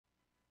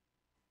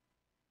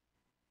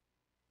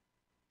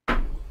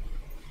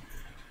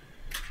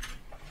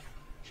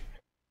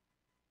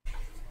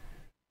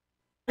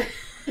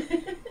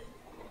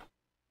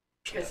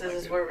Because this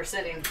is where we're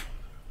sitting.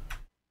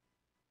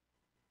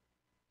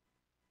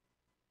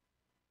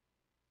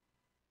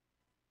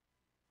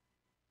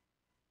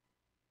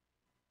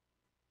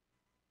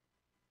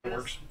 It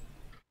works.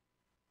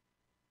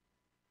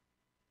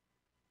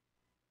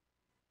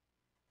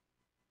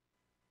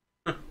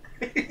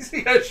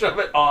 You gotta shove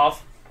it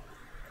off.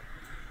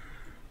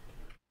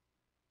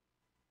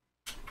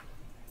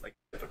 Like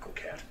a typical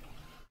cat.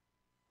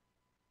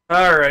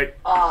 Alright.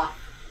 Aw.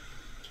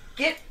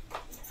 Get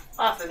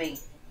off of me.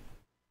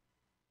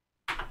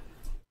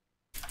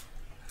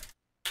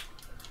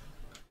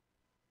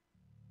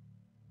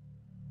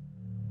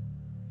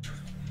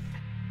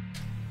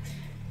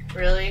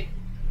 Really?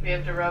 We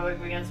have to rub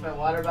it against my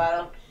water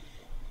bottle?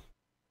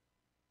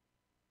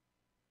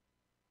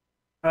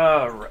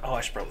 Oh,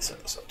 I should probably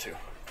set this up too.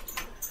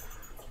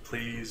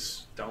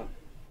 Please don't.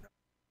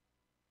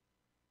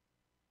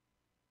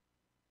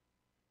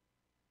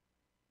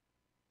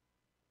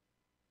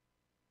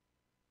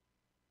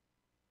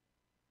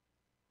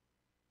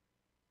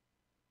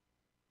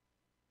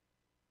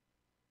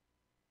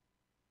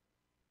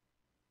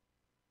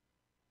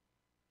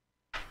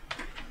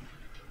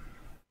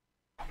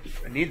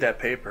 I need that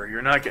paper.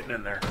 You're not getting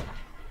in there.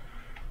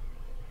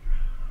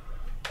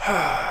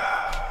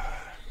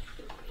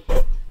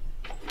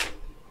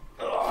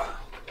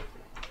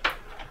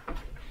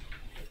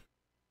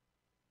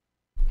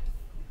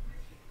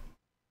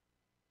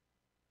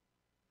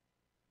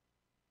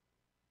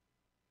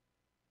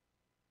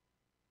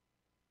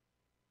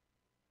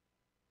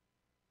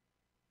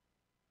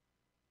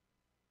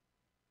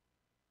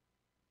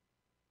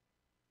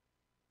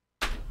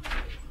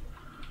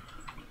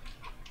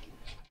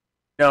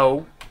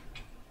 No.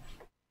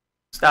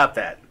 Stop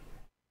that.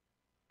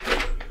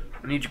 I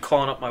need you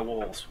clawing up my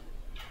walls.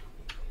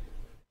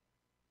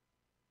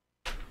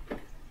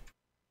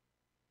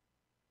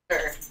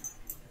 Sure.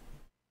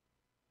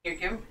 Here,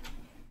 Kim.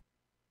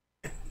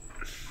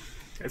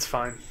 It's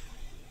fine.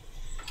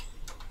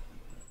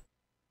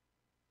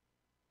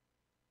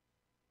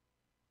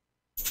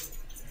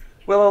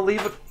 Well, I'll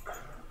leave it.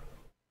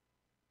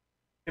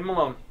 Leave him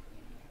alone.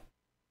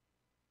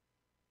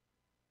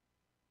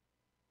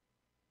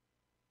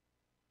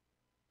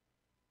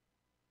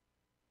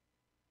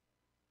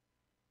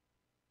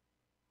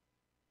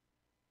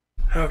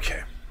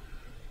 Okay.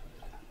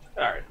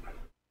 Alright.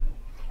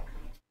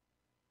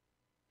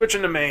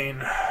 Switching to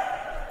main.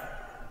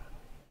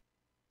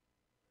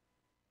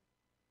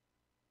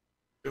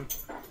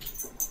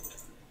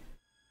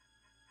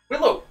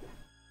 Willow!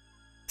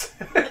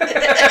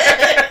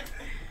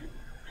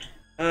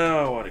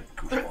 Oh, what a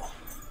goofball.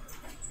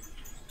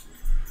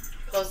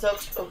 Close up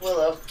of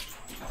Willow.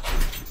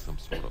 Some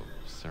sort of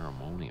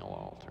ceremonial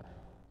altar.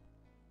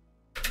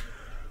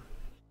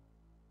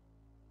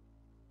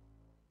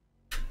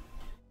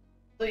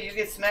 So you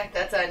get smacked,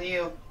 that's on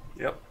you.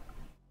 Yep.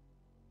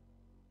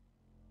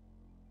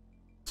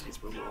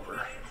 Let's move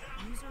over.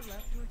 User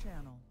left your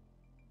channel.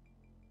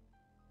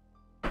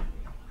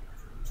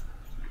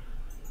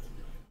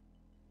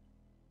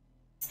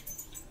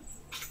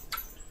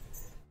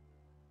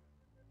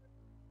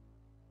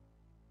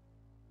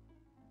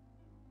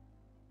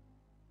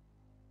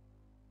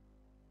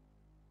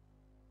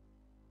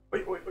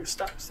 Wait,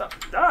 stop.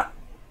 Ah!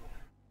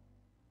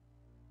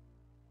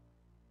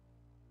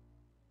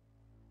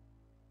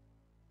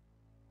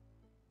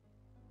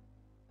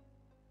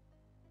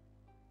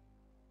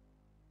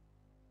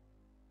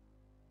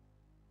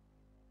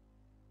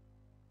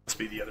 Must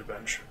be the other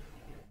bench.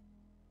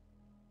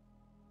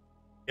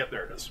 Yep,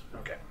 there it is.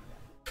 Okay.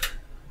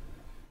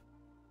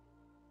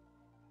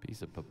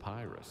 Piece of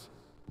papyrus.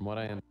 From what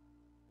I am.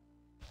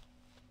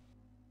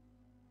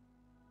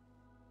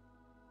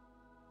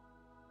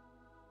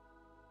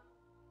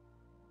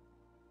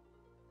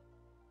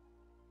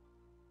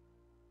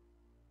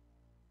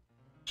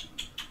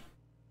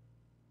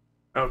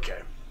 Okay.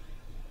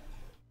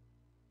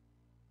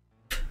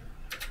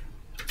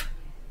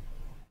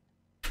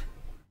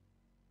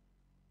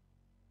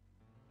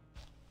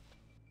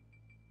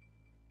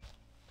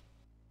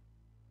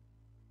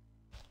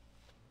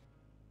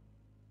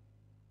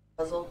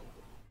 Puzzle.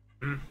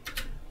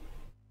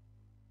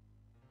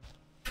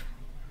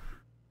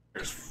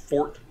 There's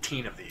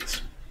 14 of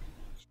these.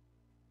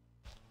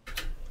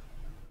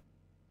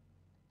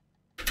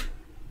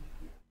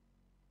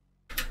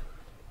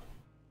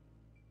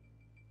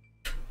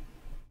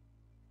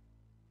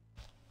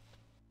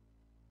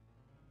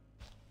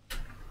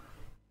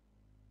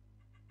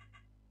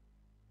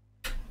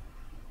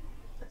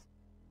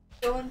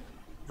 Going?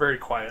 Very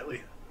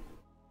quietly.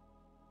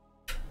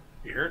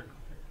 You hear it?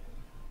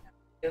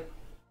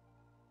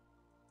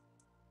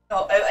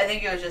 Oh, I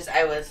think it was just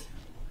I was.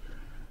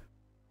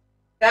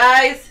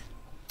 Guys!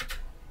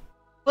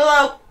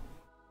 Willow!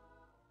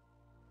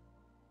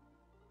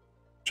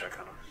 Check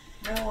on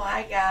him. No,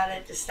 I got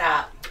it to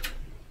stop.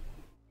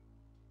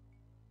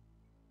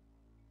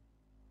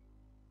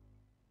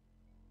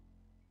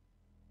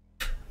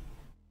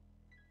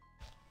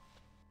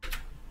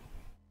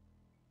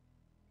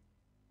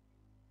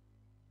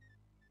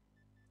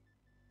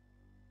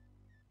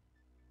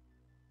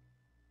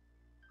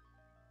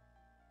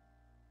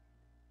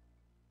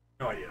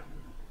 No idea.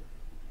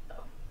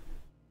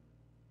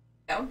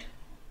 Count?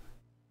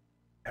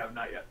 I have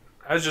not yet.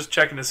 I was just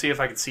checking to see if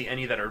I could see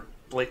any that are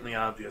blatantly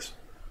obvious.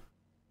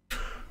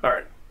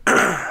 Alright.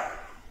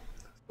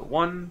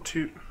 1,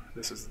 2.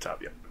 This is the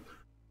top, yep.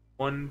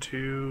 1,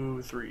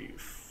 2, 3,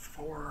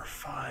 4,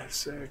 5,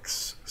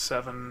 6,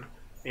 7,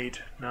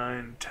 8,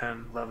 9,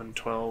 10, 11,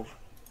 12,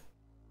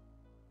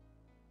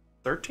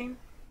 13?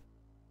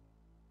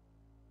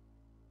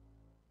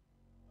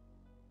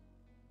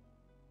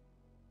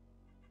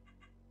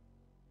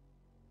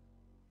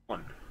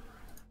 One.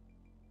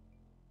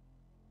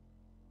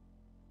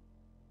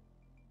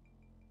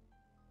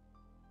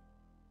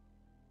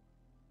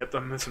 Yep,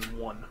 I'm missing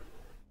one.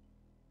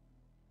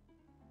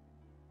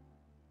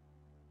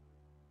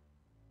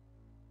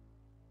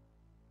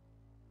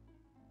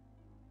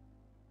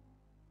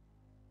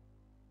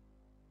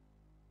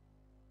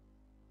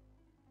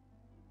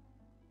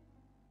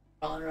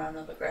 Crawling around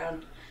on the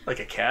ground. Like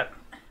a cat?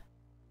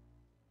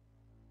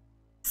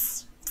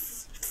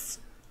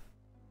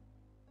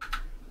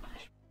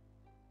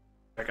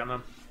 Check on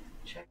them.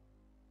 Check.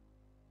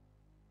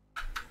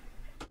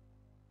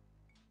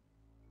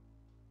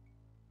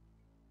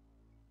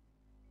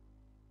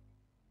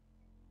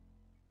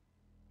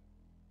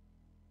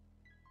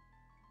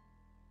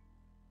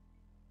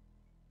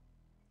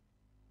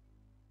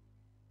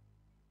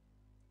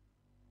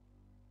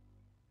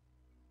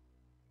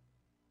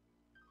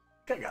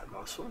 I got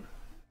most of them.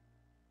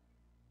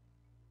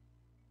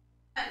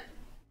 I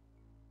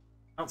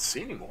don't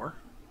see any more.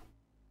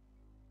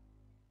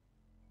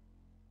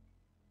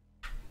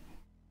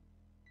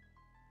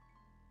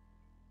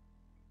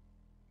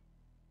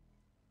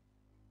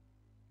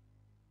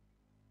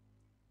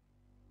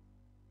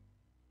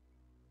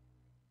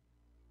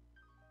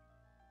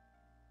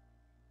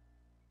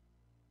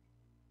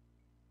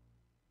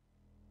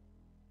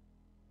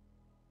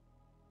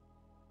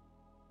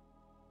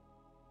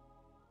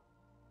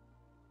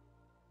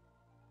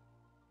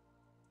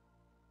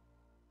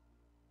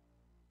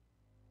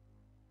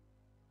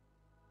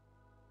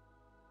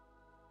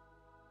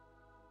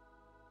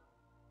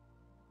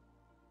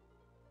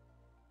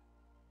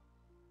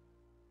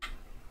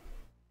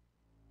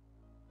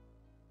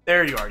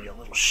 There you are, you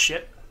little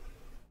shit.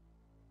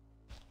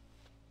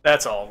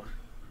 That's all of them.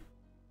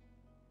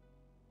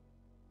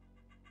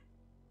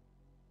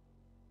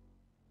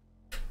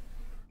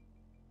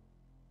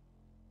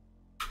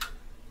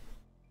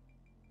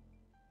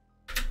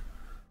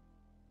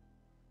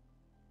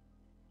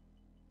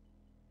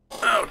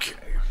 Okay.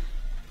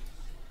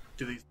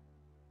 Do these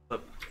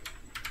flip?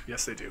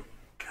 Yes, they do.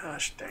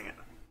 Gosh dang it.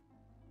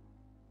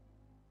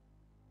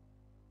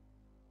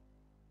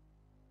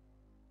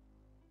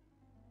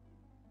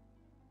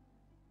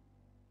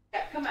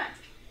 Yeah, come on.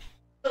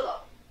 Hello.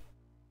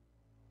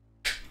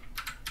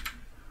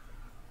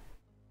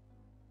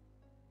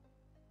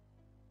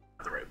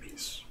 The right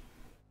piece.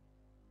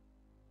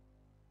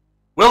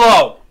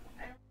 Willow!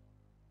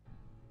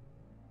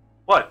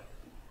 What?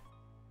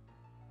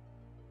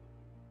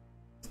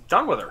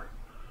 Done with her.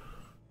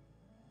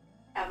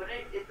 Yeah, but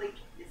it's like,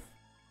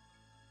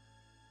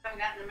 I haven't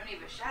gotten many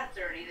of the shots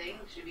or anything.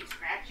 Should we be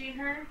scratching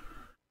her?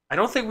 I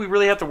don't think we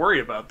really have to worry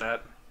about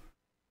that.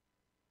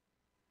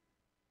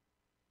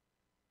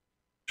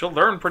 She'll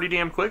learn pretty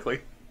damn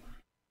quickly.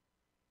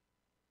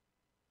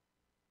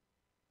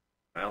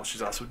 Well,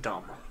 she's also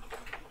dumb.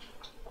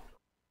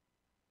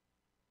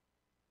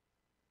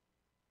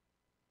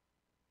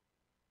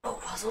 Oh,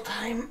 puzzle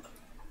time.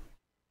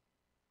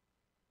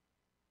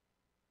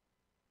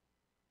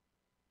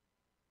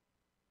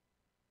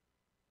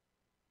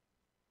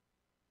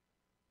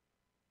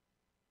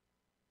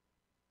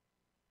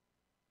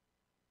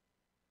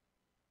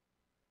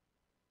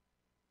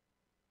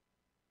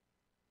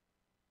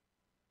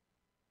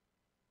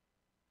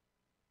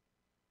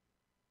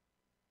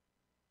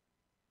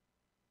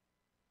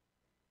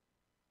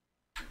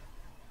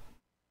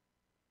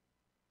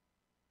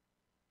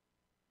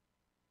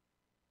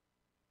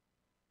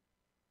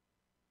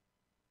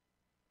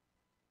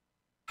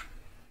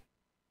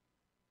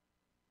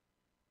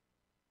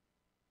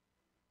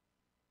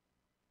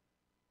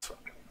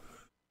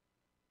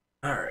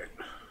 Alright.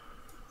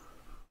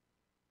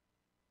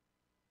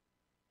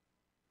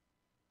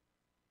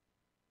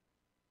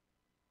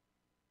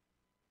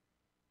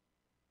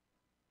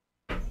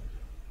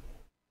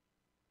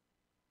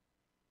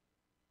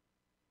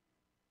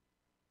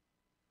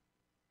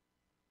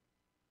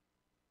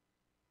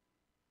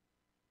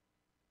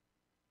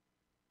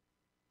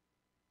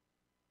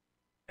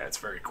 Yeah, it's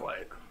very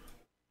quiet.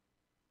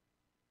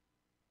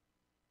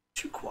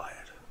 Too quiet.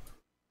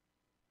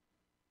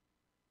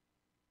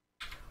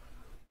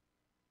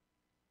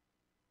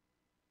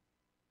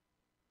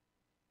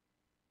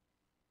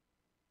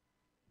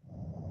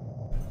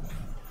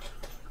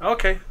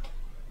 Okay,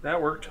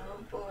 that worked.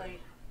 Oh boy.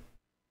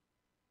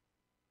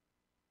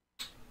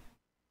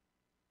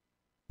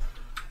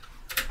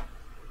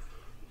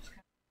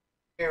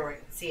 Here we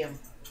can see him.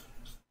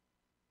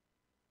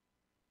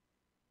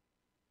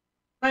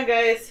 Come on,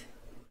 guys.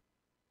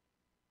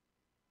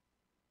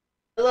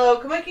 Willow,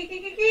 come on,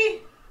 Kiki.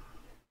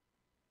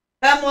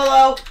 Come,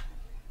 Willow.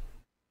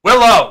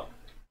 Willow!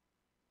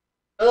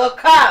 Willow,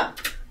 come.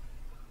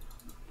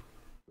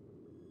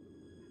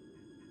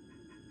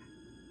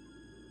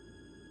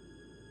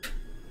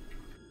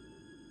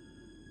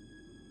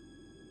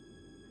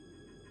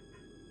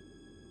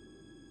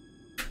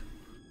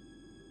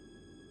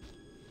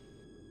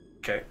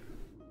 Okay.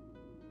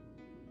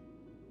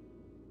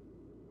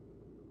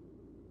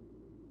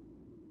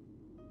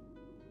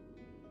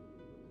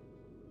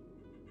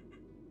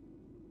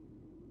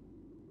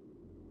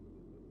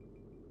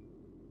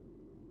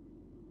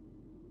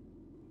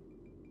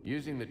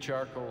 Using the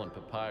charcoal and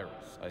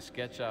papyrus, I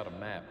sketch out a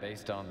map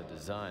based on the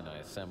design I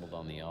assembled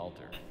on the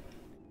altar.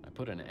 I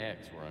put an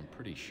X where I'm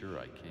pretty sure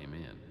I came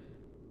in.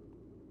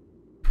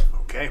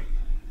 Okay.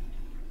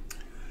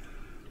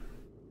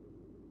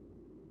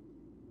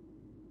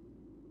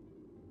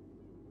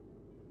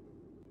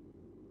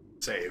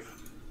 Save.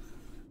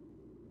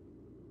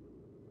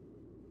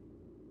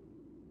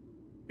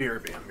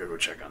 BRB, I'm gonna go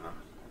check on them.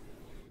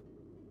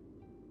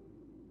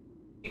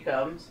 She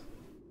comes.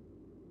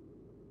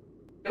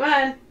 Come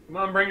on. Come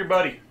on, bring your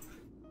buddy.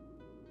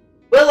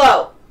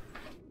 Willow.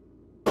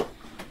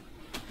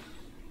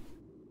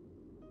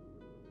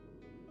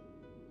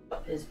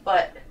 Up his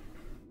butt.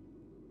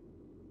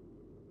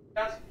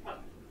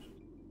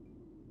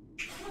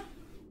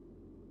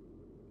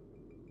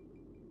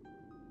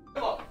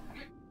 Willow.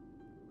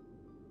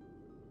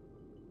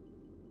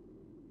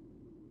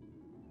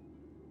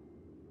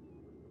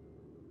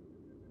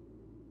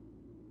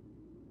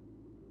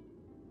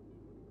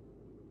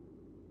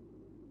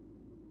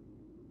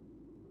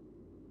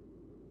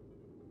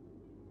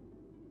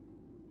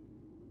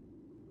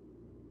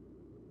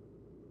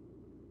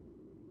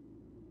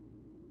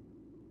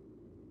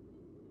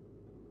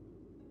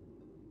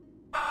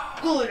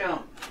 Cool her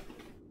down.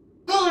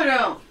 Cool her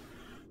down.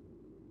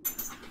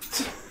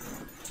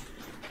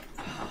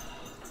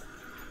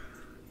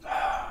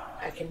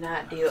 I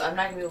cannot deal. I'm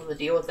not gonna be able to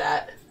deal with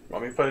that.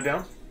 Want me to put it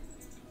down?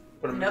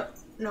 Put him No,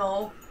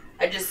 no.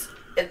 I just,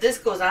 if this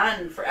goes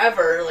on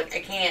forever, like, I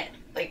can't,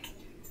 like,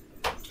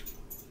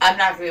 I'm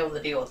not gonna be able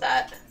to deal with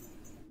that.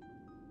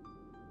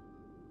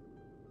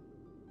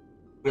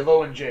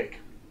 Willow and Jake.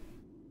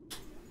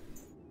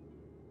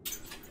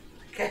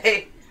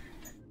 Okay.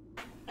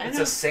 I It's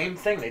know. the same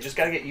thing. They just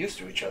gotta get used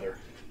to each other.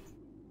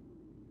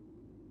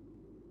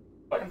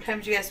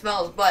 Sometimes you gotta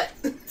smell his butt.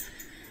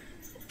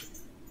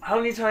 How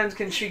many times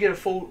can she get a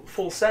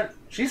full scent?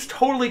 She's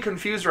totally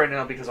confused right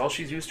now because all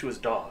she's used to is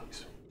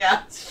dogs.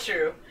 Yeah, it's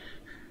true.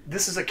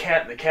 This is a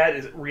cat, and the cat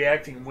is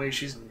reacting in ways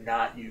she's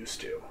not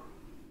used to.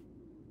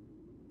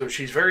 So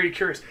she's very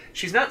curious.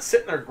 She's not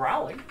sitting there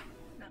growling.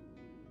 No.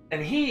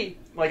 And he,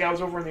 like I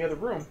was over in the other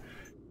room,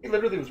 he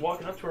literally was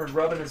walking up to her and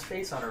rubbing his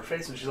face on her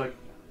face, and she's like,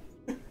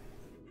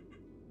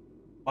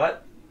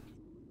 what?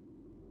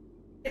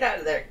 Get out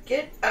of there.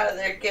 Get out of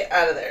there. Get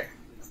out of there.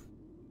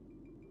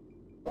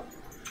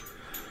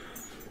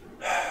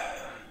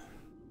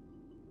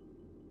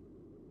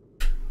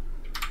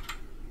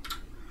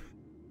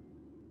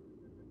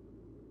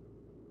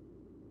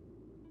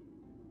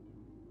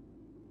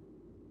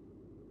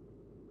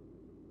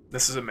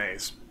 This is a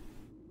maze.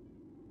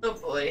 Oh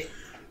boy.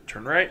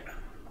 Turn right.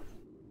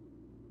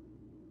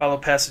 Follow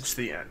passage to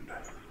the end.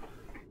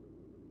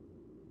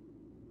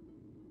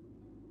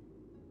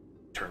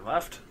 Turn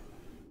left.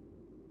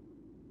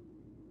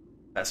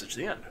 Passage to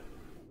the end.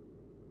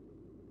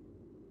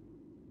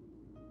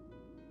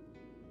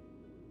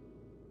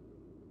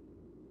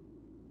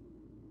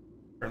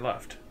 Turn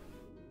left.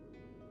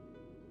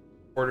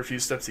 Forward a few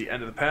steps to the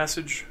end of the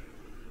passage.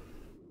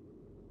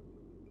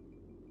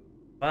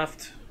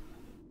 Left.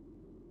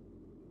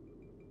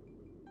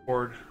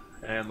 Forward,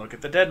 and look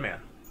at the dead man.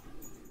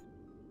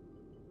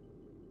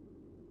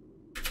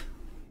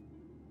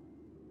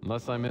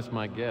 Unless I miss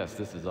my guess,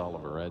 this is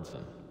Oliver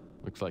Edson.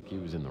 Looks like he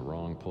was in the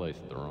wrong place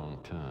at the wrong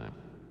time.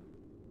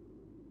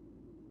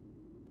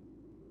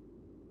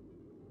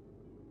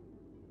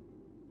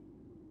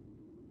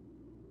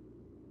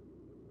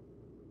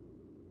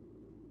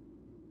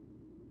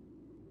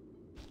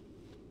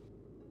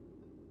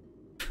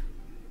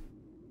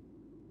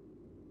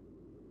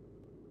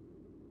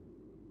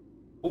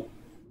 Oh.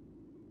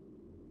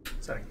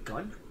 Is that a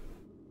gun?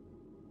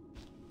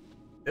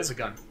 It is a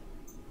gun.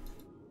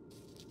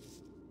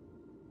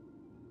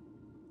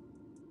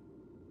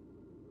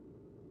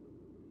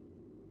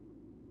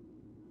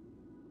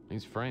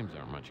 These frames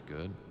aren't much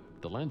good.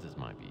 The lenses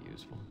might be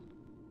useful.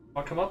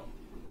 Want to come up?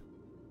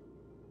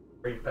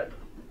 Or are you petting?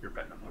 You're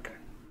petting him, okay.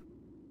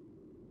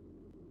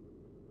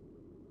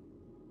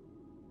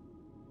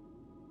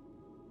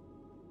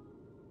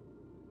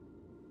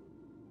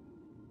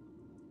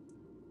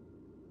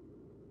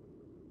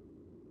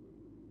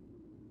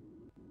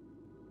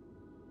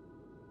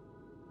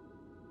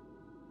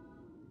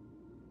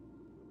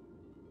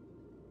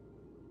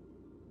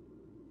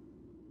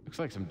 Looks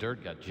like some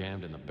dirt got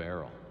jammed in the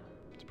barrel.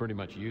 It's pretty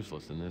much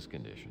useless in this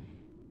condition.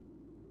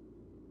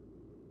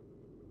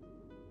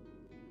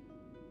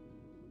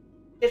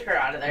 Get her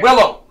out of there.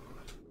 Willow!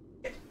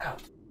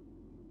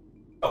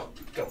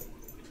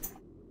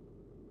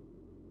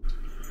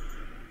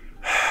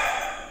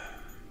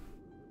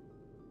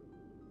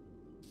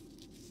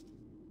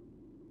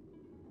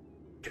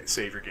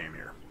 save your game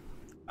here.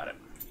 Got it.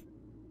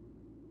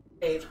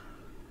 Save.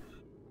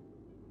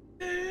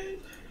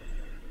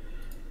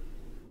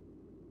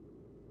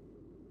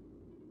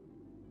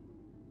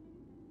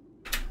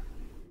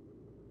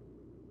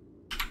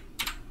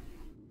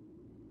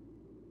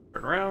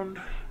 Turn around.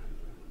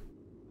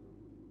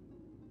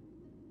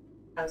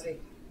 How's he?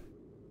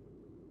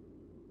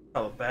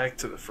 Follow back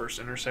to the first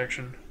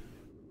intersection.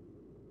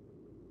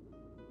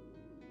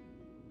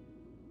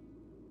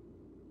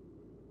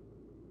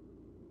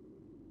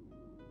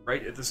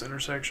 Right at this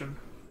intersection.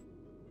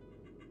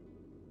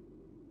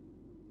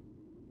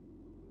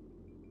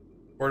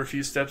 Forward a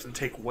few steps and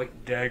take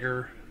white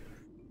dagger.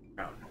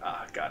 Around.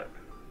 Ah, got it.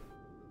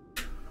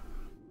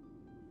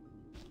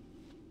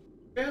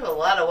 We have a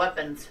lot of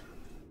weapons.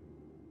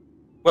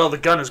 Well, the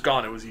gun is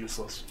gone. It was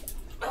useless.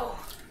 Oh.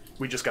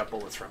 We just got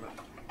bullets from it.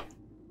 I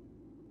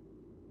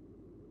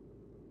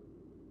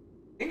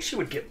think she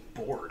would get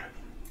bored.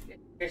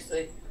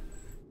 Seriously.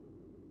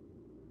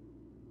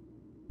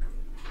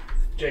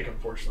 Jake,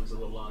 unfortunately, is a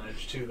little on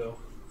edge, too, though.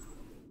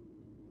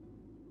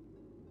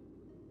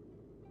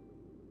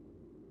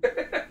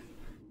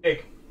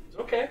 Jake, it's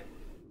okay.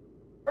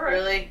 All right.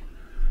 Really?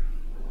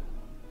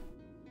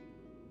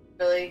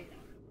 Really?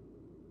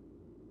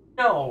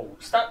 No,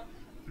 stop.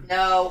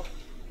 No.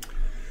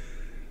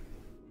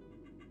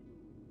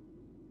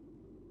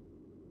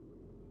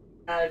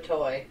 Not a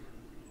toy.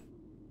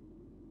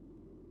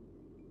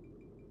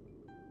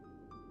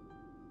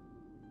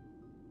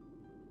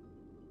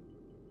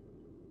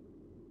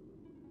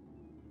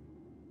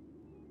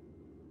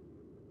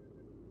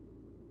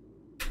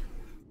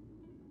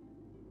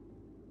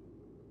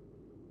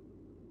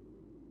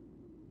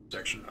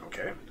 Section,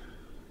 okay.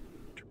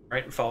 Turn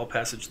right and follow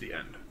passage to the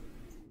end.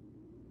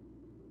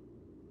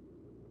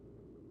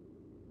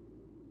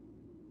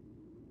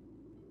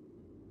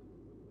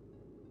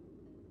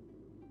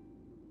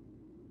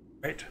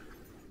 Right.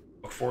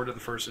 Walk forward to the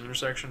first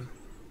intersection.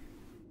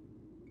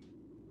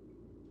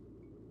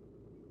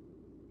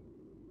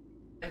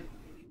 Okay.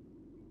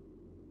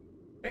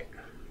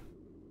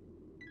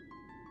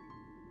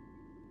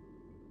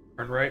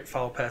 Turn right,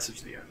 follow passage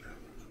to the end.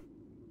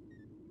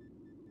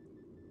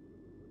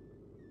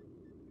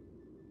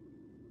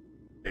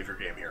 Save your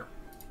game here.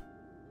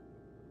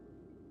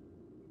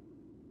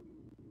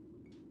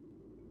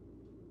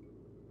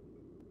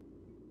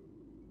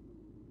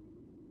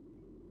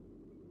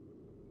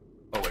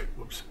 Oh wait,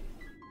 whoops.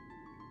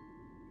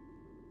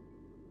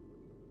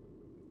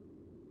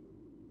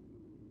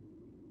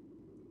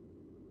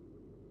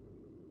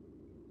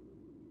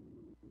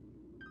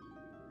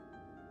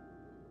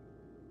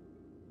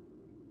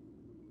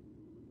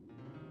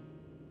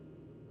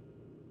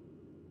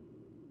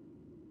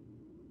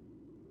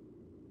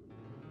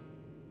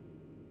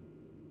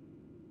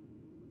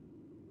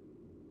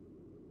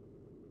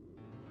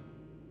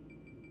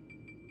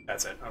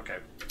 That's it, okay.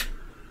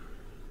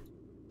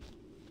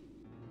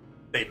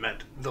 They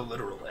meant the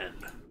literal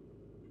end.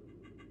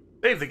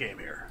 Save the game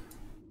here.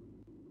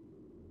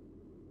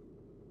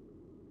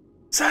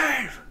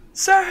 Save!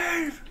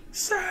 Save!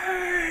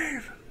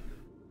 Save!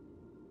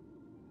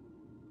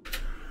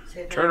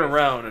 Turn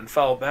around and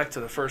follow back to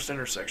the first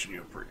intersection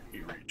you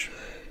reach.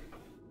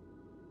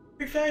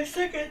 5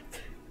 seconds.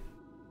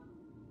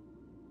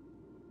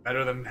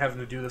 Better than having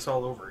to do this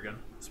all over again,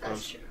 I suppose.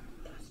 That's true.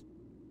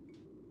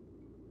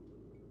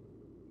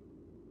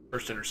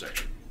 First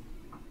intersection.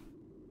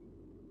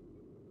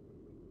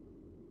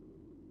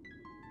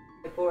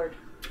 Board.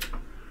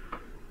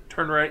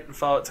 Turn right and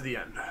follow it to the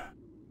end.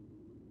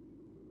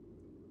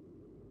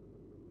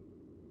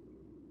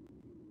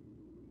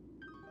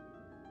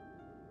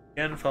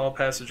 Again, follow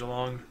passage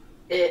along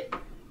It.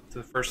 to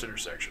the first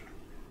intersection.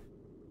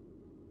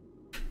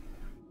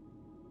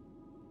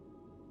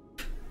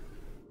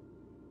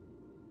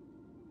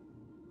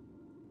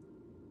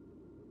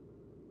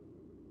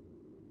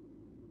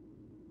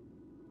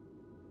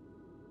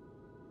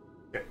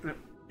 Okay,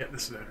 yeah,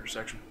 this is the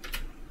intersection.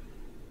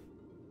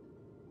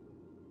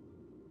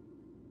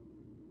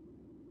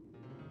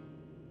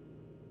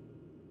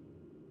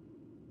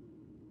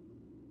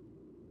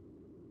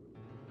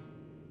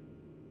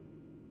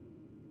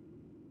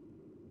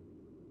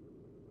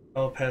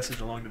 Follow passage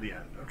along to the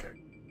end. Okay.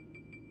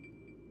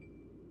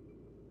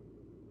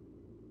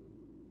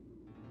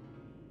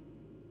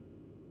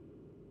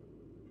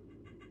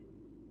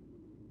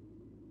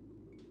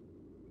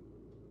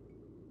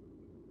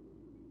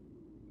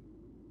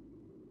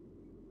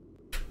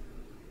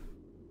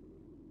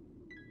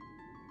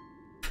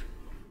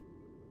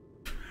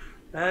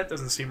 That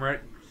doesn't seem right.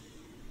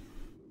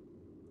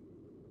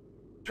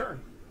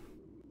 Turn.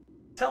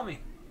 Tell me.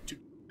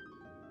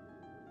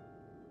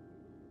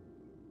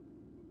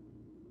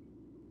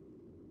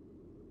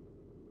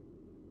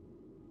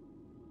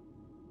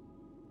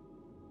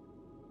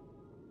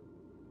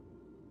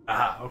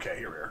 Aha, okay,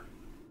 here we are.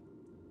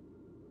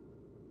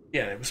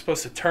 Yeah, it was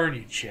supposed to turn,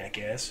 you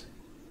jackass.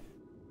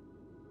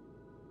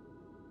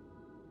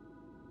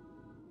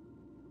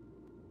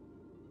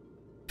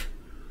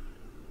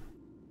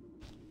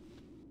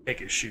 Take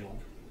his shield.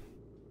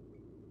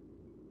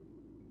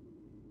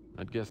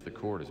 I'd guess the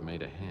cord is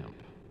made of hemp.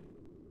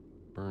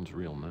 Burns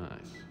real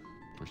nice,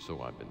 or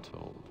so I've been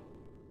told.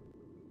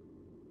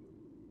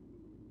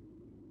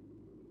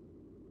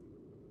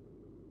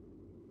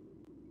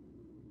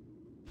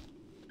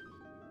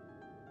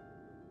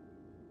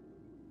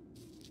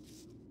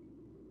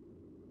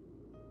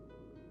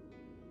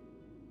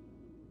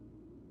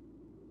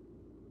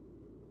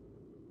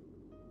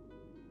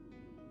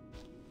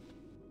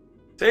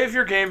 Save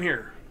your game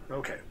here.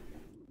 Okay.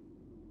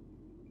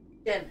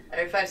 10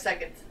 every 5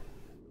 seconds.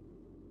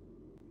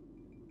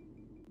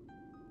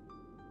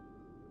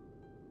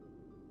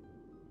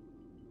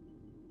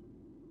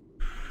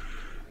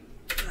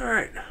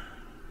 Alright.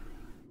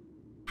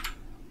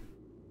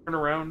 Turn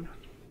around.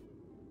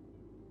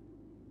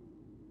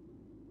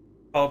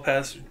 Follow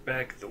passage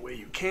back the way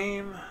you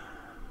came.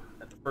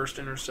 At the first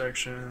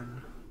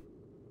intersection.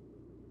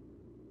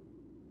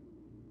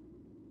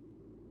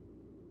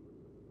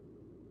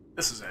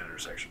 This is an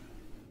intersection.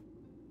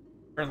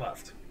 Turn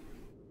left.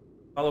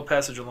 Follow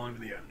passage along to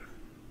the end.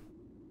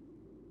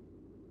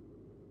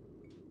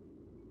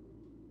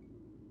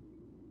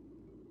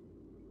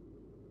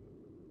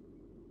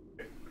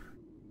 Okay.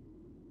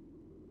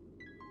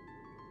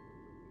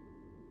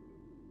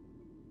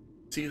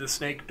 See the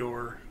snake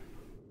door.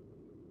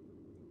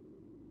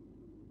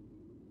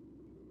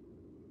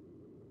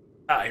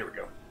 Ah, here we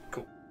go.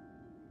 Cool.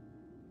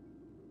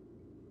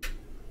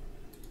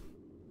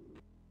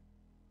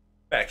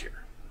 Back here.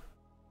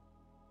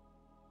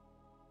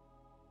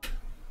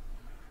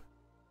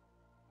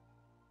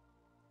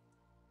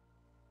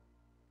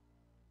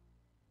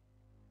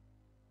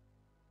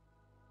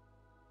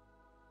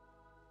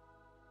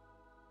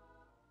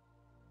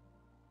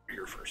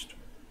 Here first.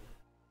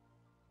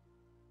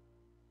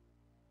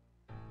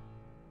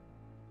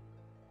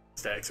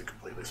 Stacks it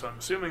completely, so I'm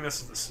assuming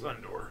this is the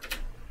sun door.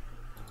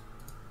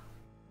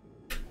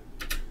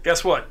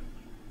 Guess what?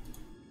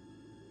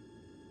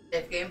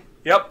 Safe game.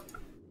 Yep.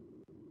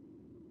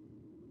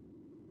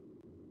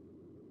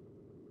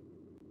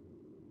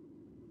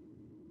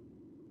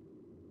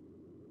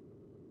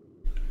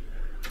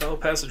 Follow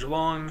passage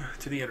along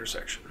to the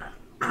intersection.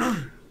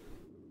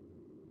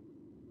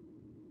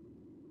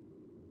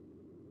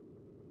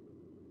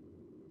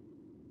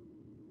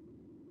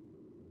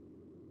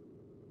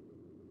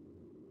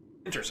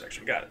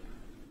 Intersection, got it.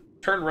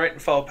 Turn right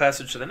and follow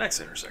passage to the next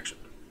intersection.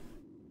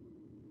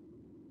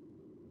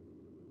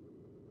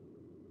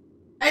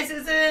 Hi,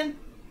 Susan.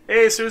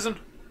 Hey, Susan.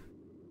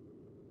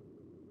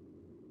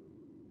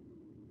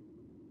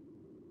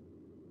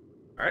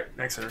 Alright,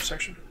 next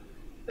intersection.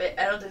 Wait,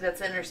 I don't think that's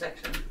an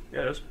intersection.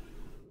 Yeah, it is.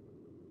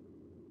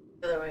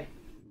 The other way.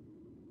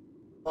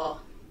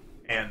 Well,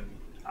 And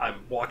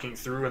I'm walking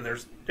through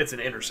and it's an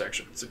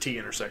intersection. It's a T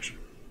intersection.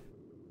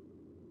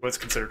 What's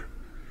considered?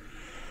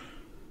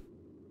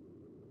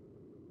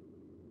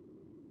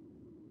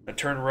 I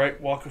turn right,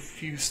 walk a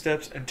few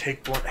steps, and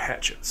take blunt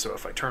hatchet. So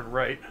if I turn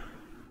right...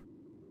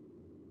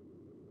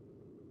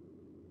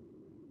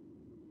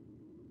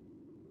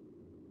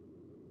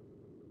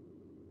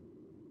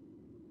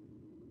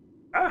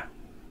 Ah!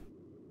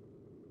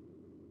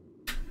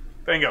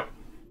 Bingo.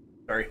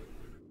 Sorry.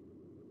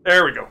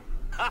 There we go.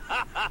 Appears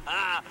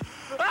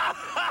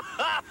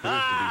to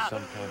be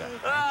some kind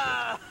of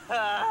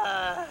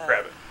hatchet.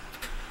 Grab it.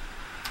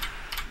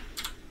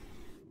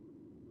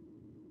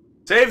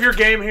 Save your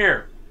game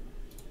here.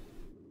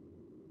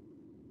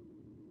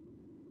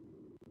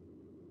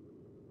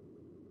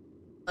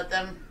 let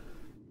them.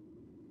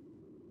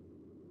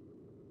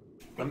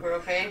 We're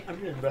okay. I'm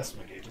gonna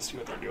investigate to see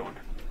what they're doing.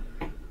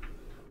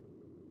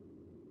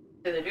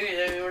 If they're doing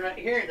it, we're not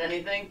hearing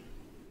anything.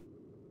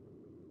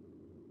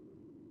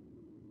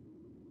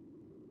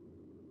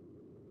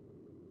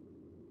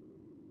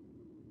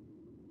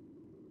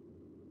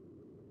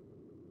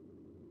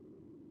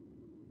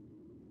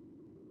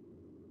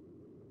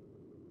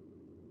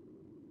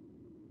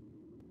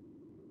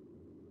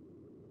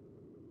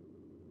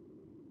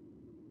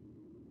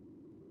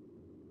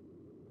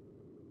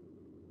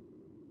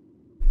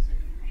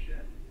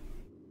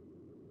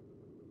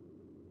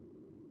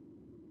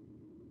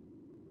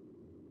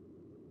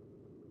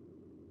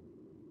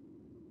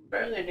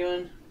 What are they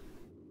doing?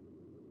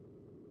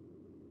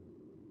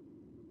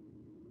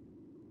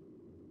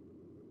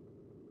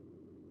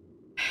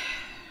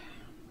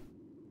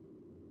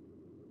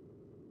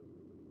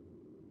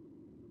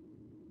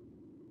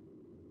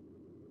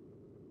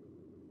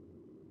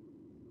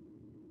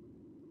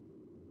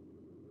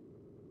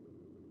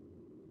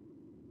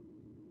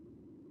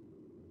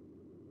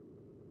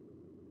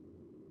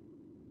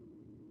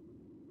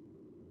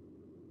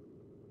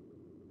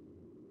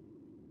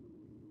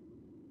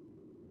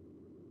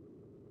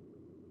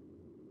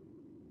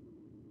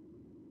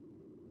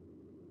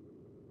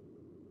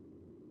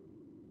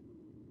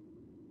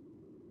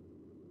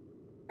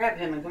 Grab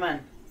him and come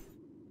on.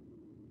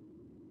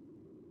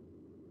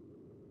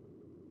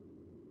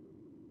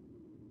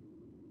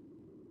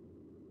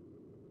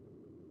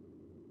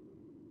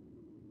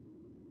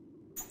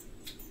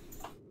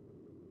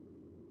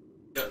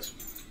 Yes.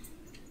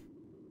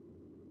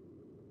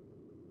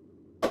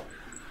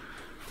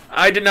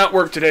 I did not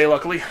work today,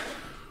 luckily.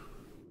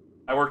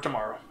 I work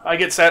tomorrow. I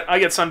get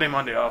Sunday,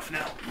 Monday off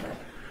now.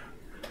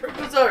 It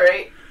was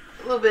alright.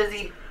 A little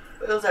busy.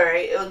 It was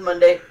alright. It was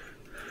Monday.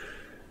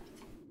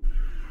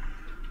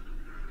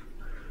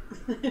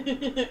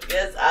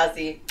 Yes,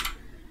 Ozzy.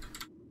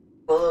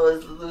 Willow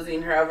is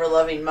losing her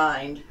ever-loving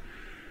mind.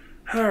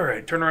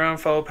 Alright, turn around,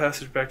 follow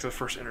passage back to the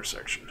first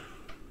intersection.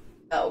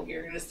 No,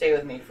 you're going to stay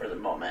with me for the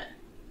moment.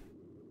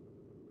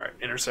 Alright,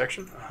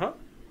 intersection.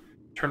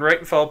 Turn right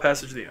and follow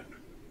passage to the end.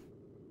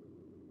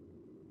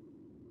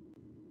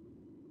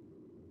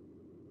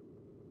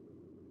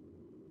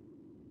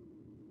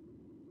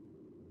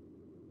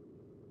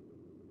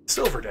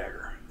 Silver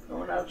dagger.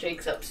 Oh, now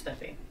Jake's up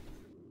sniffing.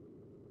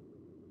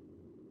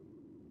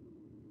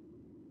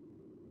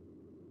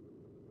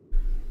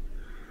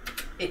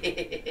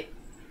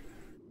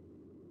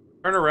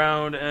 Turn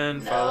around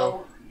and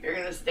follow you're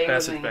gonna stay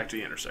passage with me. back to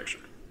the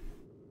intersection.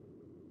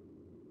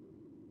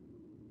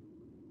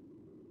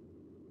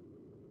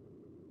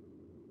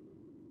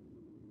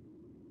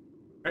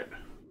 Right.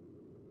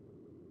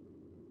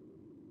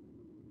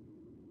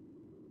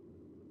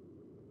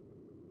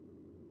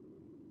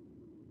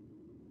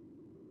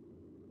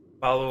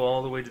 Follow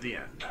all the way to the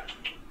end.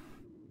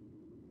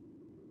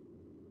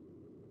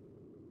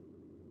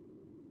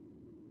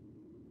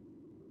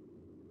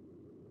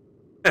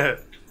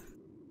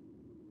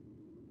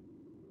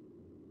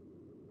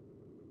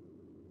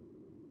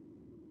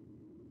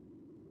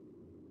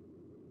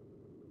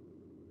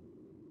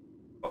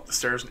 Up the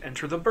stairs and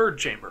enter the bird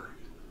chamber.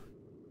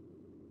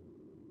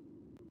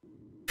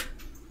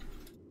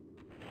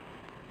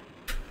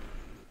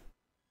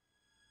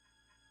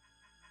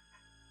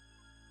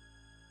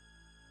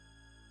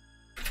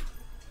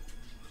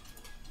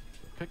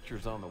 The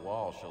pictures on the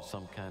wall show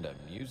some kind of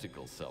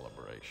musical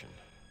celebration.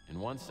 In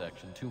one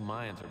section, 2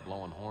 Mayans are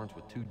blowing horns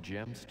with 2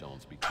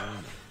 gemstones between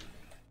them.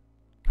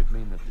 Could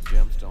mean that the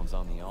gemstones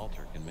on the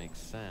altar can make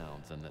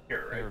sounds and that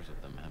pairs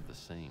of them have the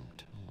same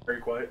tone. Very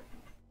quiet.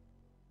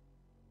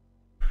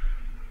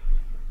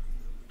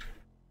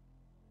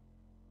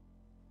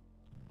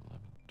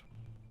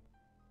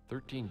 $11, $20,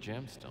 13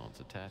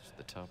 gemstones attached to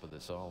the top of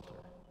this altar.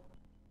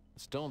 The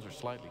stones are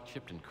slightly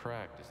chipped and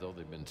cracked as though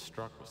they've been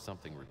struck with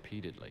something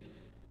repeatedly.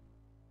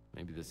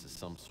 Maybe this is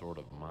some sort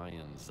of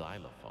Mayan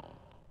xylophone.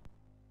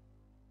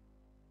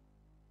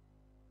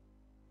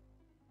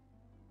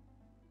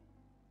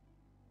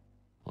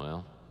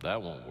 Well,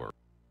 that won't work.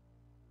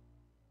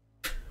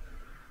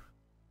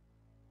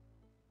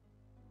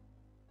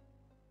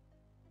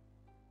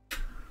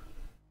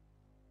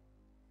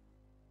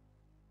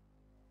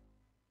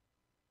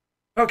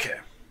 Okay.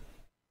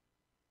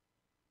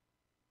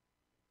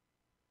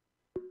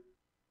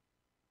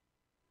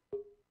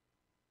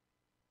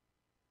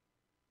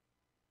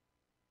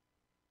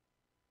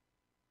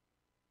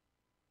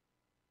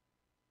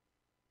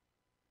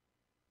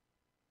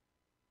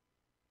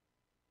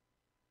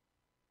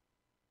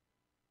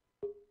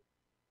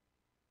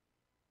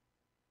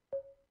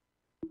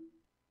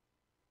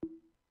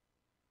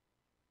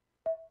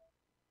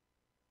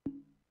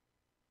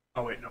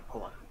 Oh wait, no,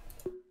 hold on.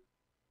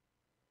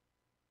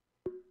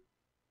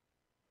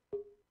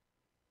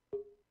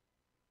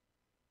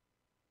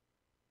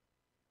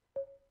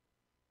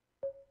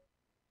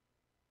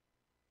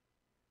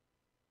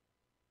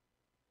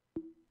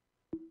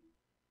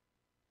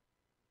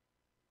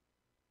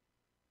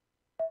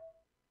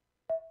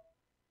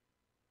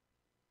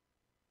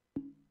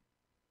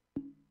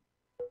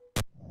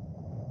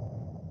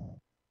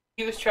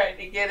 He was trying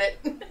to get it.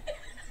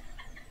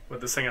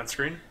 With this thing on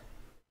screen?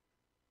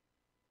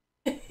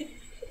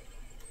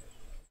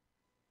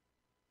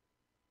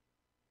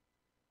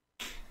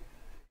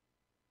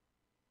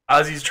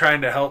 Ozzy's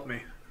trying to help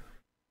me.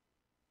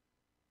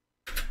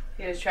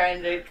 He was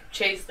trying to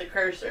chase the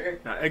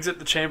cursor. Now exit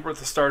the chamber with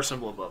the star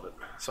symbol above it.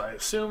 So I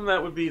assume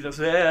that would be this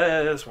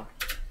one.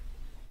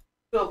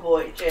 Good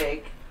boy,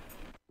 Jake.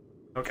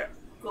 Okay.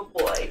 Good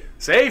boy.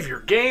 Save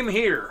your game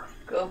here.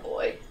 Good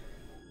boy.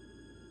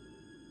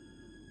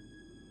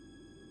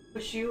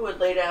 Wish you would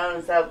lay down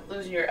and stop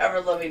losing your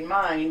ever-loving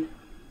mind.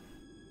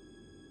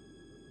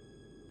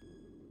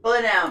 Pull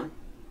it down.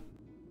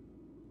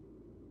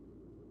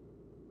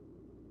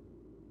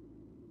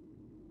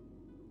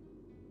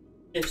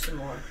 Do some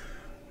more.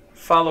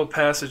 Follow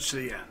passage to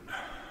the end.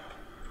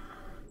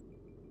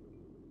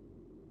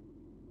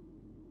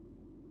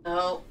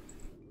 No.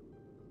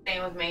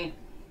 Stay with me.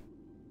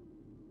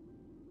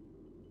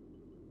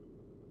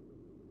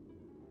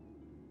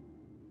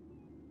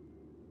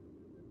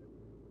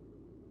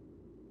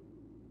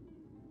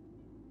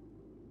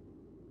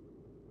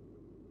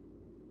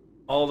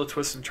 All the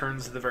twists and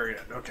turns at the very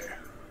end. Okay.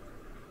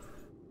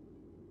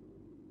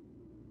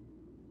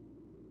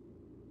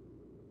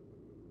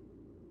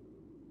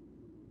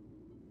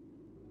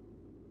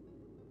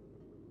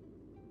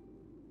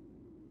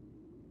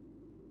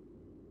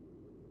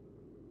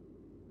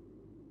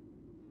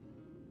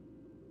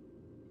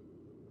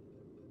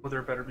 Well,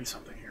 there better be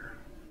something here.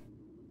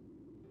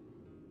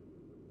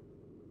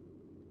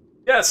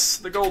 Yes,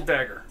 the gold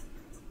dagger.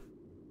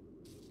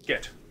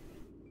 Get.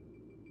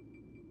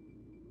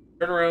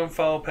 Turn around,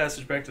 follow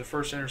passage back to the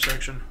first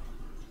intersection.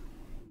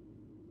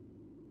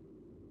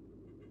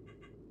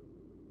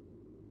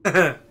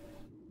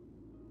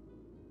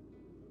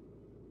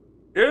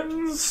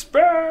 In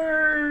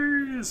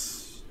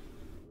space!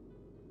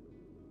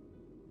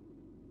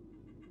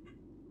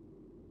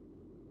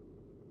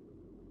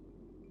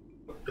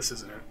 This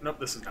isn't it. Nope,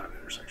 this is not an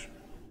intersection.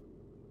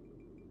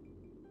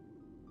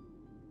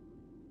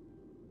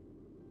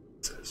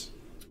 This is.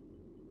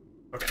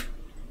 Okay.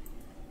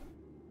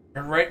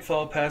 Turn right,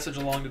 follow passage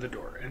along to the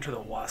door. Enter the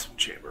wasp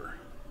chamber.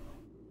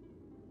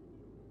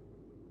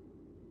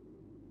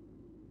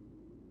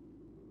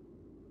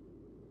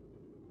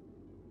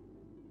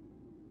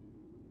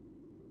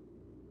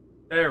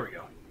 There we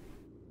go.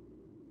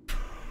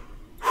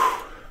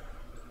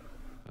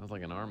 Sounds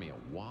like an army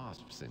of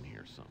wasps in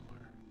here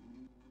somewhere.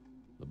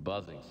 The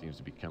buzzing seems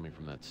to be coming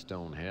from that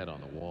stone head on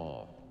the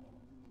wall.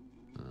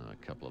 A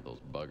couple of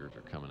those buggers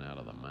are coming out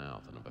of the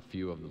mouth, and if a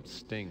few of them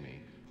sting me,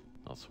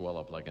 I'll swell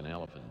up like an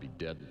elephant and be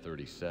dead in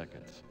 30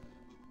 seconds.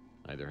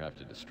 I either have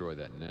to destroy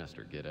that nest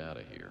or get out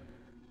of here.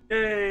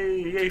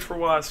 Yay! Yay for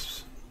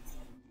wasps.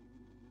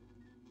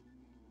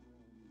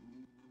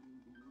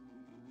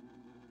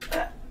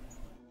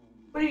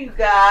 What do you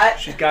got?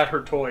 She's got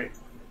her toy.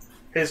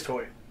 His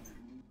toy.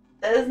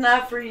 That is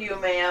not for you,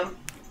 ma'am.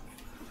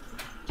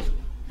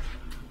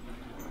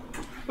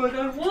 But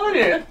I want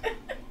it!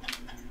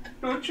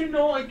 Don't you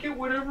know I get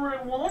whatever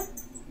I want?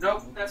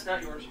 Nope, that's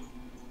not yours.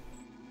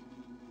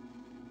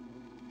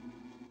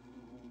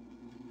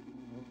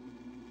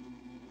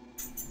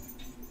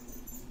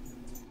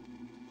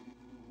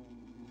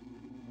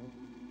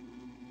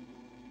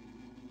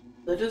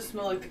 That does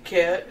smell like the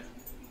cat.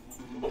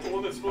 Not the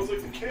one that smells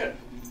like the cat.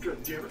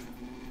 God damn it.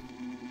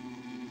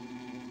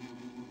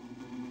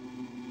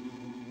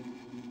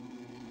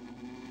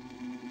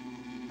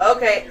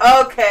 Okay,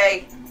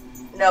 okay.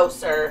 No,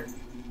 sir.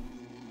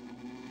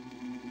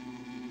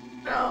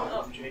 No.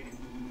 Up, Jake.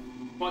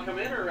 Want to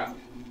come in or out?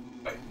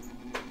 Wait.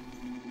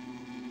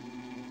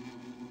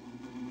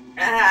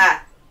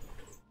 Ah,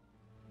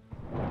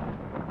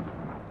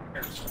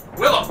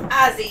 Willow!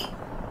 Ozzy.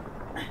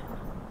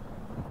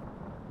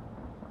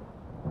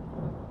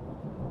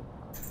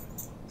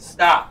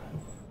 Stop.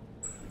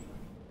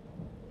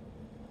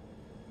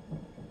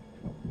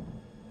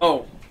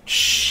 Oh,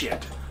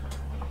 shit.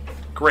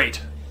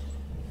 Great.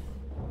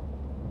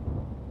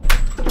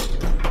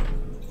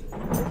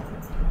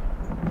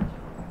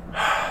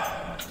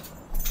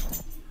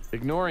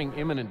 Ignoring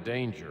imminent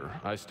danger,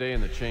 I stay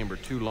in the chamber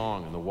too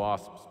long and the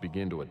wasps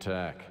begin to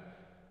attack.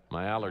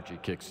 My allergy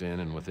kicks in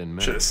and within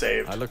minutes, Should've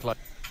saved. I look like...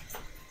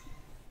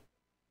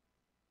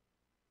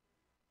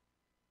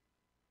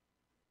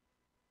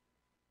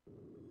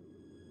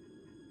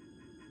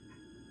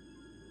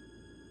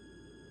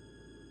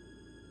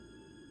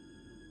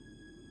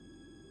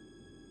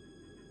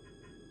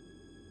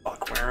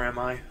 Fuck, where am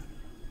I?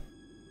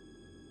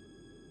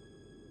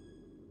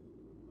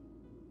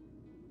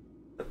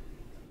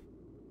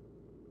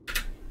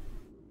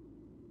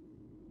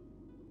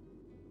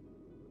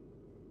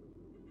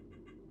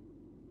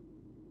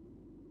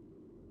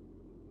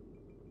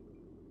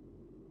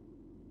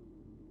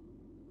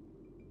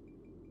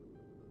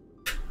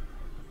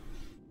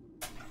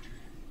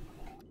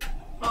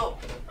 Oh,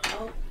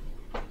 oh.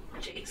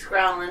 Jake's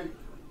growling.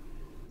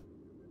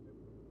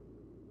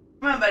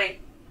 Come on, buddy.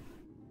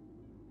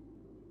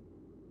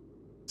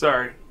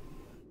 Sorry.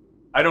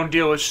 I don't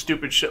deal with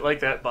stupid shit like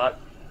that, bot.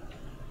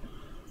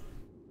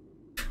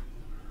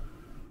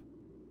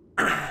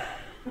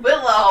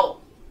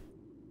 Willow.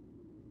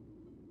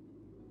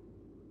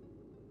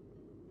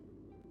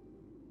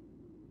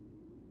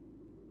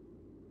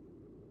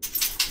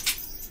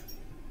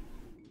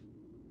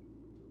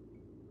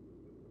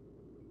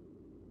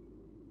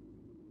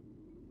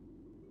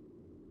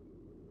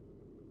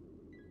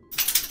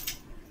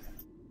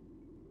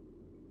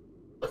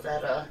 Was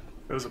that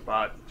It was a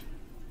bot.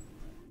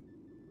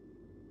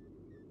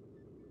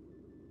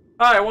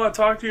 Hi, I want to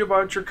talk to you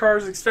about your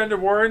car's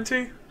extended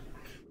warranty.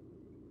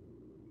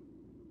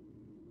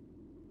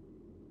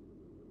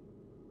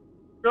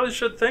 Really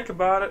should think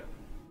about it.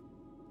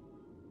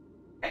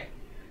 Okay.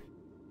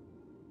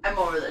 I'm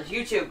over this.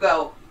 You two,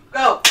 go.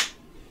 Go!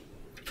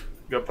 You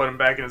gonna put him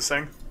back in his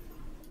thing?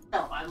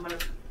 No, I'm gonna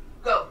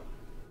go.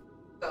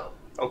 Go.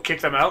 Oh, kick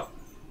them out?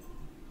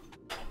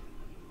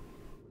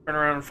 Turn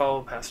around and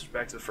follow the passage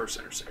back to the first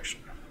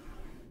intersection.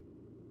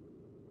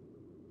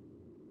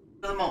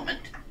 For the moment.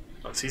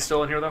 Oh, is he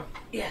still in here, though?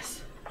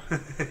 Yes.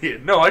 Yeah,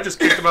 no, I just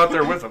kicked him out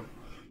there with him.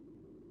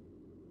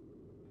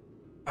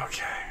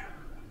 Okay.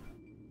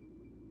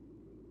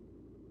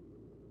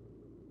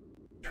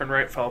 Turn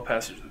right, follow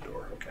passage to the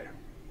door. Okay.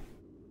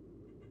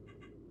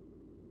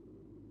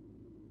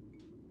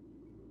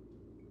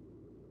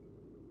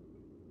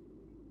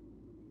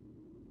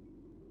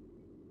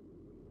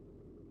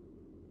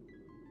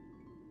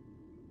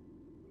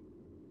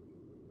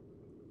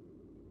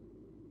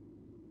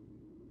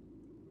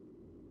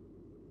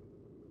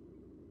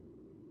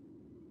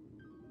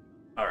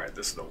 Alright,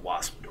 this is the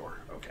wasp door.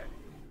 Okay.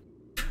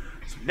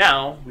 So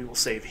Now we will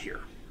save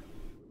here.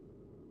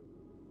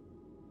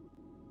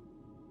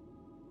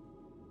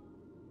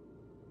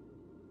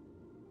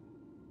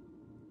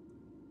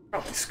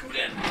 Probably scoot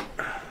in.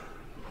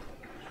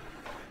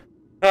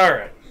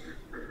 Alright.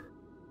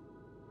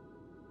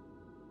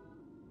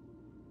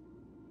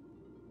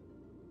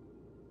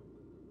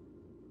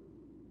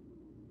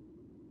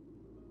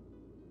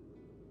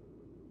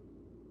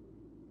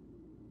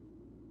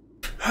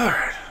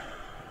 Alright.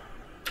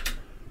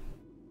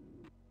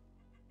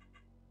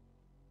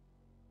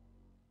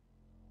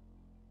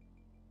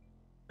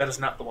 That is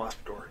not the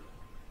wasp door.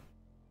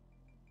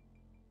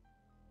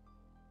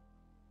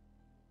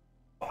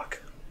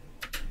 Fuck.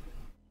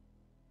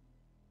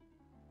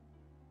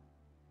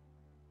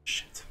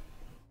 Shit.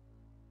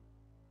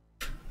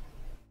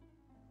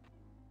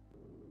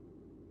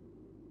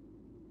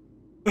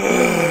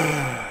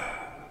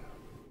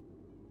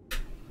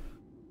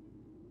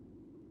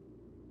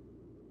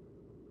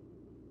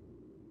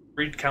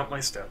 Read count my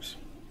steps.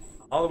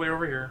 All the way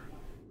over here.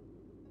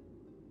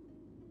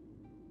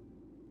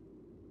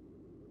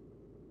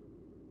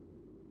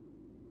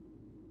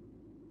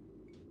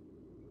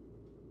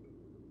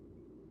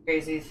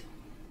 Crazies.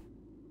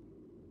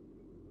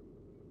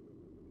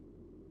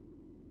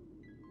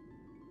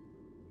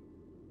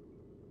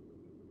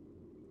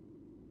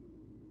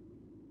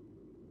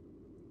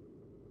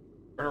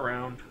 Turn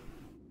around.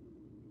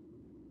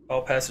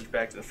 All passage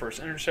back to the first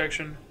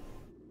intersection.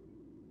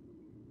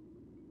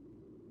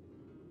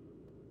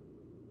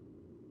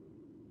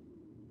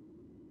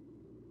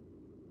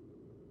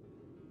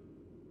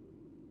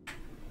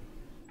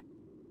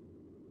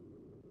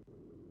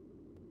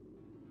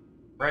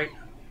 Right.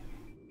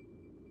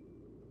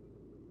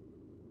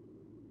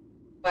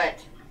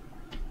 What?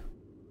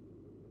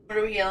 What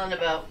are we yelling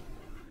about?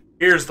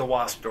 Here's the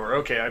wasp door.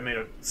 Okay, I made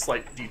a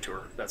slight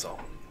detour. That's all.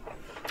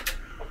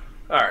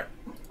 Alright.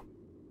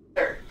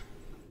 Sir.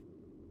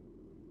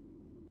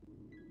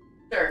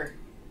 Sir.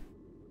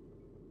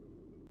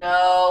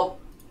 No.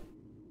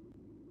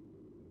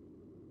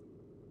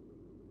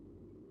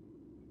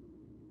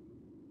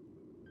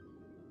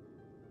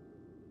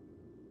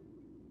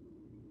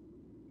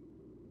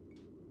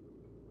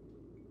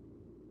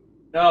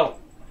 No.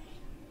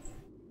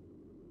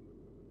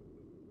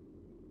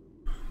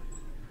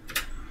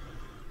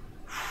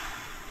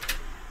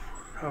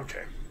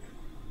 Okay.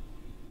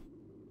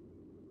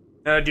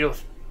 Now I deal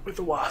with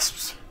the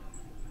wasps.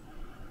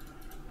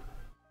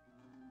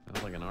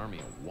 Sounds like an army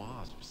of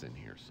wasps in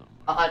here somewhere.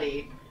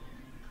 Body.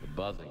 The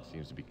buzzing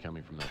seems to be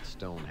coming from that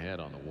stone head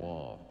on the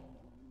wall.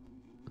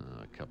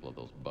 A couple of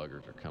those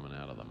buggers are coming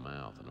out of the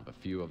mouth, and if a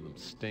few of them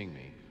sting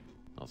me,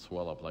 I'll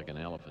swell up like an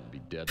elephant and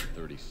be dead in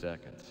 30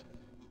 seconds.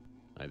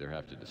 I either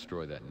have to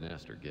destroy that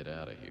nest or get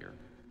out of here.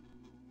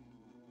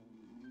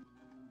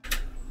 This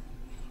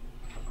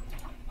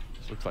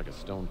looks like a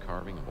stone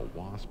carving of a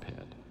wasp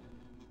head.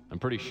 I'm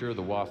pretty sure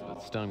the wasp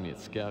that stung me at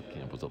scout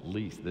camp was at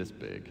least this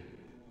big.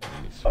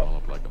 Made me swell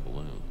up like a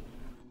balloon.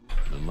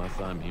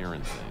 Unless I'm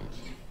hearing things,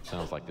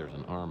 sounds like there's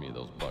an army of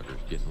those buggers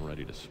getting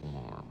ready to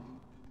swarm.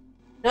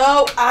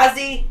 No,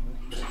 Ozzy!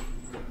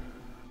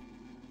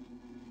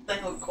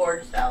 Thing with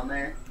cords down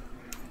there.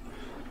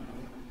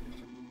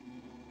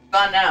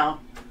 Gone now.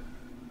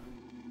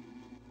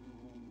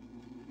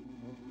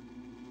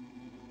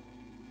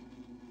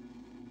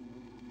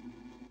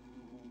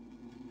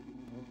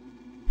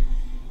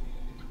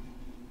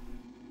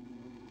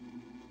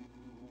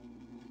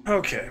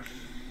 Okay.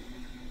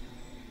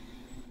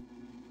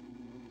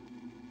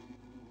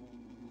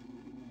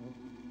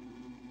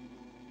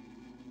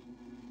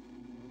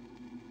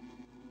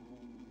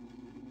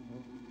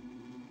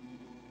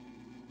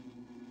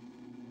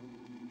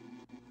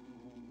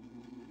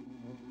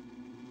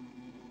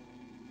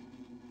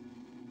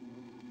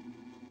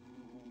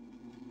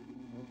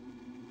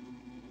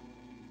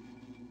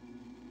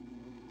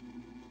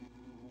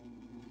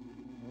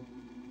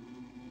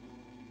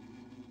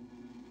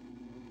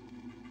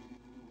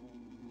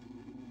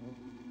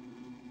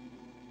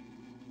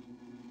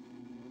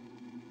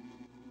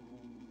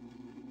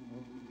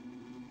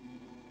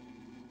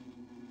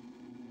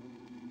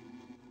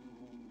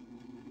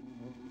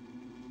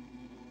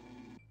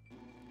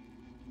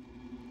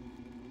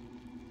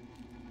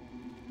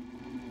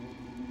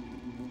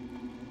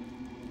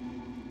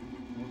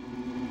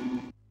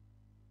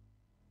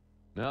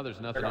 Now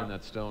there's nothing in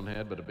that stone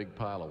head but a big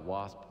pile of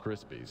wasp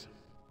crispies.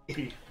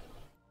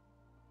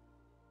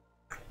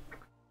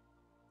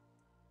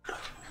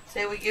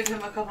 Say we give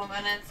him a couple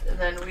minutes and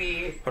then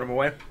we... Put them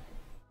away.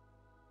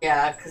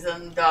 Yeah, because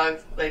then the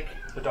dogs, like...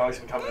 The dogs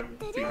can come in and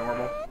be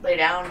normal. Lay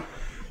down.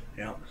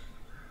 Yeah.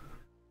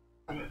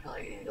 I'm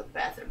probably gonna go to the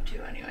bathroom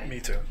too anyway.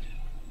 Me too.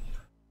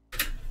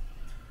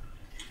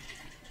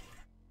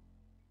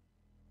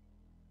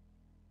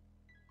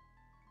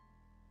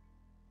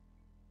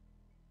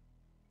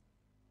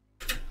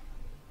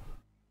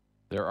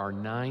 There are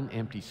 9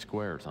 empty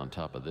squares on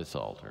top of this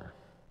altar.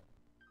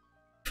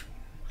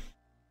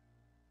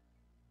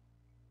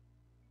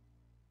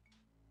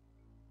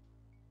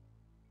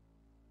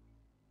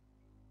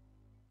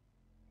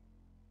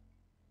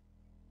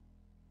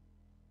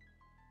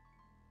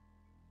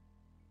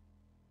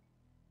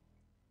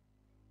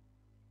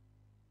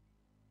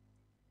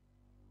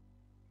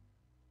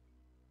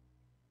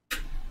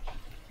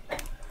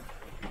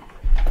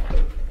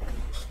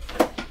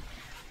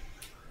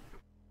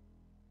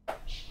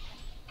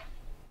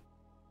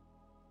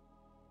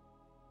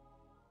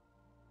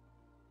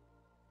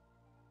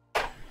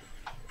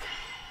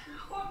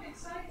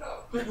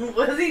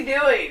 What's he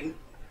doing?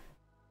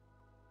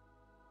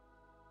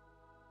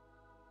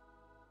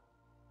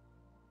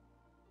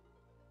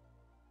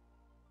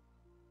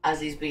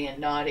 Ozzy's being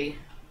naughty.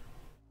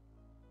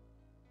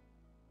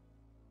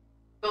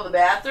 Go to the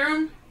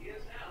bathroom? He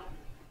is now.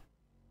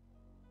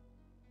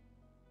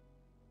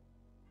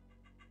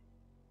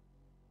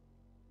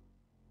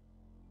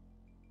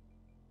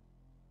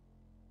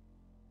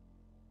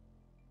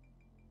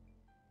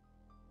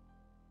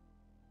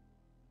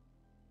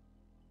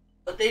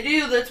 But they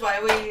do, that's why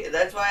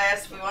I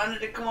asked if we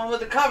wanted to come on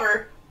with a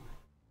cover.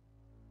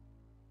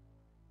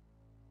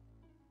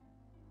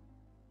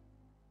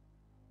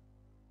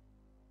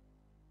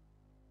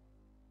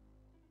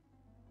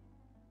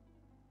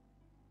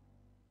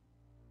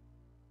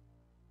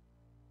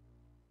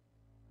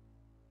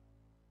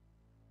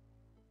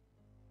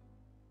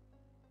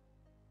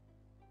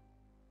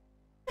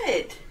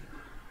 Good.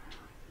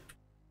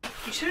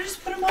 You should have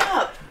just put him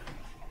up.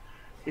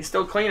 He's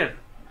still cleaning.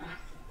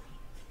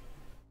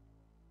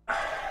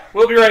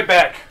 We'll be right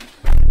back.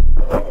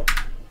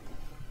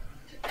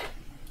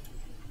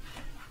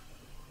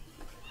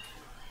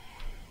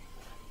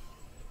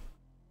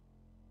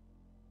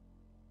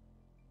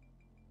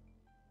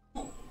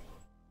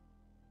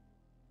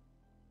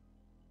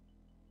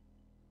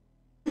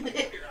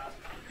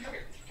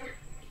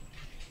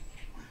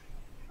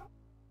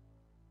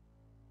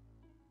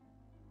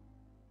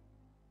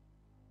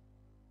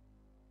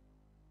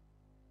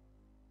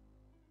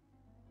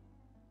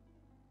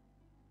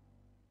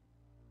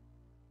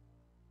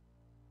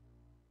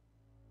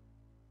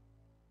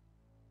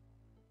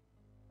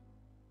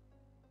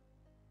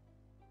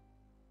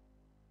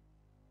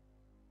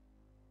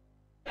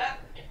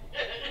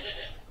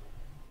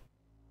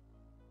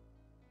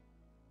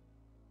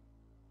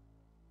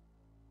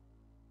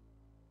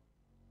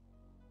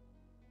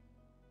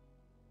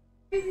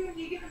 When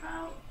you get him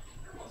out?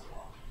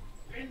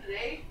 During the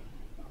day?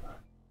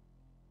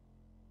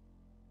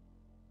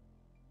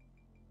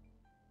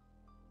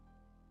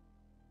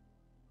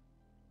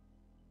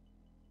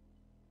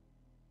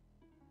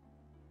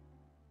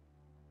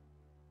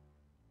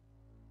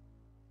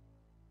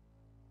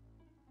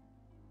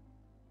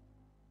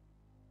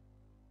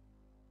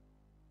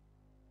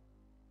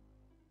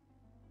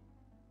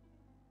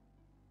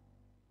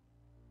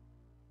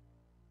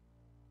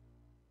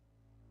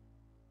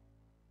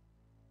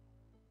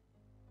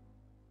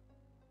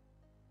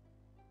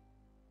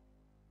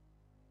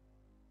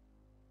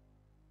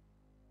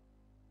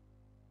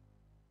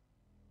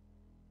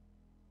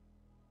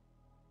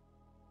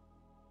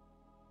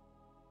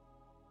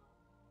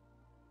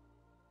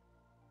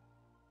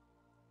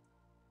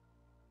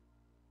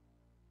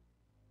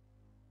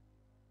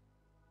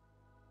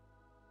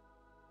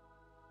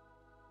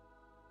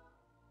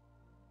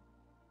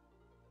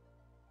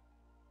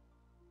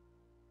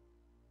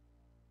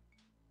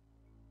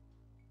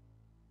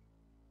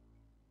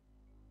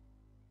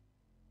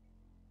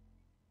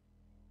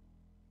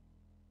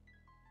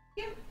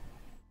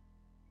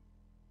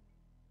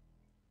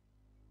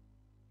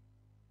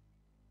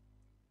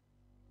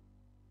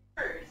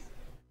 First.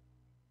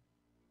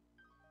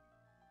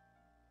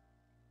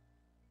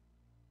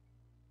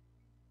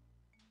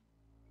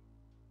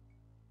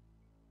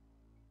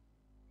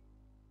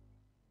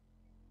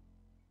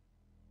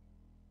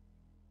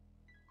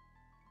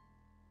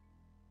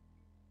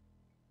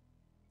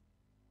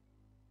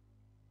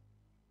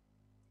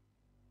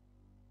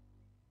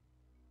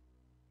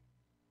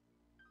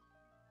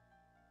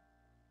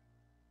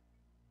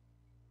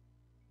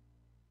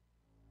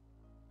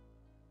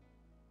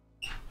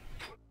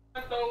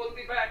 We'll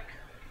be back.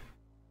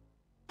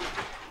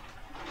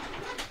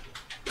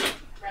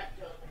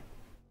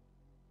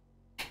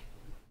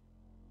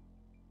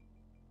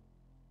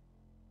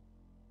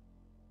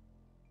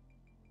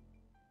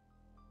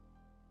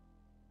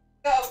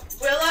 Go,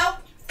 Willow.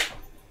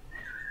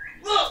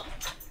 Look.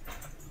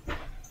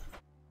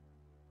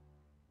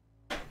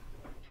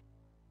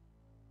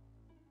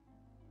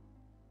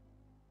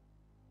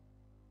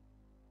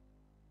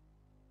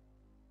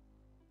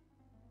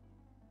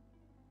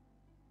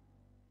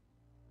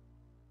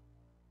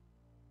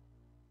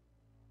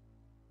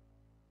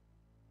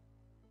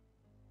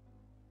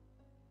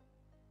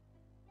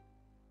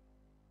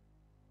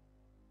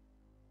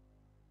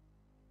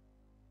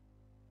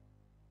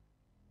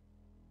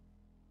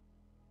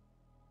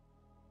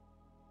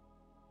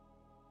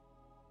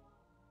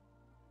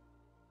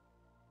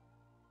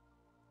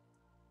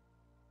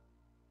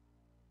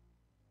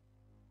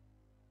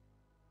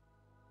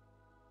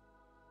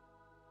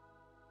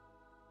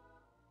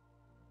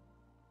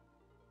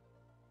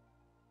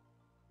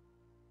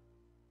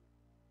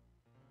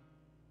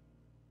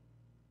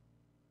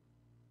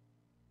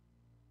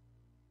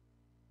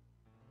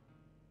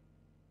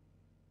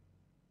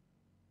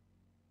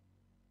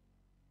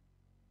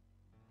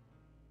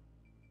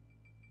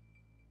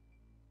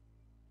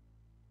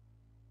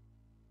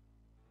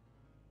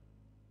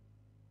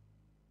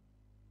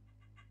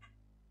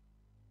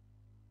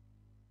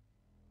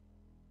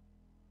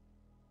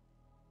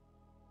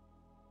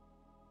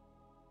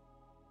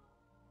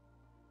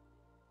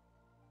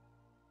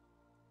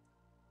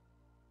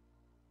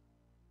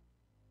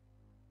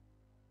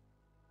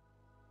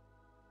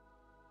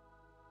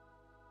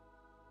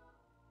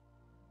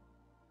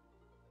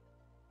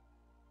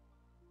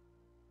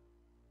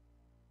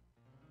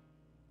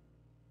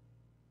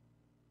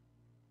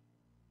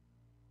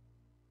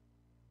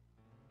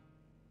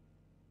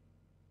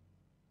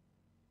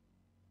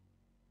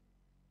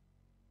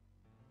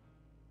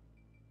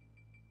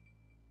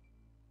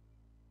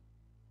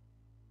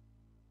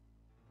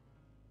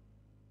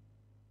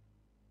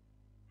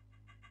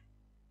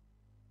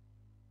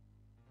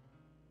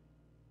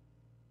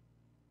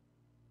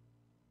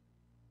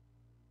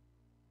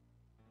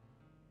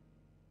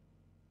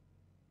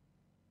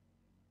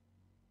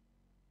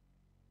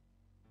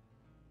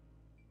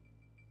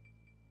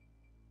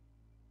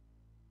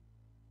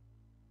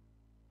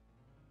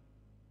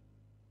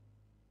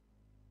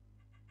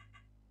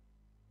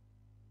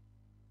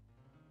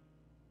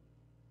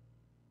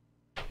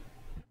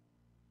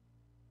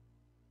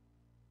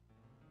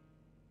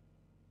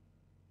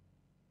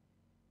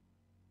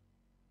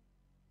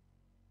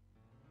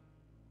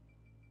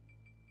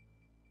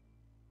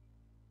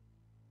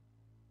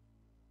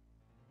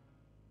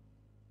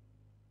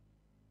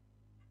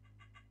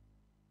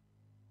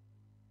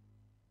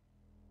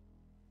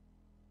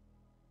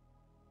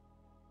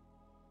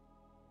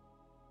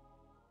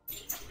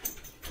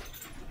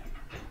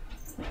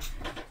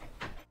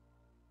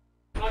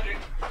 Logic.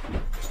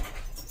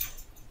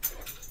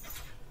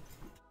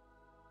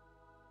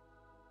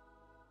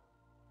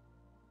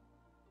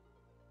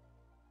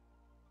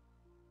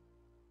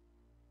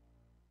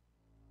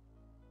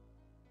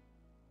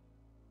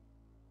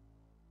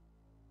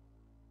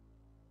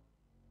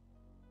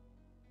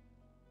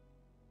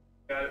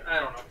 Got it. I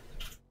don't know.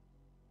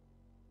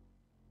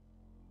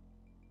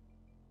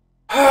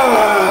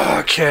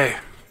 Okay.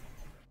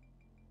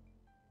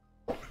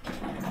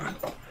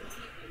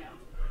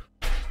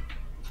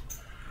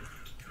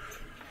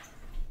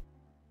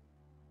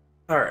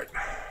 All right.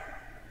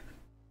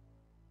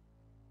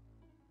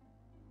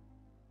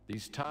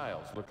 These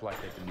tiles look like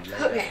they can be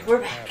read Okay, out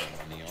we're as a back.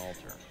 pattern on the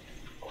altar.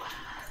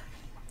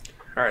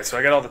 All right. So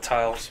I got all the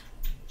tiles.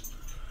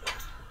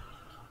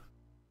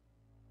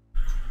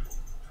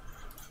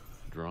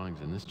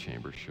 Drawings in this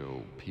chamber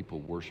show people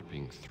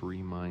worshiping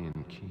 3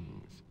 Mayan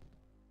kings.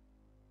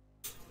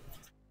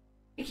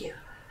 Thank you.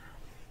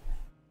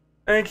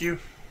 Thank you.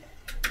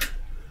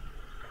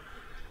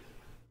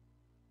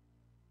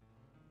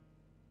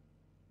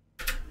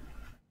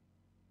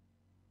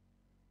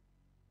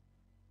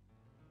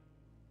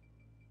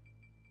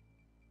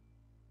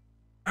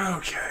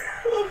 Okay.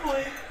 Oh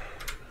boy.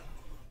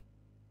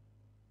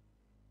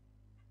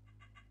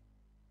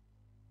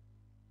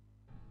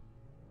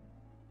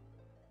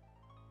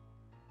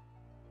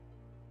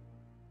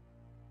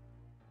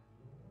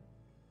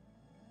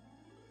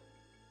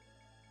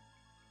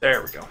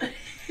 There we go.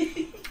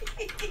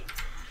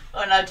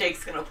 Oh, now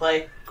Jake's gonna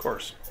play. Of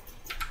course.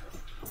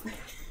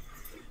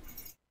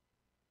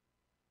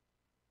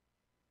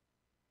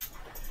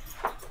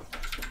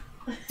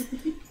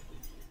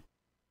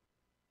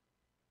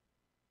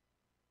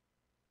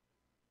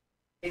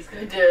 He's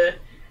going to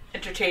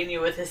entertain you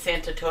with his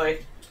Santa toy.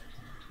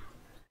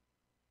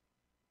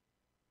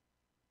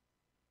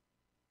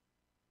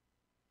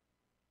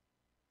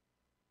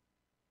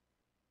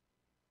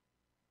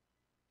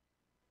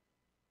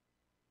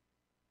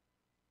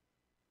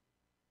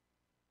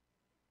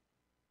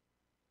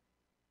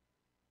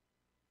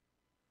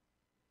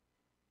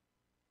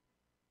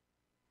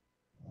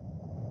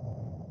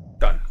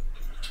 Done.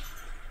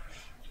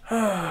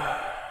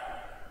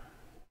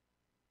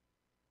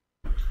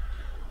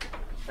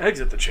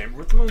 Exit the chamber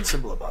with the moon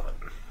symbol above it.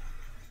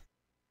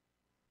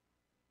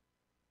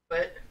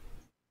 What?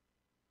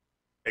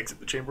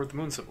 Exit the chamber with the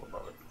moon symbol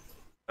above it.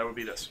 That would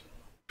be this.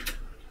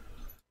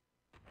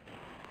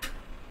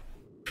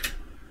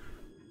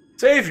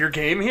 Save your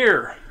game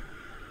here.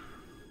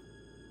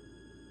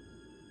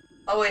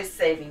 Always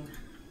saving.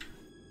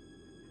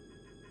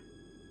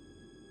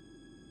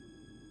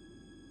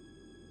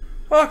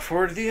 Walk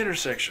forward to the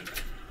intersection.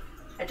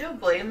 I don't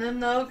blame them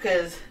though,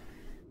 because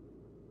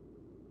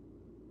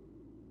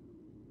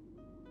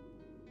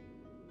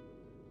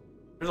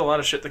There's a lot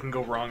of shit that can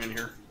go wrong in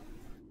here.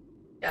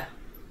 yeah,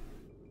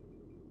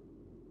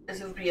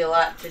 this would be a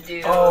lot to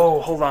do.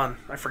 Oh, hold on.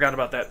 I forgot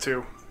about that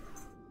too.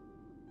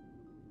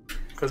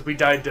 Because we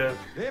died to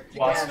If you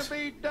wasps.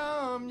 gotta be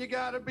dumb, you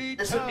gotta be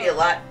This tough. would be a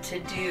lot to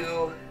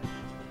do.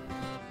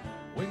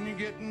 When you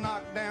get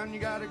knocked down, you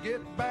gotta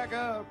get back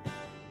up.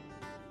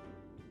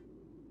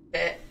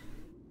 Okay.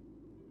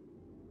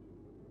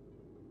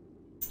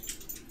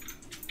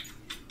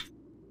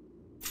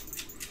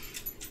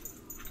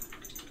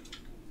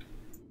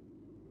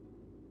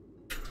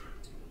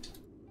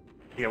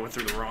 Yeah, I went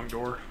through the wrong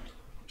door.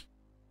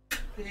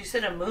 Because you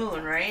said a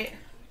moon, right?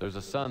 There's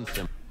a sun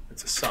symbol.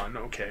 It's a sun,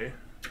 okay.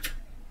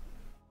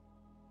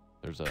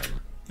 There's a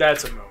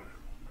That's a moon.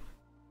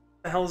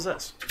 The hell is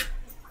this?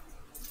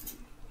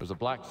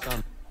 black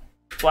sun.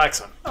 Black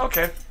sun.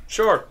 Okay,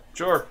 sure,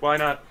 why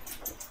not?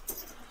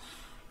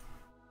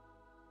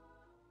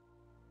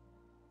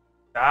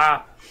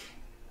 Ah.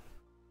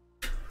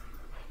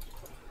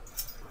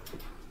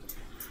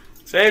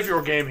 Save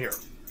your game here.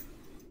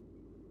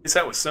 At least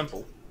that was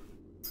simple.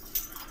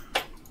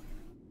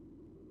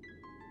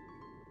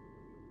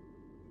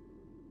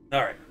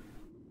 Alright.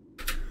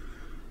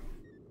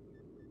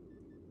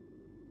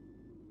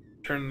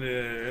 Turn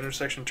the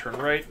intersection, turn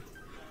right.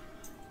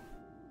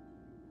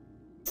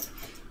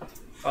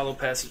 Follow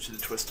passage to the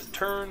twisted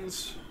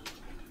turns.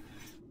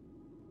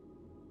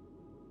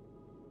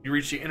 You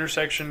reach the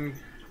intersection,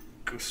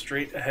 go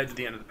straight ahead to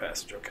the end of the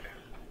passage, okay.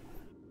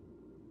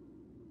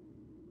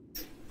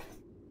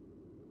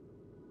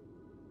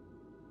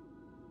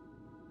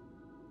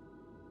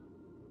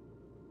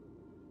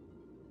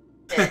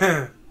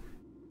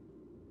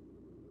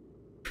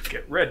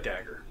 Get red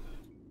dagger.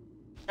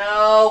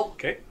 No.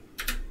 Okay.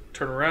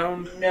 Turn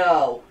around.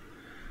 No.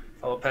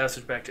 Follow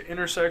passage back to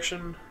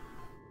intersection.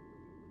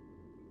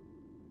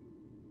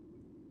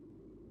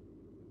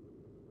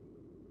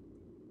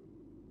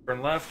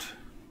 Turn left.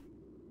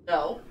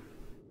 No.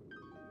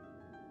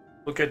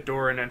 Look at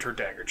door and enter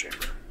dagger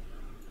chamber.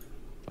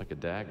 Like a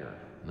dagger,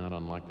 not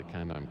unlike the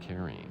kind I'm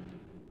carrying.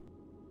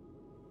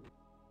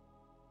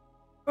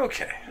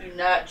 Okay. Do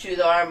not chew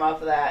the arm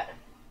off of that.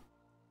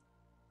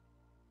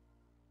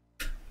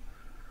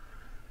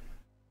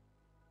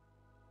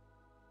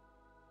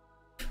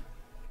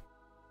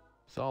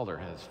 Zalder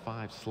has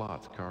 5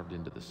 slots carved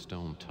into the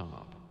stone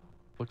top.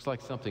 Looks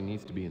like something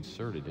needs to be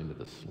inserted into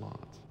the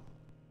slots.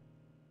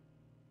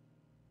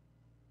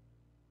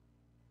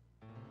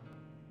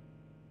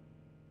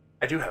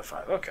 I do have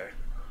 5, okay.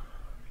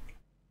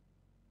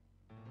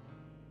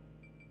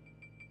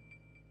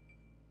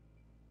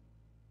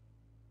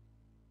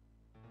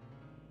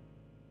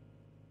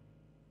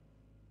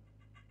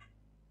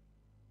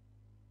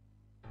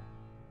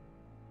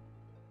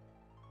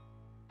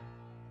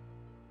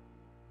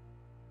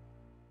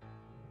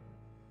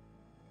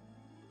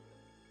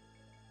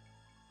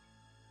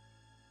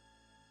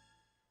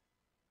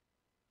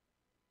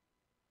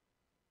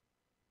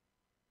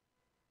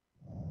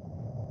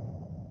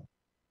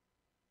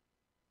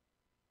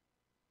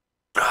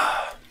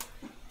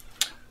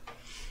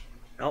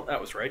 Well,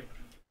 that was right.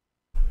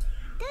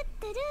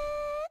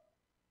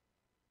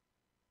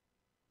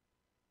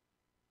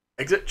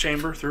 Exit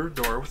chamber through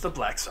door with the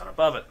black sun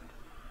above it.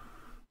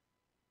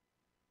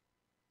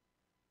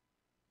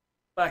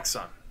 Black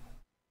sun.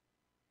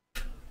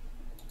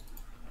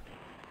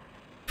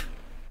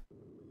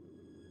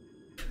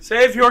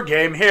 Save your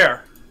game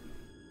here.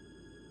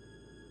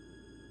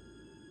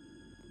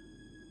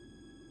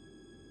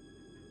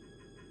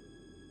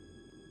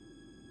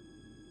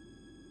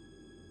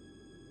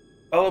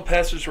 Follow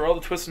passage through all the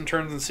twists and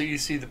turns until you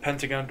see the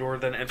Pentagon door,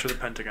 then enter the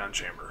Pentagon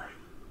chamber.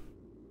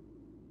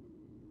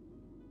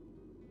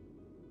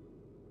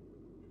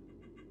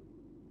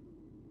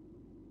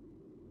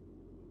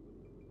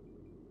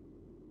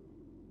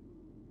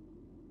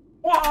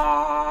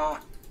 Wah!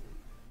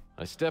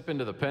 I step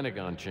into the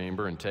Pentagon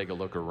chamber and take a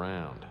look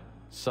around.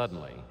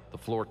 Suddenly, the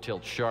floor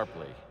tilts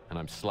sharply, and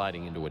I'm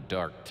sliding into a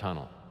dark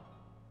tunnel.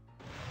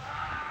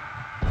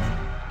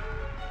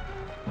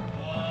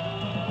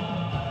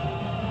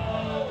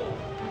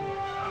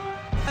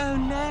 Oh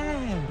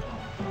no!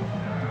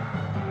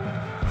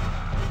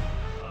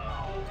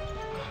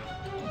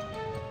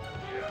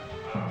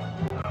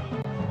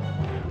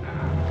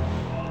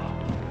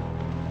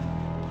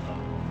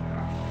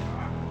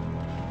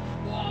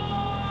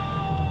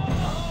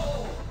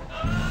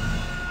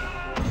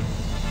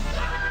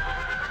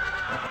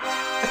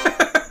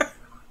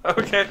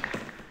 Okay.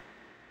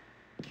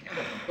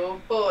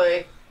 Oh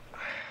boy.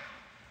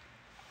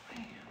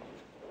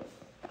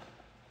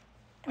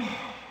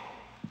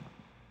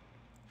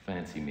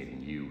 Fancy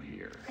meeting you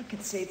here. I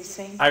could say the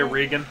same Hi, thing.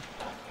 Regan.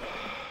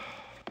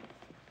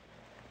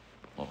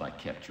 Well, if I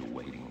kept you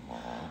waiting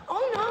long.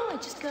 Oh no, I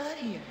just got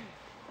here.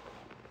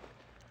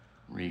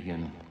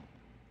 Regan,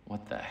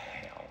 what the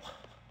hell?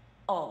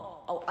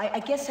 I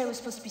guess I was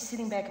supposed to be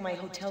sitting back in my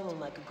hotel room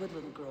like a good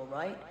little girl,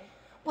 right?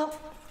 Well,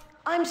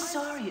 I'm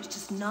sorry, it's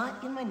just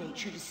not in my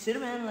nature to sit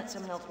around and let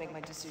someone else make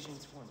my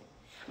decisions for me.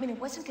 I mean, I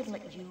wasn't gonna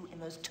let you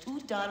and those 2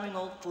 doddering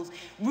old fools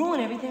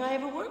ruin everything I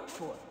ever worked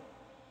for.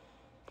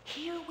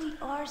 Here we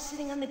are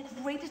sitting on the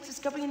greatest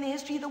discovery in the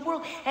history of the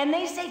world, and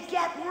they say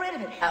get rid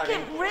of it. Howdy.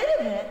 Get rid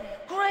of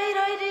it? Great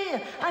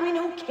idea. I mean,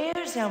 who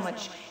cares how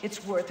much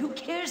it's worth? Who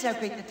cares how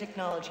great the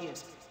technology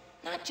is?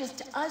 Not just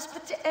to us,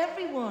 but to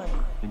everyone.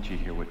 Didn't you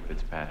hear what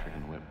Fitzpatrick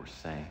and Whip were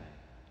saying?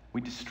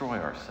 We destroy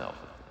ourselves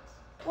with this.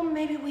 Well,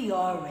 maybe we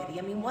are ready.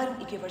 I mean, why don't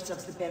we give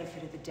ourselves the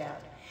benefit of the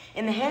doubt?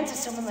 In the hands of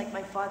someone like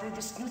my father,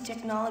 this new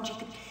technology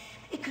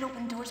could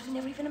open doors we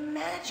never even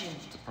imagined.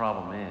 The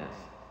problem is,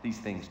 these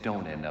things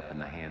don't end up in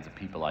the hands of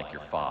people like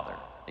your father.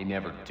 They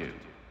never do.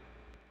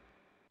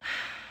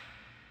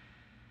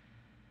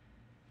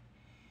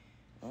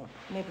 Well,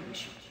 maybe we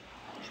should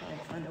try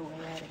and find a way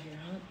out of here,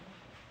 huh?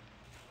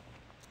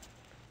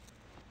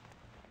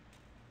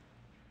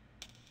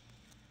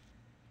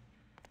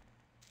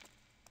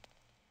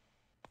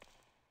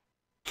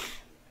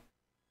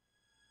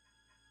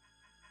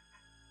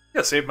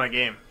 Yeah, save my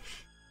game.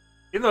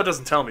 Even though it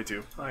doesn't tell me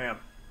to, I am.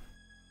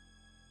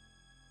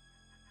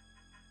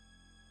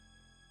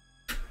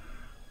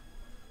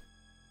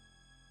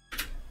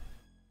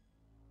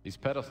 These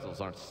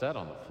pedestals aren't set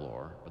on the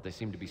floor, but they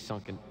seem to be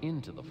sunken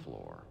into the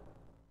floor.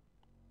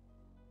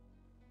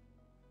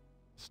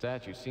 The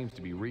statue seems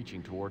to be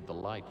reaching toward the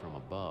light from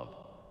above.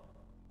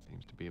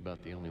 Seems to be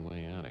about the only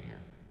way out of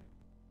here.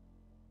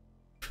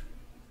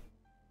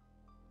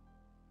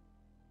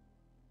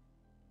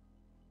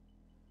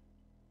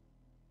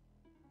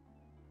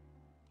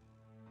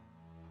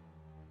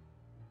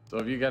 So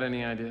have you got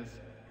any ideas?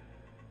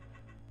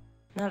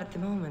 Not at the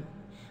moment.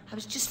 I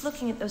was just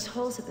looking at those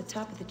holes at the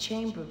top of the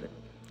chamber, but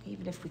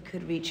even if we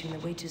could reach them, they're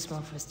way too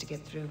small for us to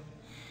get through.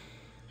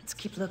 Let's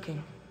keep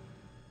looking.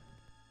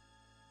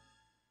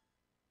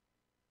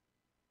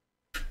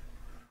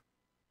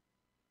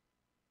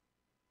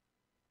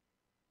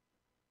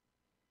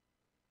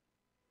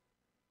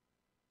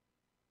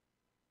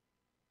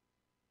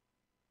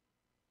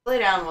 Lay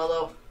down,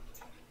 Willow.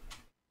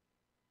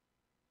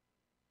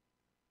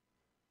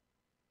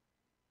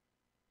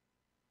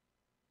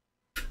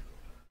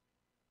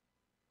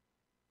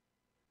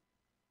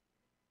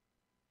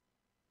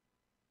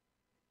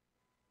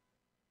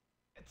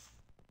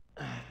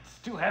 It's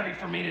too heavy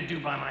for me to do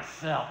by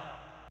myself.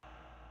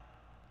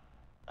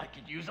 I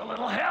could use a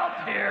little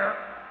help here.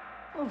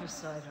 Move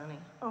aside, honey.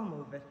 I'll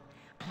move it.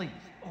 Please,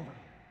 over here.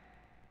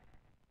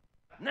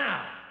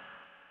 Now!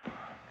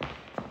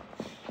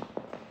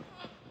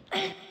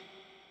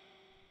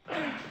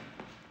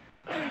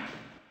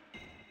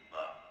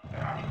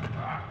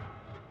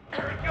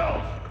 There it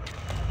goes!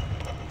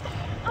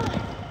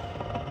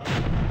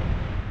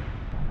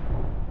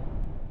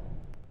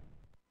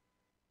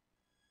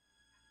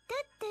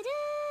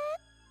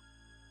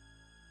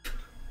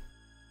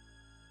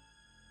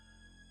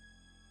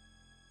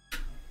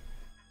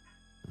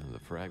 The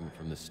fragment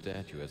from the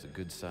statue has a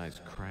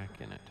good-sized crack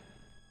in it.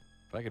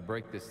 If I could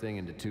break this thing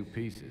into 2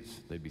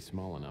 pieces, they'd be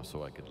small enough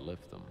so I could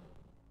lift them.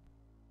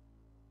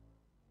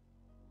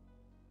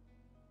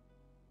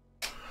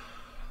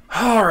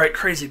 Alright,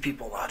 crazy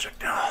people logic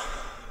now.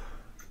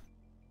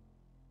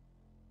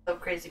 So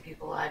crazy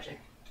people logic.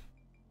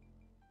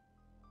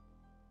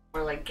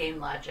 Or like game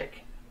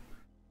logic.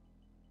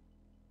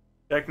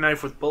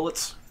 Jackknife with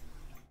bullets.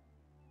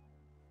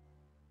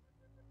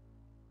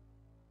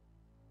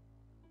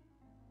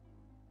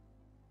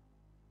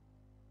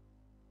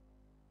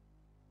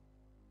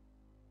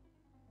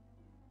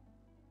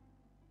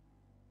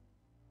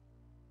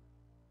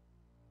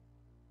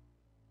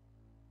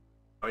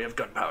 Oh, you have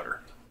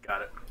gunpowder.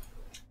 Got it.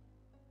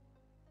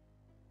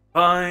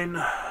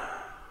 Fine.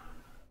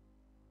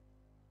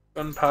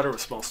 Gunpowder with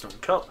small stone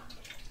cup.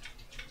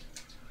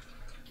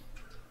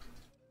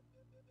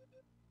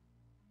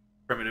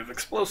 Primitive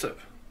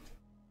explosive.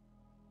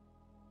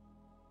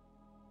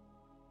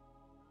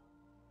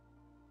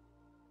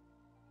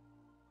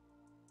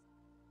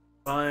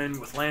 Fine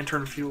with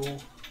lantern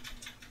fuel.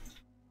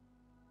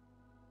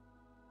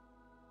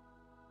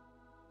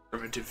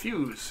 Primitive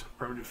fuse.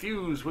 Primitive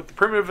fuse with the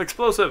primitive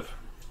explosive.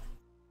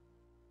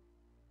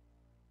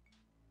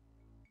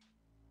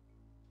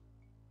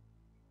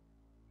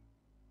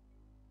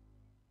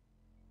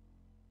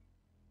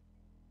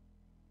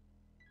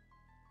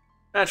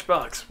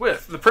 Matchbox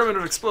with the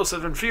primitive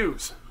explosive and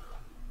fuse.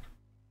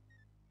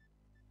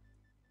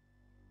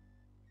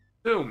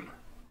 Boom.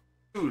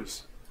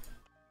 Fuse.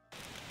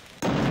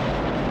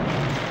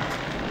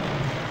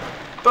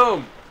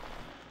 Boom.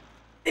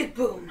 Big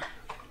boom.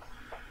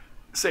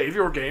 Save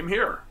your game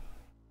here.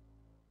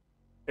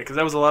 Because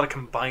that was a lot of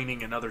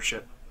combining and other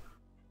shit.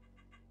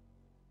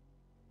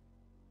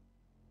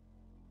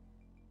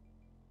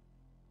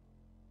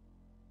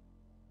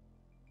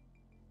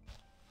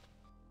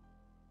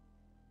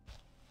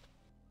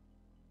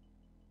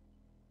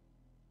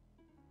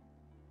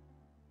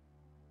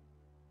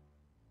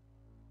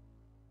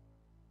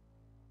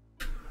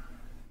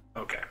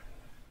 Okay.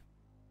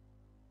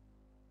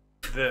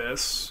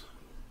 This.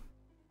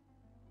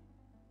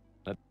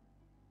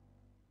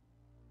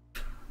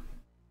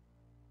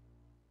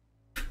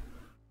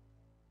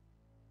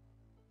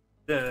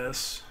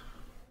 This.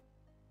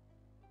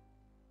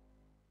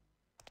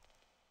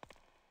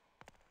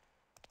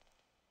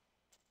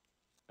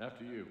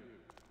 After you.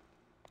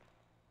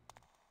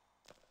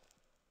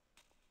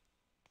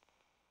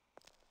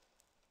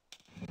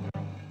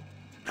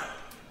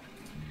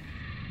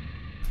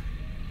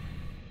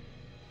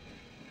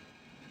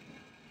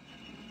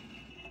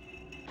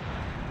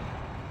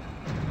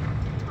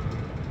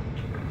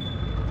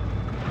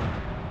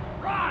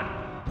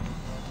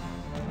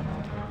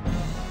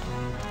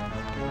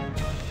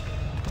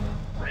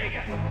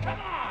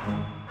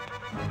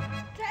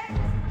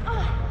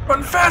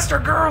 Run faster,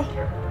 girl!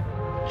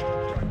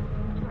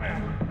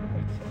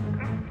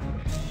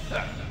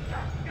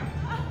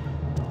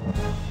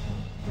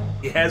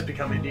 He has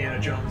become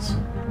Indiana Jones.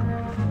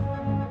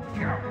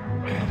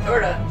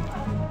 Sorta.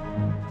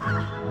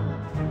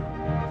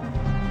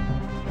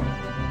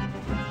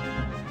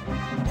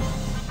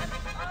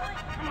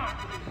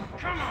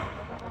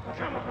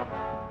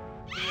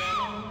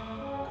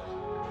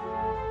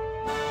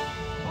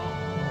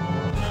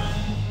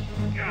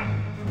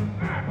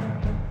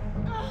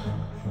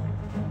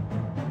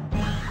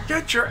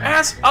 Get your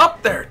ass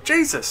up there!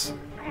 Jesus!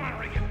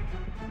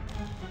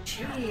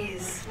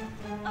 Jeez.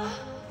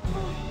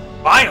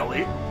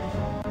 Finally!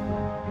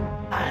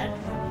 God.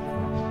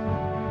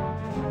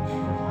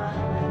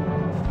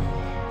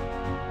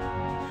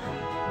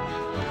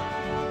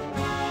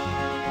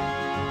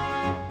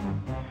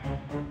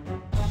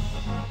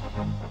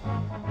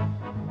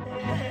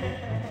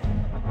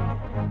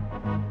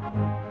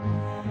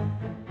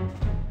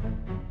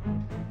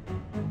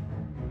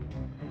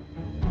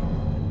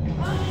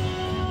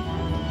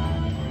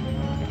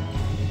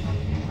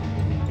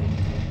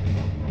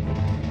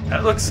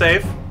 That looks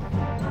safe.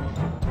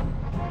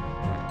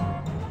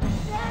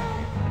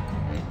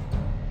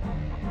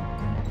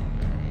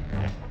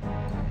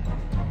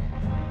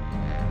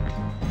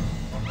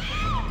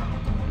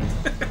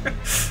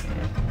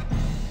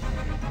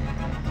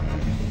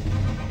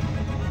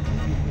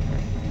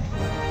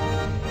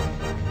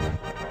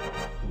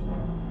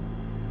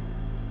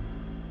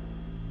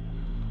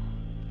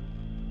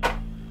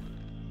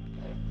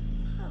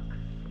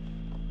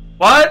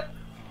 What?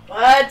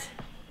 What?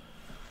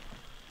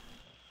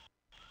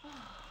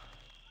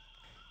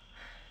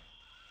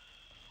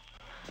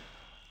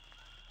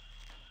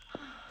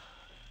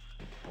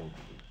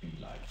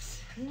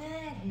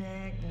 Nag,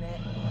 nag,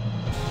 nag.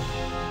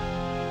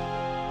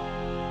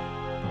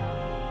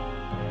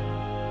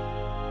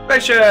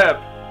 Spaceship!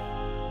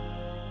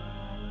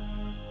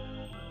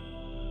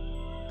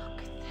 Look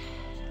at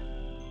that.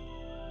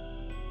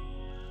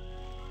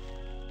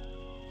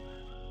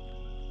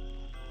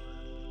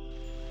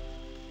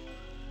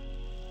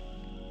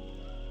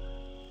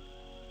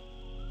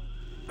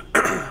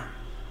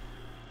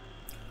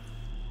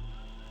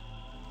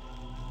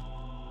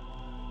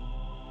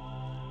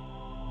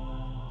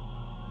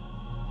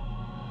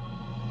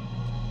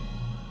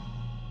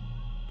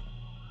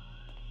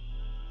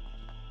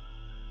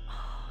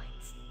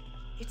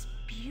 It's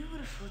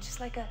beautiful, just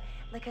like a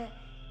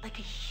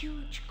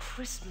huge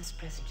Christmas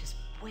present just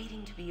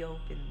waiting to be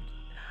opened.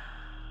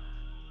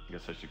 I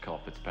guess I should call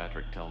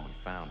Fitzpatrick, tell him we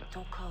found it.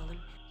 Don't call him.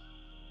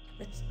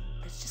 Let's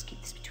just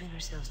keep this between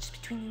ourselves,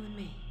 just between you and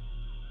me.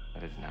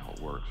 That isn't how it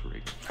works,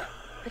 Regan.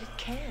 But it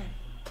can.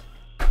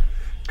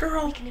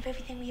 Girl. We can have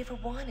everything we ever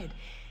wanted.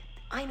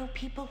 I know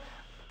people,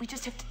 we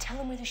just have to tell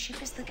them where their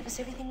ship is. They'll give us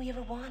everything we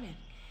ever wanted.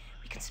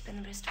 We can spend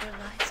the rest of our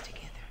lives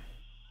together.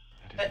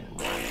 That isn't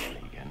right,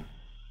 Regan.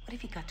 What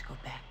have you got to go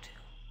back to?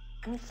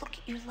 I mean, look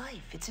at your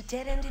life. It's a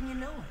dead end and you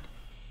know it.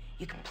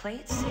 You can play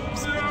it safe,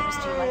 spend the rest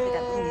of your life with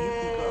that little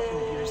mutant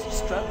girlfriend of yours who's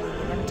struggling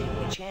and never taking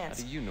a How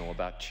chance. do you know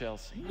about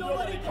Chelsea?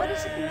 What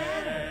does it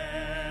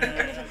matter? You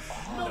can live in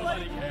all well,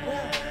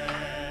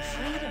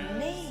 free to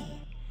me.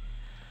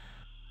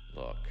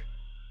 Look,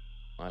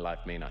 my life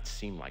may not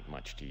seem like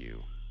much to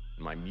you.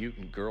 And my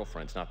mutant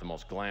girlfriend's not the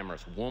most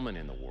glamorous woman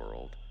in the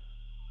world.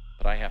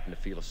 But I happen to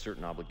feel a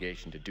certain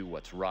obligation to do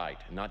what's right,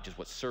 and not just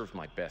what serves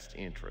my best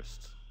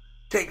interests.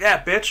 Take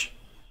that, bitch.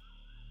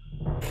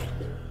 What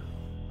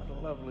a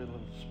lovely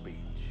little speech.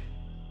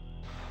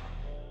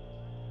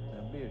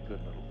 Now be a good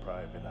little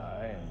private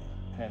eye and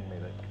hand me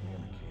that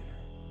communicator.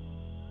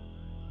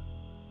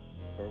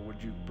 Or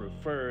would you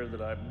prefer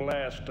that I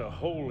blast a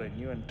hole in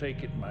you and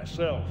take it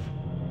myself?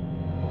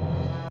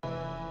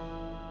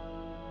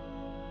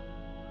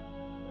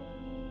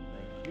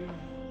 Thank you.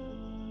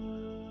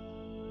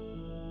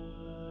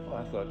 Well,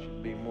 I thought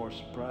you'd be more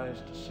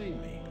surprised to see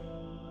me.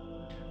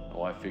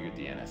 Oh, I figured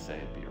the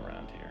NSA would be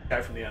around here.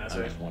 Guy from the I'm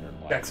NSA. just wondering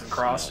why Jackson I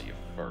Cross. smell you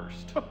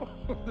first.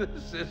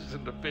 This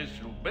isn't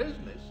official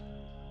business.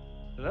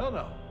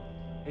 No.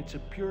 It's a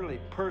purely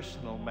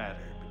personal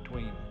matter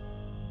between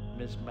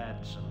Miss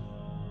Madsen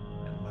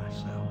and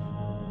myself.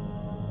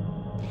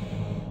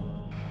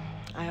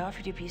 I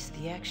offered you a piece of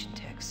the action,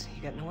 Tex.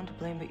 You got no one to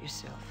blame but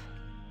yourself.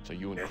 So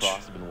you and Bitch.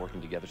 Cross have been working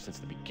together since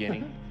the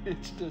beginning?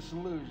 It's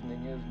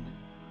disillusioning, isn't it?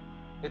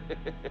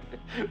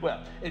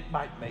 Well, it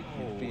might make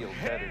you feel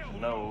better to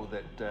know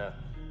that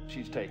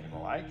she's taken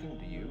a liking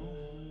to you.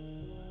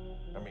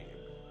 I mean,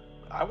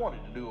 I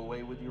wanted to do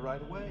away with you right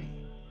away.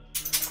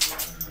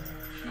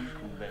 She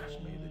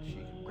convinced me that she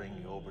could bring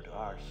you over to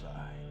our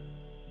side.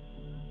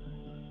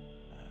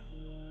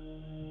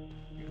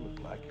 You look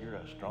like you're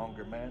a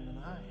stronger man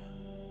than I am.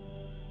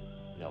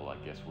 Yeah, well, I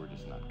guess we're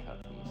just not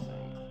cut from the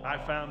same cloth.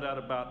 I found out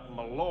about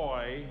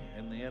Malloy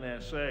and the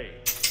NSA.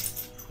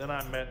 Then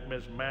I met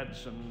Miss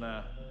Madsen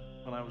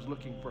when I was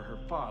looking for her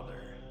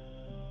father.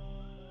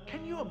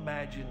 Can you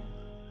imagine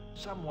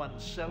someone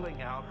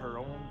selling out her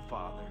own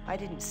father? I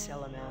didn't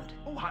sell him out.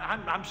 Oh,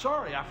 I'm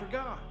sorry, I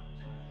forgot.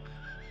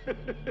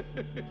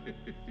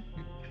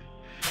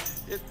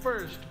 At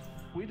first,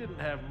 we didn't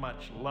have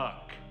much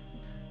luck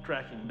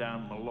tracking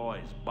down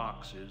Malloy's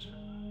boxes,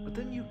 but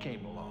then you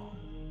came along.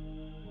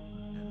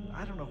 And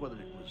I don't know whether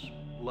it was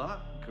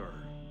luck or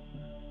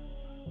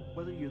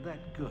whether you're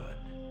that good.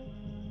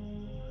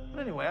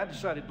 But anyway, I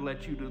decided to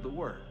let you do the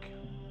work.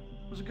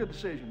 It was a good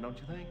decision, don't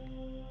you think?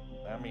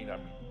 I mean,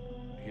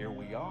 here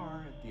we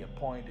are at the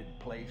appointed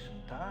place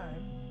and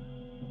time.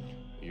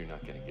 You're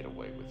not going to get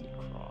away with it,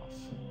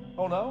 Cross.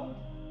 Oh, no?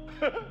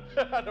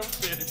 I don't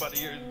see anybody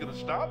here who's going to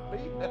stop me.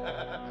 You know,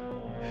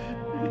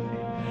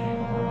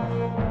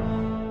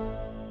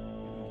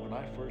 when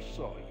I first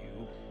saw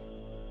you,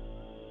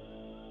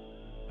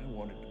 I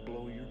wanted to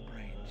blow your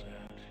brains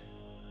out.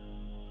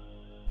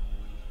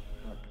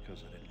 Not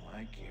because I didn't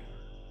like you.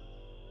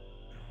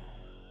 No,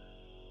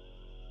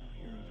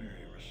 you're a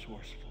very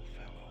resourceful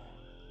fellow.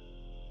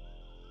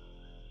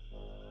 No,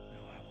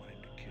 I wanted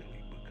to kill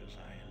you because I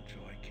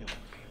enjoy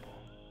killing people.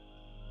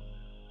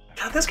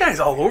 God, this guy's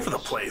all over the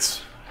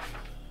place.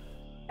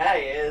 Yeah,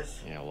 he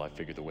is. Yeah, well, I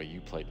figured the way you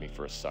played me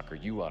for a sucker,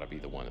 you ought to be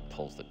the one that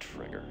pulls the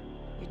trigger.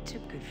 You're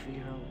too good for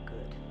your own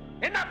good.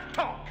 Enough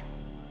talk!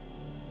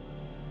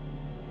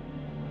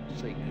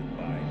 Say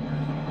goodbye,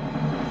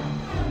 Murphy.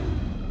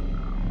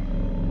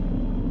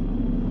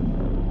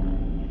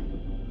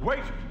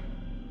 Wait!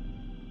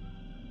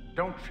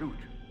 Don't shoot.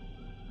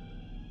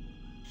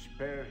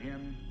 Spare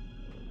him,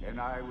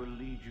 and I will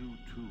lead you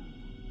to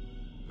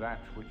that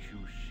which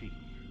you seek.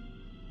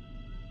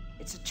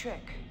 It's a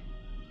trick.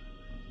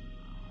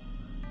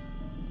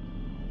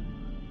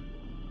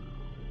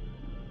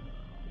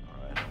 All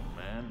right, old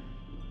man.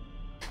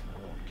 I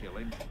won't kill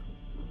him.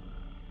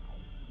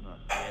 Not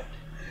yet,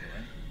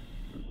 anyway.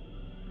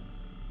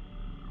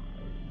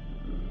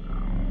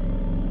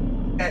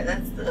 Okay,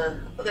 that's the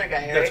other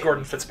guy, right? That's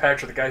Gordon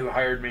Fitzpatrick, the guy who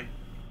hired me.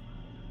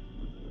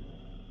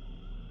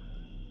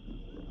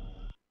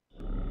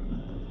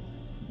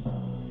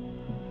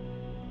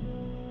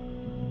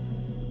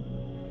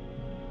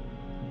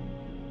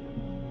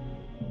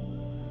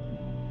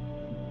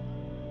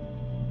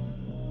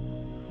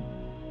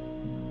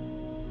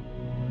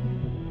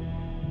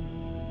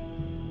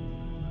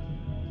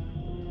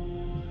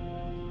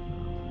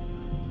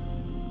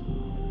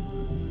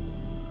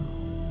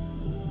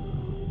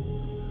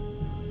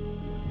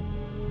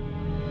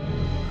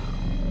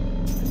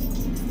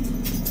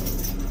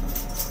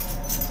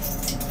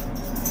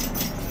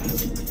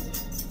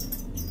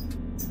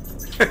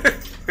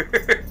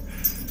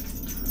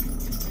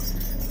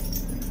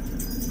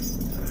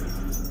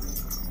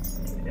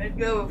 I'd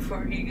go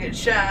before you get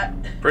shot.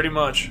 Pretty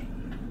much.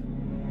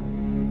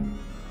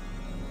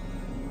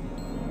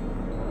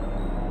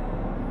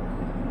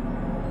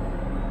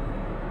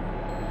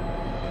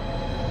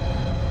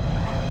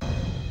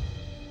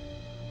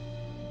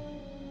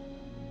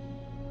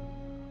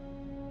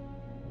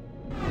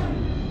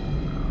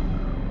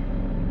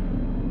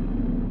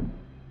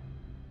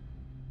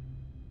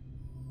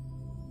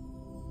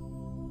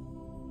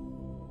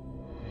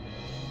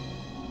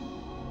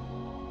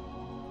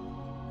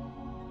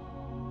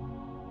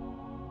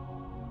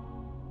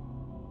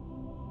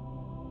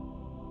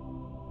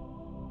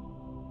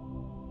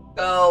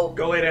 Go.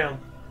 Go lay down.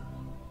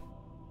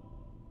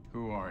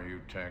 Who are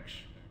you, Tex?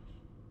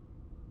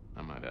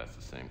 I might ask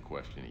the same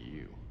question of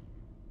you.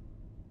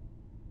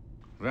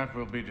 That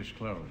will be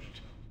disclosed.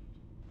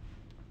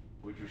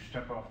 Would you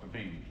step off the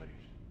beam, please?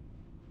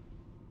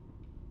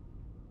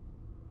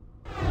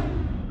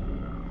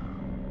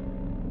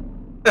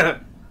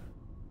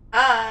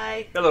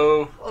 Hi.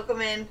 Hello.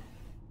 Welcome in.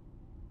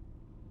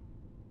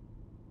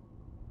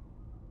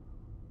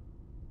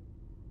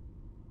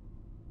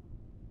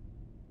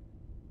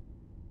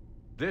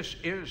 This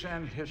is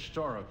an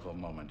historical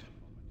moment.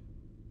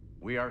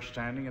 We are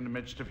standing in the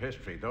midst of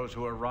history. Those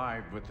who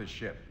arrived with the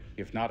ship,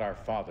 if not our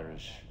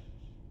fathers,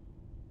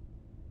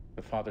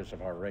 the fathers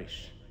of our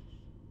race,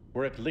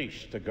 were at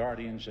least the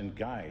guardians and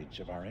guides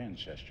of our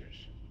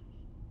ancestors.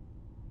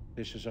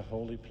 This is a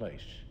holy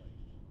place.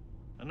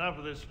 Enough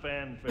of this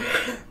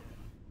fanfare.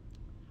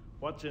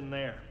 What's in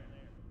there?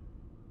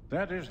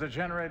 That is the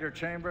generator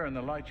chamber, and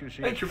the light you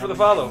see. Thank is you for the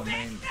coming follow. from the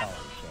main power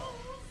cell.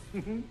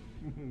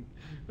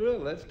 Well,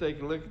 let's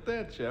take a look at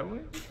that, shall we?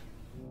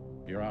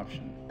 Your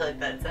option. I like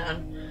that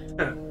sound.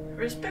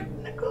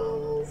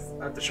 Respectacles.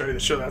 I have to show you the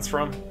show that's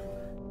from.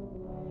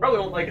 Probably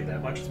won't like it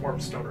that much. It's more of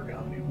a stoner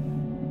comedy.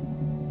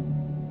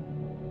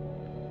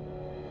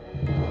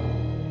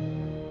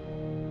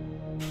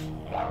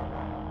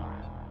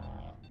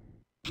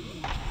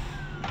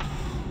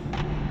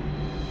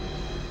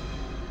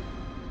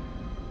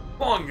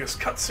 Longest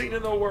cutscene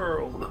in the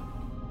world.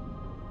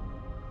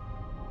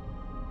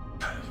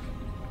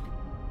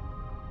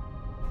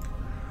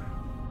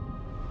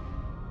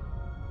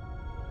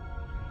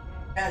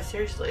 Yeah,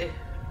 seriously.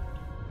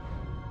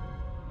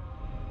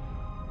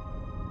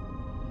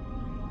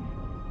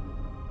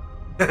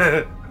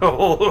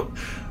 Hold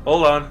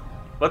on.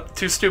 Let the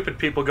two stupid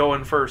people go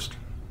in first.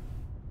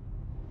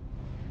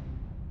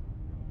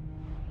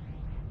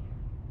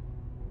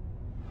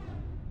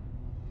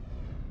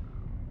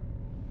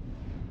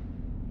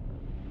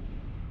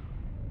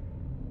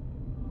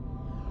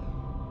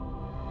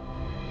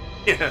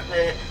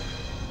 Yeah.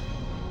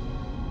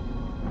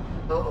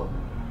 Oh.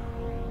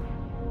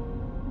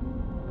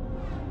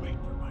 Wait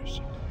for my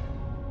signal.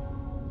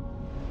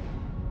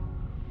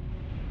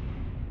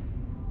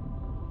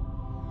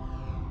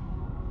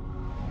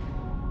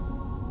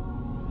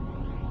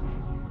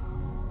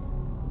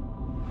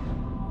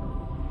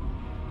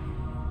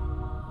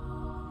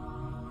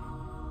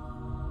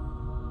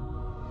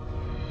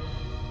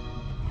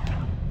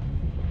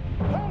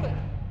 Hold it!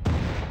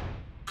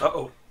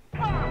 Uh-oh.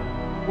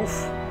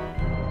 Oof.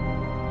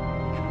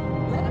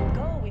 Let him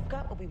go. We've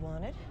got what we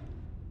wanted.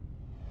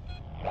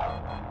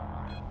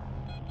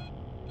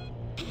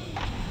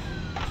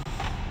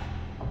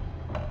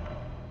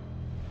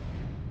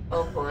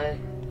 Oh boy.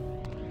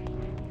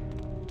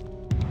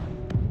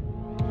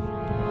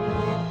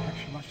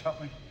 You must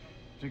help me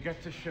to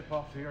get this ship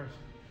off the Earth,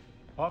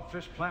 off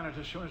this planet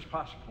as soon as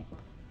possible.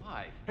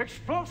 Why?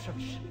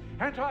 Explosives!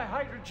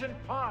 Anti-hydrogen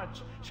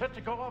pods set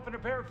to go off in a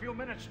very few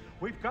minutes.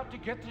 We've got to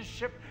get this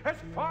ship as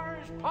far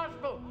as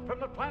possible from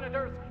the planet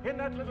Earth in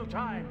that little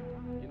time.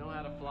 You know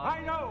how to fly?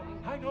 I know!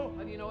 How do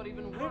you know it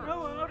even works? I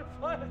know how to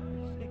fly this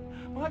thing.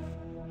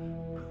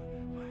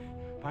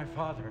 My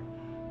father,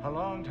 a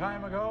long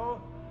time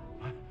ago.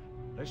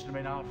 Listen to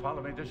me now,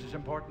 follow me. This is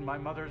important. My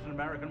mother's an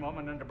American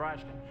woman in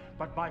Nebraska,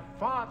 but my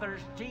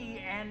father's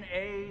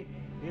DNA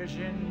is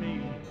in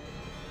me.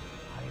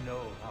 I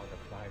know how to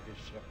fly this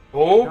ship.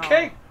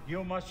 Okay. Now,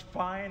 you must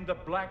find the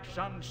black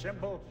sun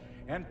symbol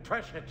and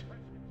press it.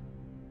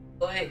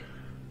 Boy.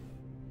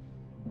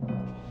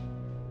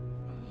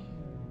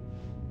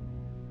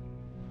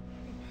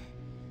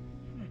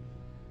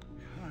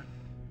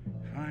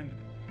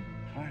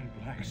 Find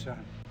black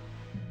sun.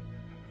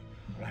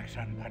 Black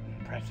sun button,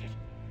 press it.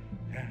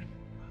 Then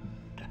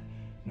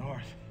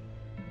north.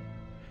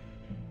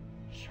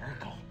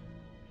 Circle.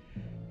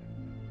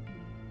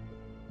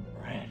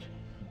 Red.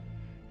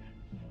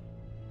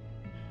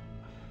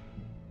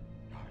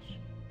 North,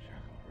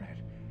 circle, red.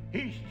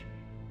 East.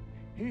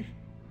 East.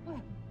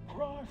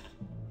 Cross.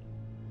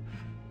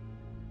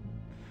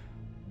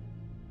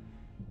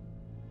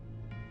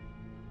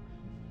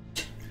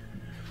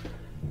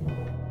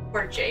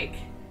 Poor Jake.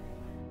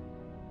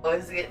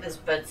 Always getting his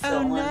bed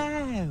Oh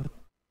stolen.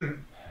 no!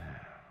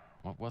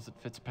 What was it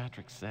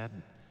Fitzpatrick said?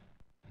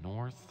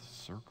 North,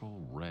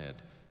 circle, red.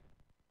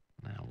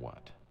 Now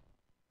what?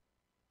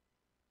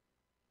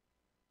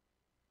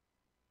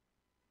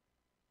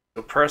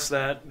 So press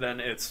that, then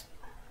it's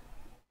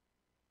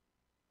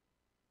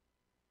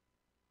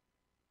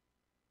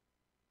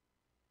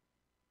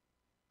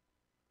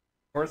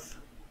north,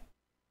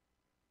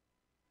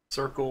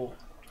 circle,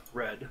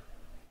 red.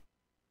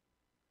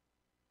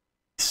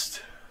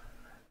 East,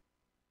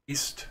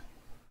 east,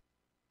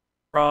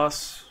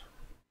 cross,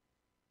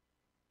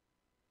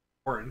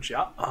 orange,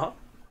 yeah,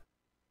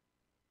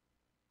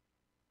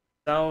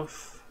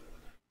 South.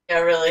 Yeah,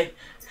 really.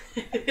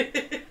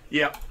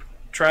 Yep.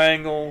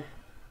 Triangle.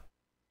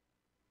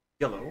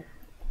 Yellow.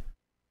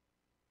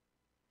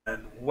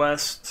 And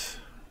west.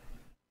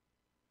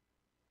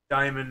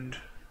 Diamond.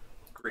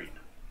 Green.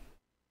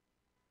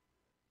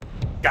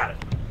 Got it.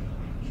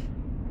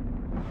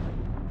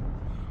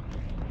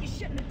 You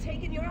shouldn't have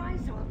taken your eyes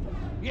off him.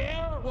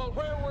 Yeah? Well,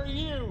 where were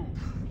you?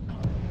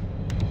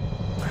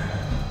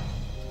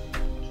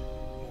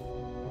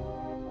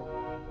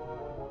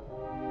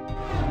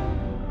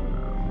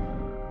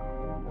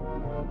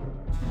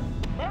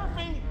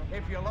 Murphy,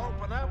 if you'll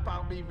open up,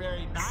 I'll be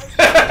very nice.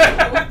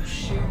 Oh,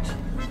 shoot.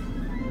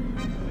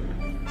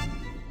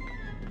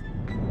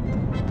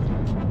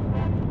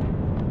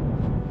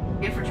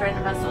 Good for trying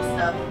to mess with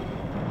stuff.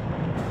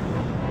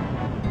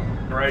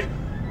 Right.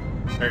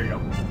 There you go.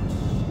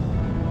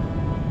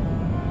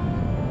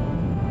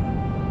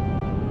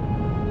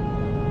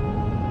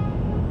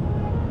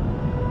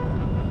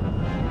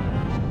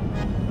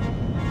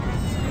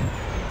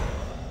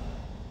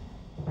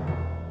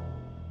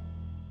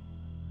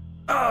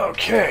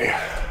 Okay.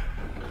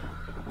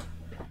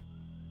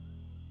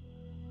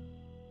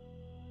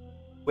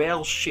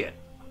 Well, shit.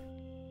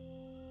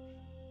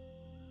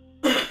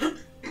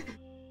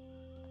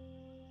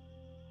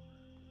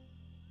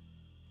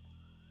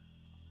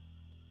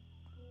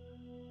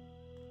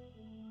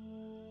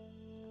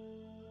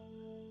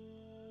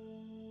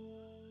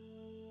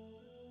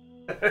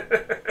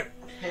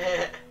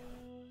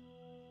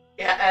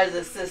 Yeah, as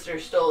his sister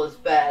stole his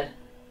bed.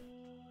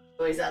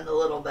 So he's on the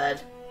little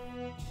bed.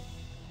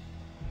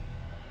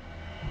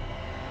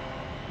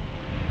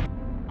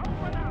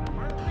 Open up,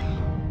 Murphy.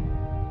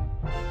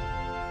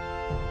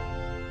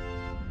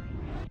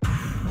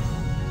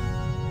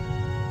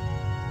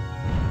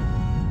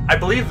 I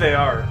believe they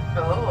are.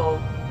 Oh.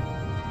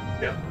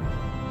 Yeah.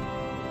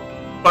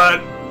 But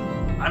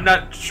I'm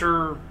not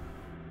sure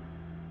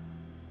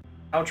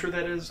how true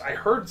that is. I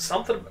heard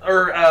something,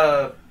 or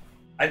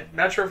I'm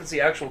not sure if it's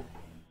the actual.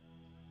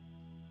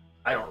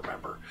 I don't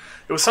remember.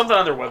 It was something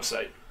on their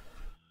website.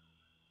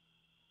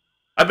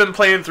 I've been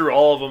playing through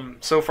all of them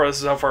so far. This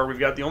is how far we've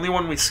got. The only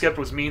one we skipped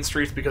was Mean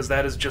Streets because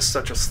that is just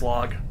such a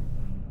slog.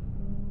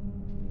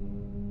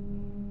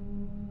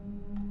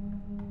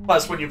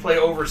 Plus, when you play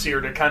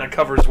Overseer, it kind of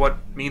covers what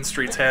Mean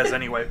Streets has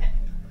anyway.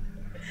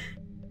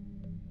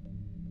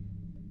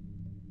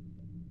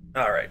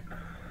 All right.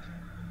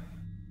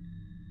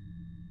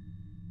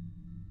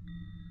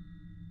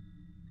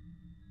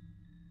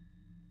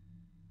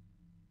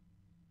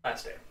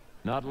 Last day.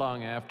 Not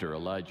long after,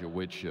 Elijah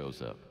Witt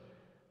shows up.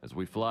 As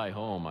we fly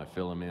home, I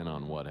fill him in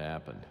on what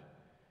happened.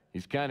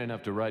 He's kind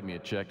enough to write me a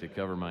check to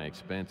cover my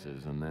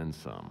expenses, and then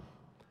some.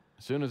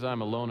 As soon as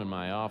I'm alone in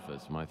my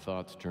office, my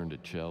thoughts turn to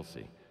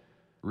Chelsea.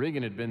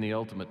 Regan had been the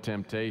ultimate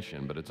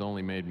temptation, but it's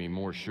only made me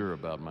more sure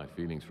about my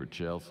feelings for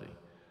Chelsea.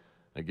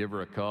 I give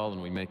her a call,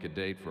 and we make a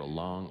date for a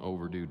long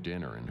overdue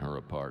dinner in her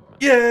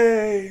apartment.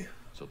 Yay!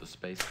 So the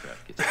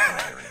spacecraft gets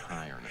higher and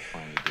higher, and it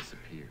finally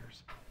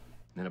disappears.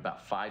 And then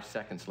about 5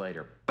 seconds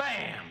later,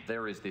 BAM!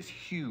 There is this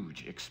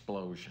huge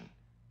explosion.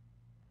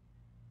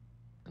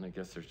 And I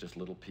guess there's just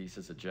little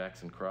pieces of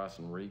Jackson Cross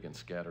and Regan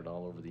scattered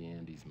all over the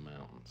Andes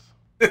Mountains.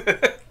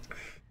 That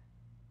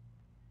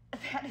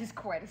is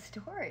quite a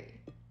story.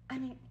 I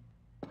mean,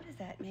 what does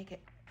that make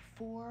it?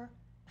 4,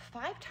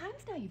 5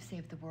 times now you've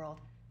saved the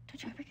world.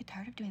 Don't you ever get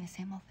tired of doing the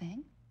same old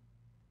thing?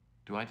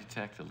 Do I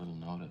detect a little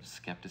note of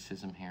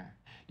skepticism here?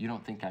 You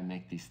don't think I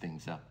make these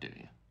things up, do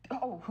you?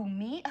 Oh, who,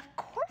 me? Of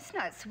course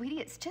not, sweetie.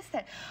 It's just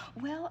that,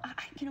 well,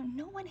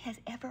 no one has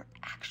ever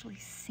actually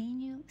seen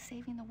you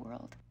saving the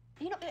world.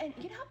 And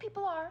you know how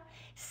people are.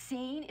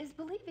 Seeing is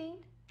believing.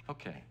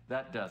 Okay,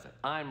 that does it.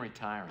 I'm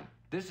retiring.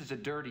 This is a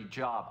dirty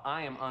job.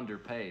 I am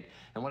underpaid.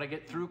 And when I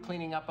get through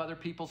cleaning up other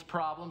people's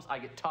problems, I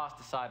get tossed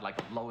aside like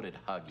a loaded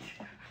Huggy.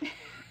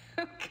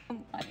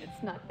 Come on,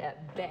 it's not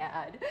that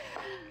bad.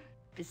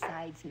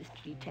 Besides,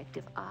 Mr.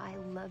 Detective, I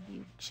love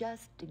you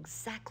just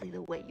exactly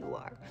the way you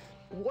are.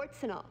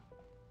 Warts and all.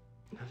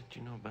 How did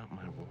you know about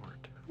my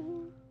wart?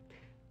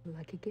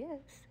 Lucky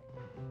guess.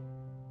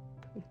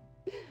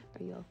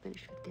 Are you all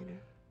finished with dinner?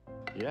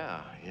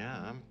 Yeah,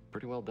 I'm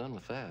pretty well done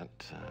with that.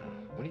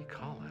 What do you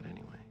call that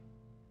anyway?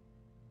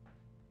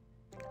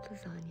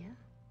 Lasagna.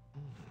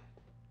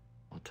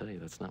 I'll tell you,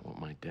 that's not what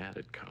my dad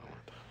would call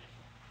it.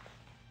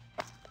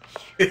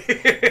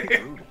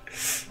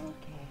 Okay,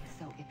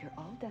 so if you're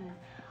all done,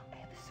 I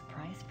have a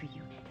surprise for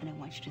you, and I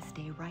want you to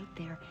stay right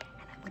there,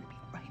 and I'm going to be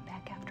right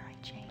back after I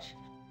change.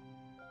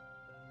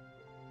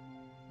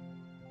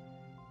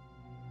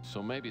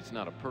 So maybe it's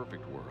not a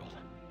perfect world,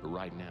 but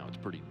right now it's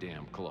pretty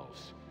damn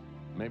close.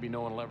 Maybe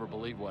no one will ever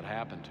believe what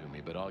happened to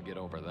me, but I'll get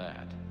over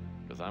that.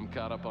 Because I'm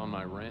caught up on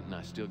my rent and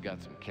I still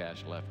got some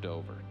cash left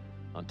over.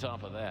 On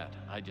top of that,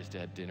 I just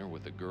had dinner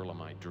with the girl of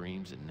my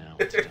dreams and now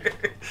it's time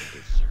for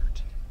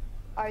dessert.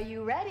 Are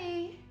you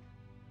ready?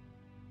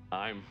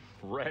 I'm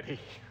ready.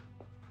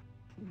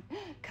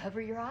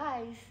 Cover your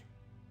eyes.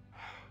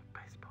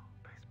 Baseball.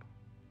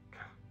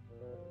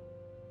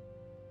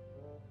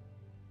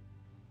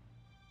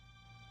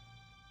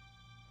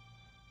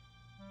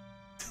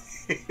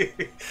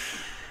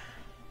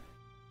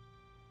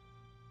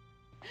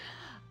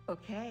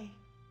 Okay,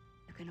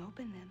 you can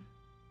open them.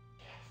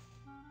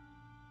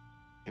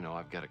 You know,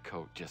 I've got a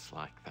coat just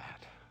like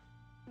that.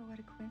 Oh, what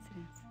a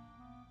coincidence.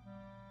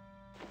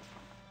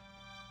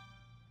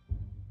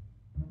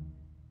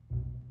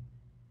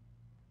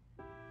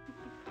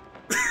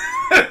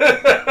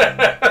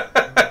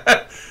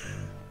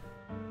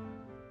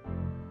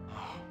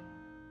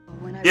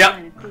 When I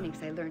was in Phoenix,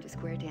 I learned to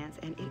square dance,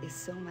 and it is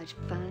so much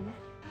fun.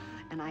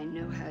 And I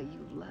know how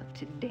you love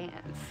to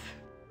dance.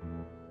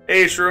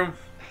 Hey, Shroom.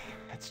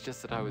 It's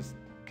just that I was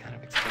kind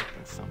of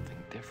expecting something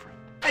different.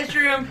 Hi,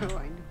 Shroom. Oh,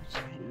 I know what you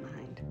had in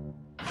mind.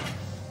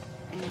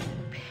 And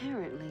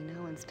apparently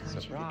no one's taught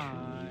you the true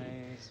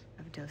meaning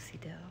of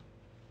do-si-do.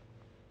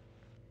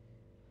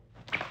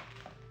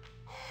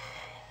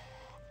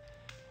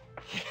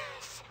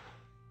 Yes.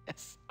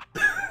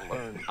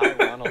 I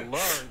want to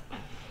learn.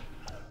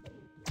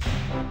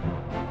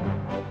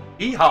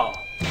 Yeehaw.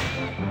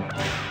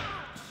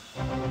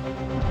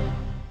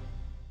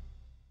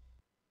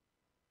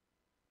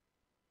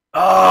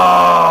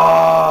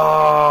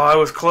 Oh, I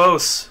was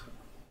close.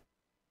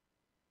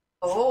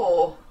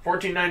 Oh.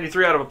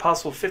 1493 out of a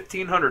possible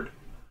 1500.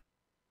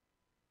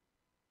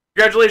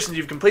 Congratulations,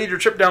 you've completed your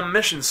trip down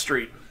Mission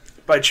Street.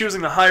 By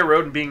choosing the high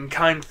road and being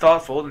kind,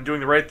 thoughtful, and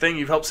doing the right thing,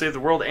 you've helped save the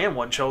world and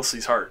won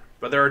Chelsea's heart.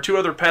 But there are two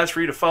other paths for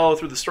you to follow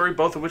through the story,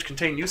 both of which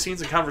contain new scenes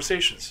and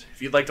conversations.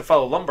 If you'd like to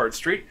follow Lombard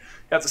Street,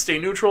 you have to stay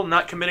neutral,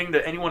 not committing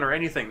to anyone or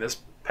anything. This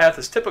path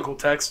is typical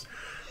text,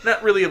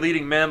 not really a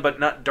leading man, but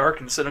not dark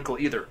and cynical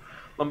either.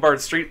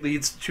 Lombard Street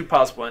leads to two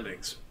possible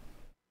endings.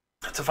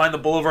 To find the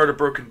Boulevard of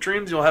Broken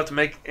Dreams, you'll have to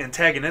make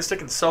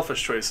antagonistic and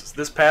selfish choices.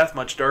 This path,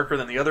 much darker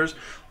than the others,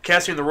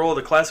 casting the role of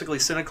the classically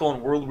cynical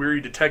and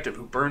world-weary detective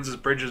who burns his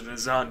bridges and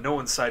is on no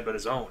one's side but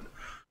his own.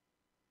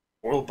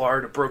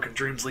 Boulevard of Broken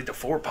Dreams lead to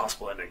four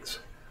possible endings.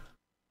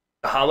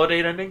 The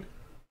Holiday ending?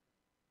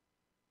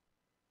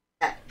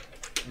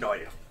 No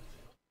idea.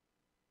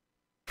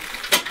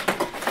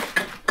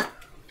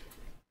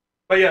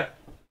 But yeah.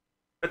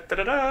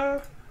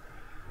 Da-da-da-da.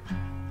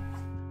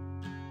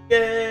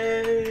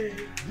 Yay!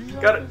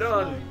 Got it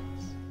done.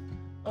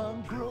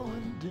 I'm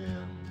growing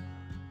dim.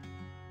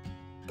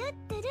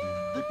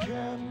 The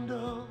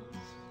candles,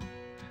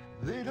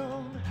 they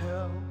don't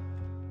help.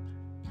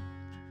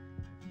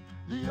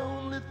 The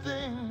only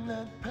thing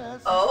that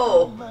passes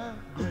my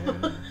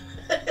grin.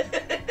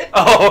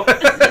 Oh.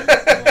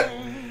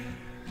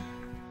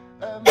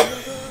 I've never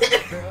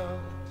felt.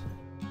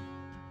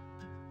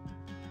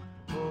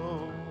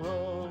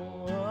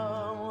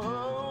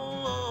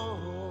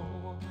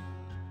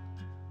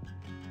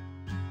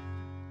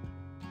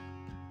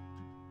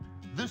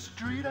 The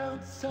street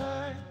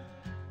outside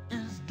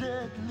is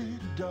deadly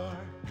dark.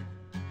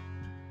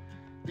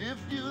 If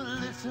you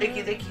listen,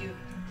 Thank you.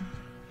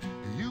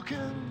 You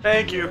can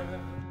Thank you.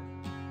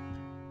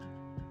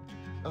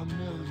 a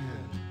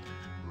million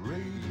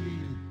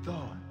radiated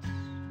thoughts,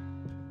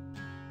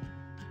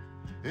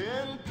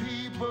 and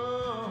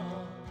people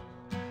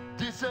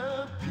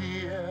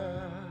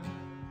disappear.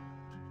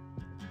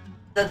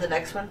 Is that the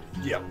next one?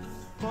 Yep.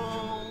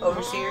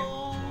 Overseer?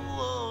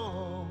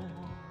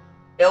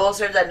 Yeah, we'll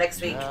serve that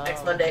next week,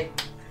 next Monday.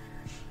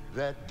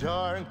 That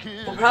dark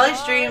We'll probably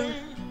stream.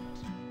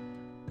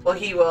 Well,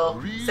 he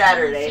will.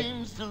 Saturday.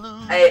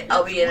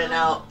 I'll be in and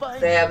out.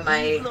 They have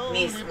my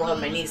niece. We'll have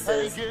my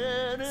nieces.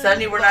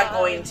 Sunday we're not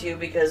going to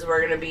because we're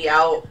going to be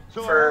out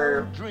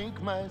for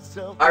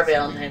our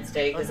Valentine's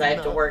Day because I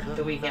have to work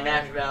the weekend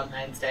after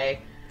Valentine's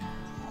Day.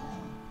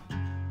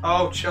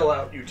 Oh, chill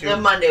out, you two.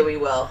 Then Monday we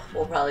will.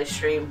 We'll probably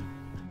stream.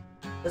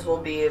 Because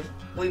we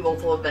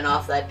both will have been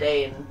off that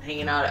day and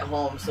hanging out at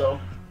home, so.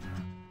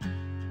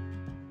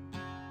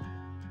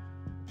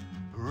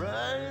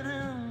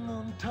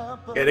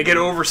 Yeah, to get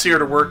Overseer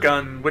to work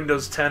on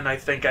Windows 10, I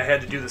think I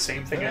had to do the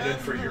same thing I did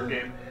for your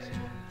game.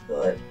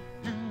 What?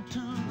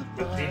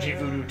 With DG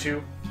Voodoo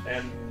 2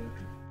 and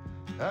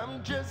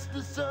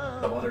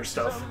some other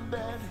stuff.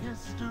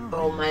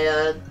 Oh,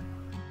 my,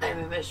 I'm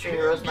a Mystery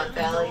in Rosemont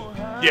Valley.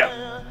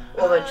 Yeah.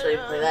 We'll eventually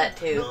play that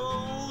too.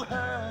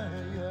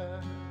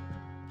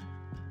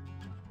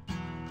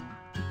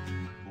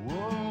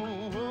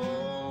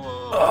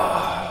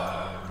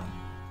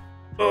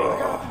 I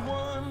got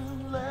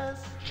one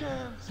last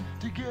chance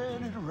to get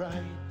it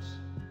right.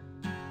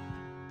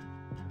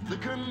 The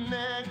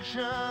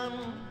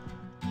connection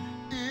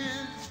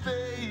is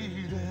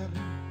fading.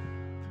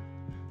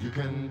 You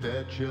can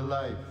bet your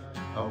life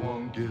I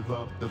won't give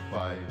up the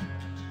fight.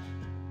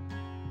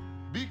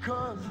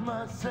 Because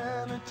my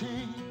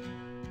sanity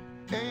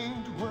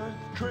ain't worth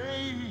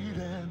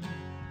trading.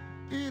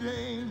 It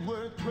ain't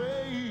worth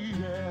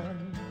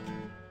trading.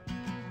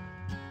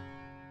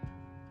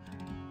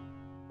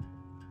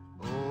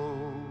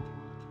 Oh,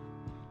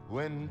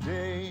 when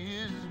day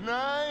is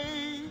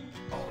night,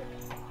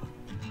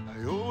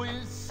 I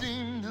always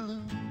seem to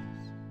lose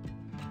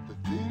the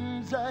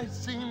things I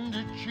seem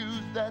to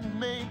choose that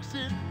makes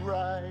it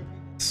right.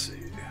 Let's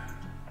see.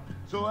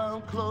 So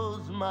I'll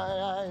close my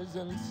eyes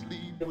and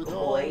sleep with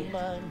all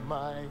my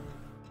might.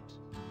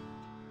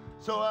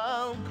 So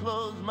I'll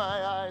close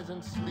my eyes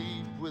and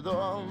sleep with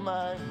all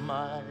my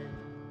might.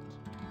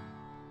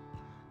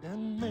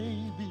 And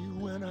maybe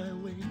when I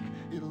wake,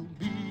 it'll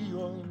be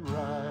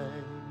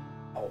alright.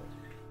 Oh.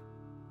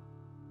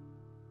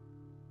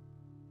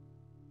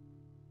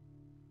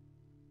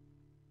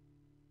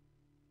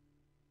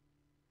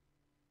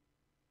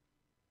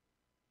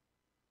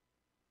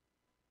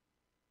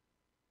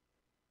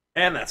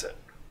 And that's it.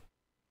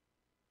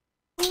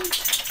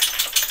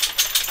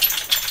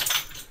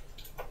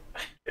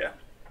 Yeah.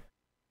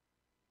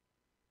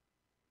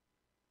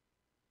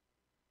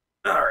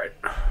 All right.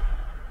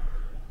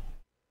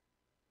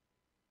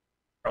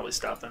 Probably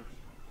stop then.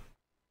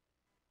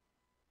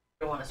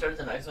 You want to start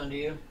the next one, do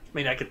you? I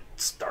mean, I could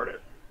start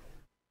it.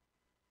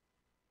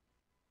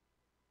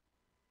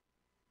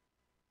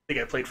 I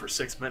think I played for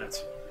 6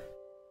 minutes.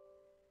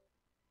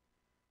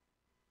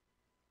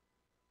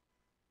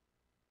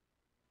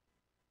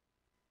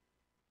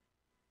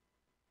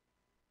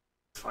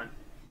 Fine.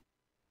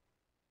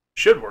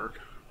 Should work.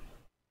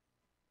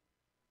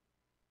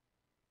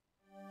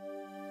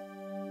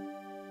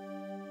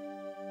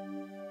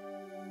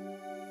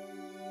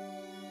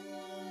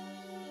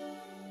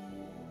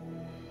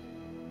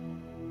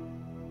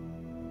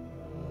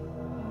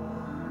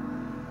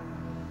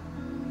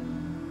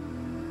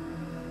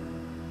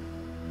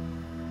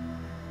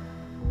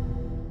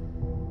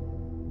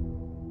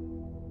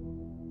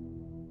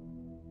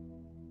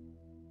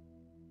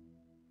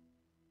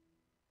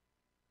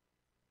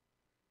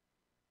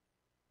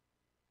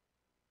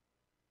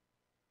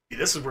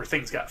 This is where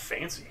things got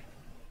fancy.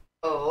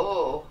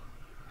 Oh.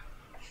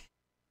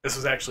 This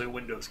is actually a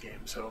Windows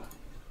game, so.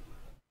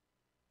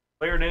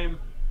 Player name.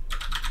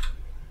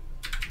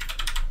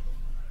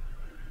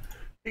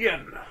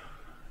 Again.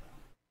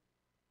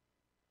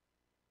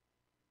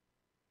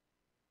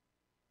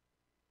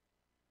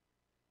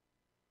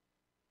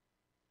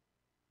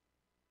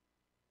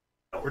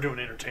 Oh, we're doing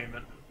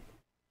entertainment.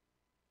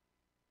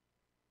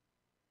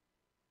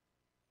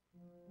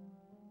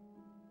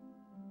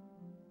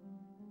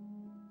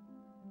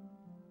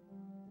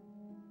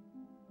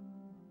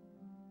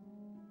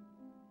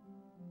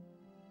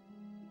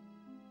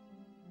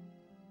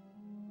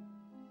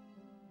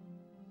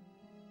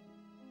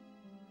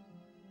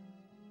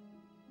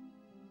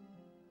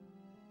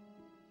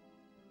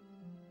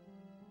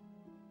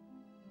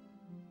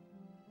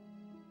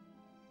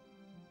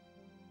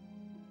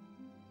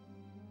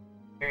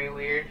 Very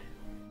weird.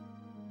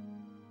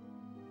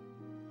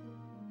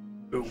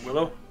 Ooh,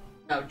 Willow?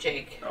 No,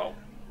 Jake. Oh.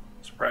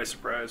 Surprise,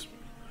 surprise.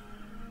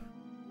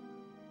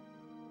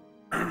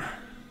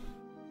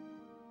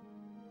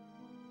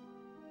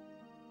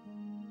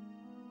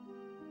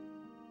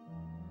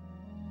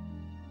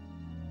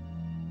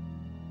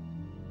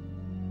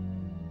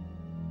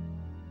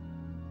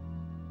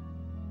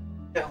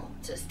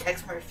 Don't just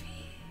text Murphy.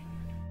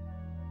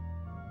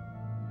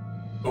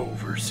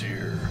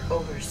 Overseer.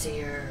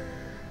 Overseer.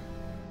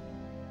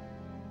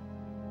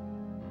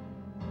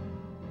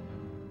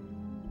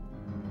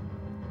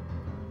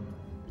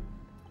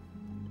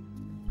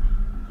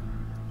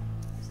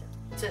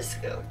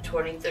 Cisco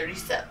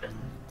 2037.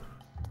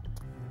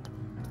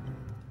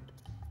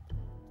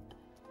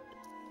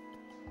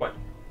 What?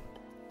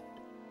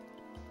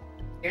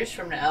 Years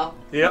from now.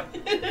 Yep.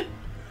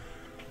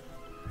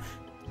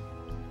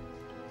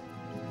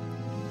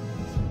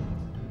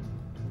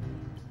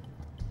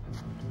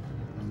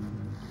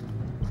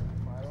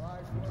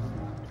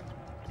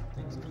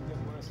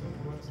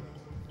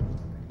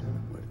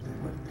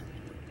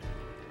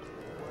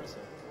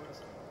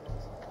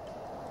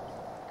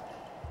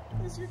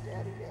 Is your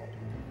daddy dead?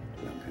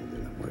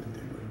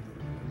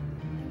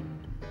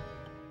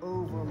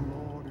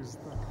 Overlord is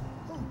the...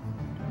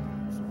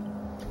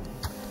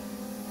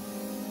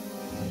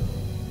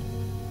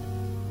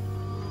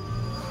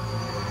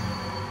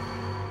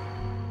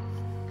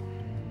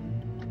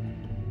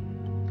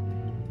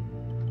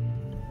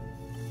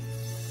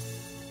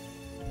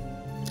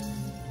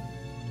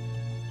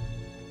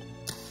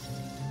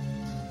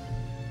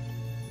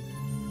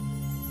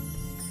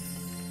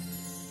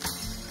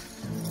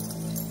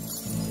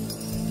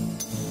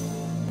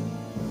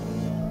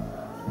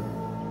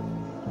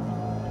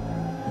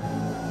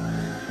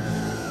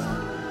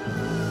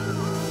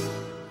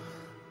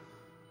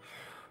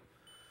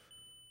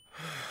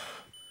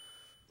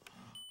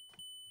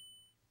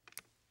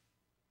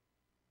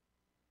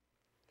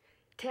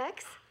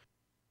 Tex?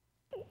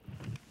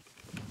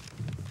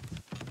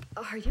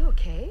 Are you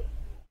okay?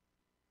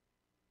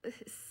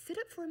 Sit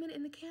up for a minute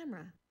in the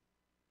camera.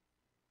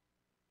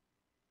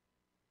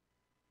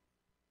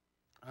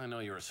 I know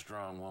you're a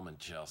strong woman,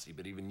 Chelsea,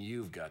 but even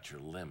you've got your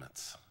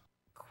limits.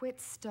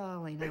 Quit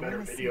stalling. Way I better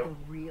want to see video.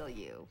 the real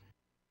you.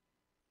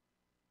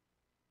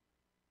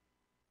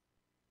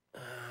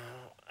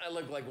 I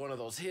look like one of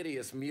those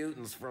hideous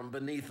mutants from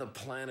beneath the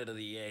Planet of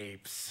the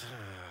Apes.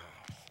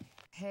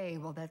 Hey,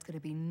 well, that's going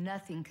to be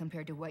nothing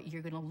compared to what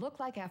you're going to look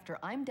like after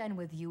I'm done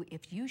with you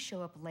if you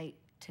show up late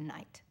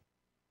tonight.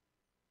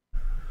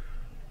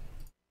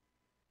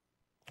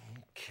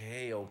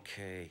 Okay,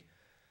 okay.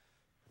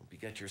 Hope you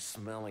got your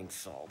smelling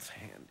salts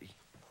handy.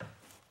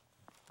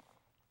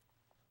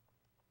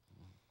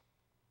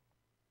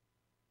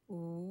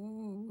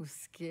 Ooh,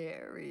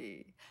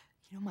 scary.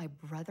 You know, my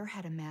brother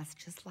had a mask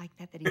just like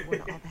that he wore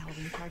to all the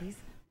Halloween parties.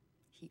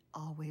 He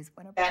always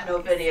went about. Got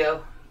no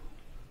video.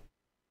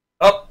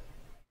 Oh,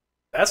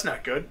 that's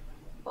not good.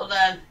 Hold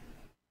on.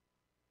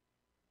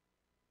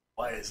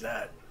 Why is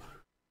that?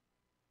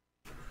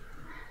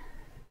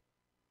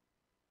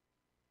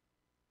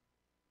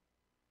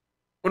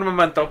 Un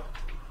momento.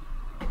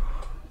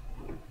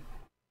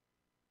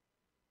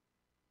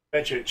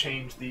 Bet you it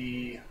changed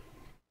the.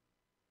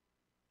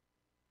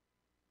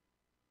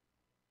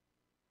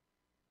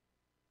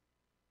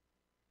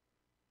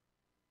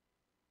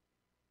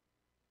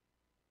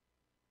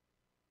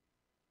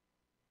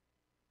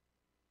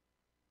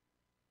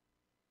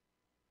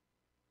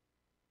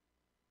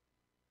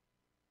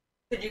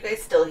 Could you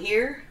guys still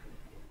hear?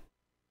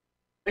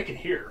 I can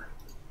hear.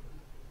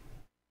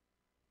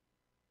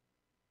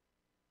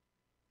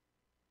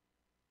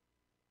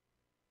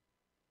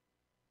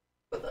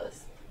 With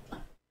us.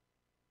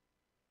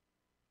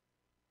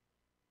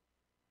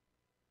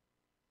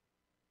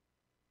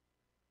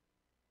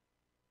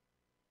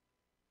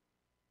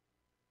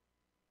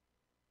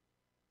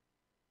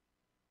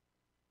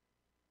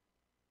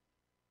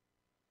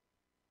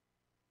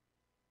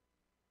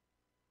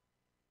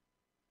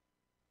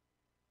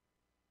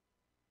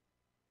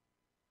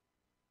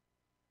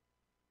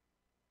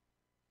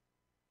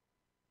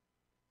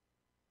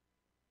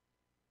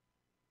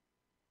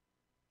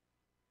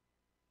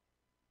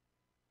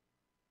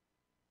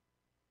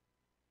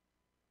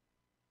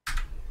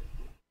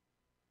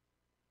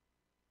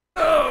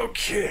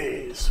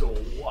 Okay, so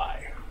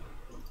why?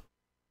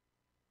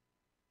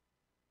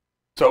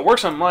 So it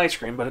works on my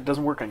screen, but it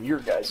doesn't work on your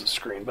guys'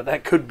 screen. But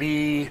that could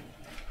be.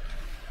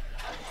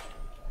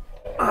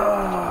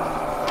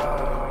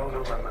 Un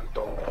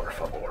momento, por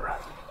favor.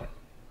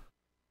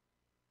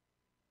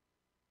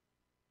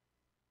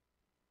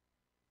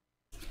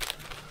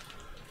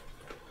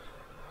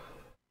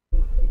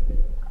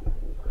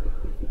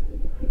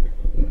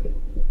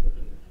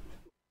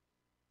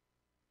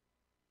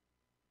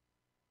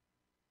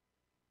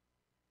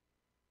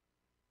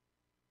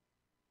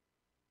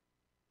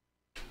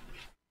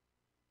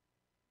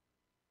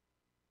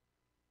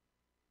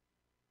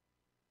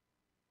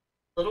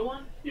 Little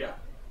one? Yeah,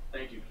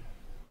 thank you.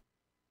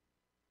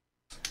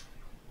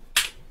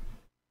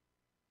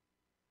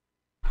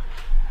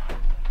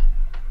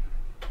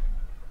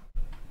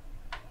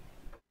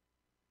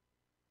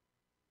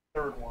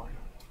 Third one.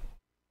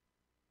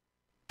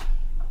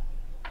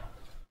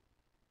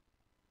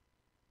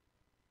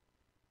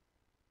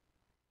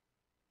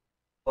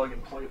 Plug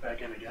and plug it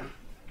back in again.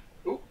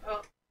 Ooh.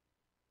 Oh.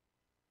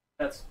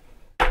 That's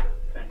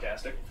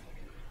fantastic.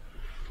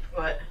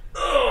 What?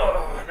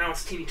 Oh, now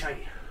it's teeny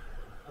tiny.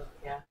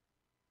 Yeah.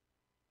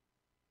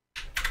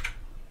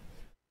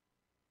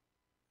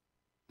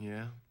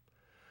 Yeah?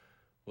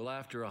 Well,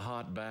 after a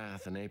hot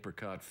bath, an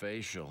apricot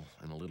facial,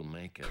 and a little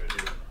makeup.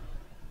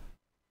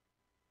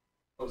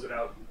 Close it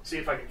out. See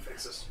if I can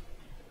fix this.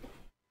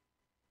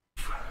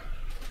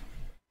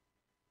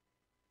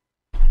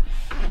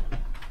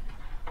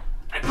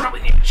 I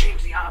probably need to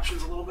change the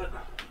options a little bit.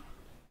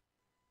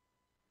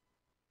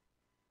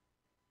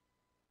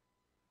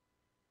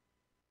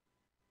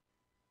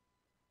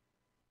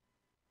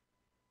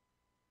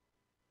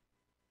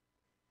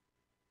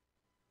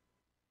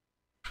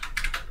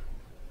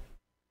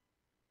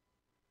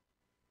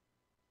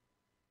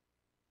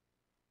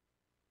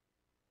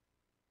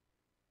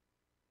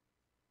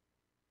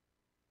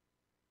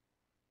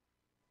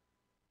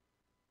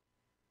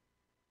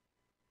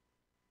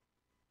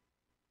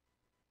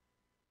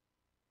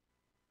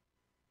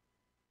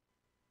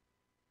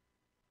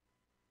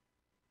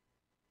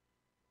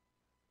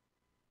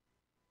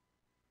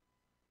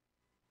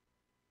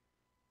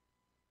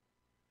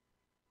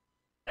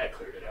 That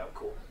cleared it out,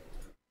 cool.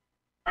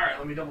 Alright,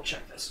 let me double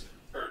check this.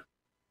 Or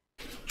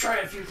try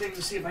a few things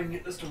to see if I can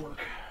get this to work.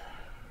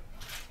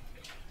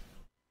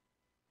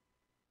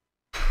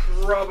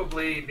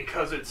 Probably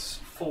because it's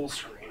full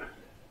screen.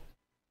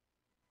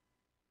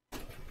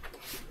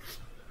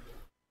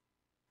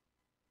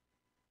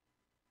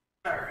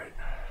 Alright.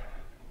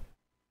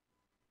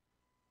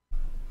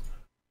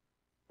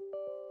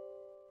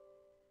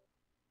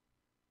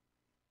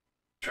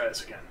 Try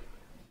this again.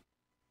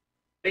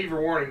 Thank you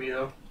for warning me,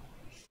 though.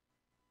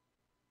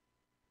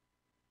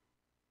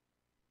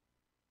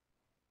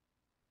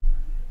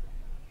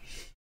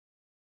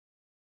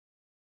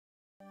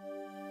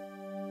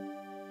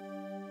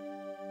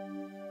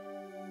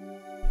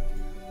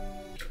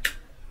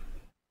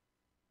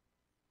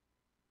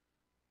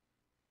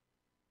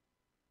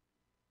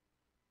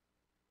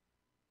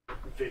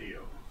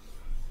 video.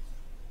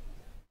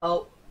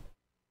 Oh.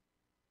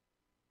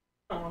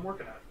 Oh, I'm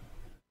working on it.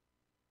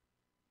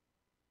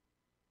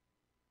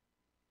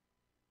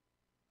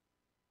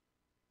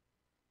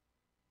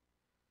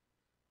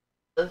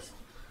 This.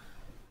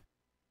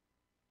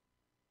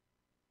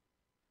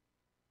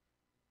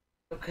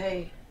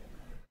 Okay.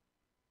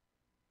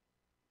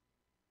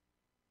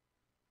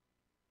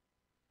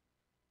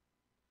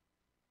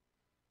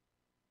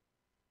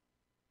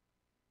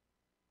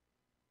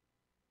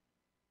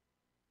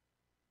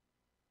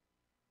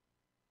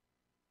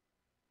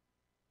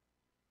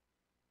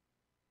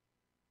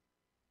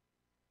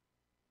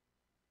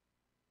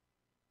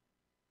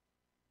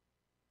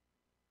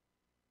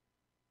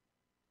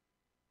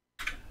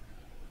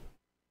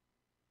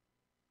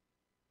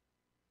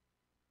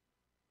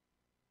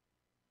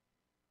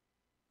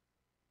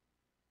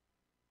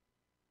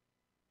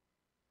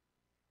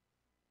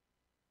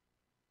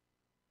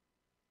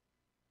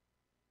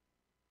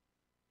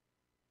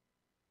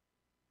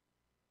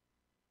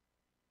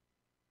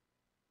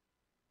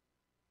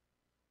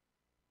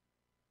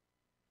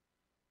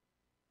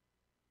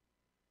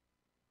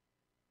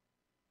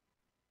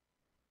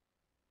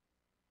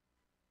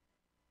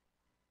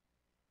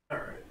 All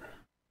right.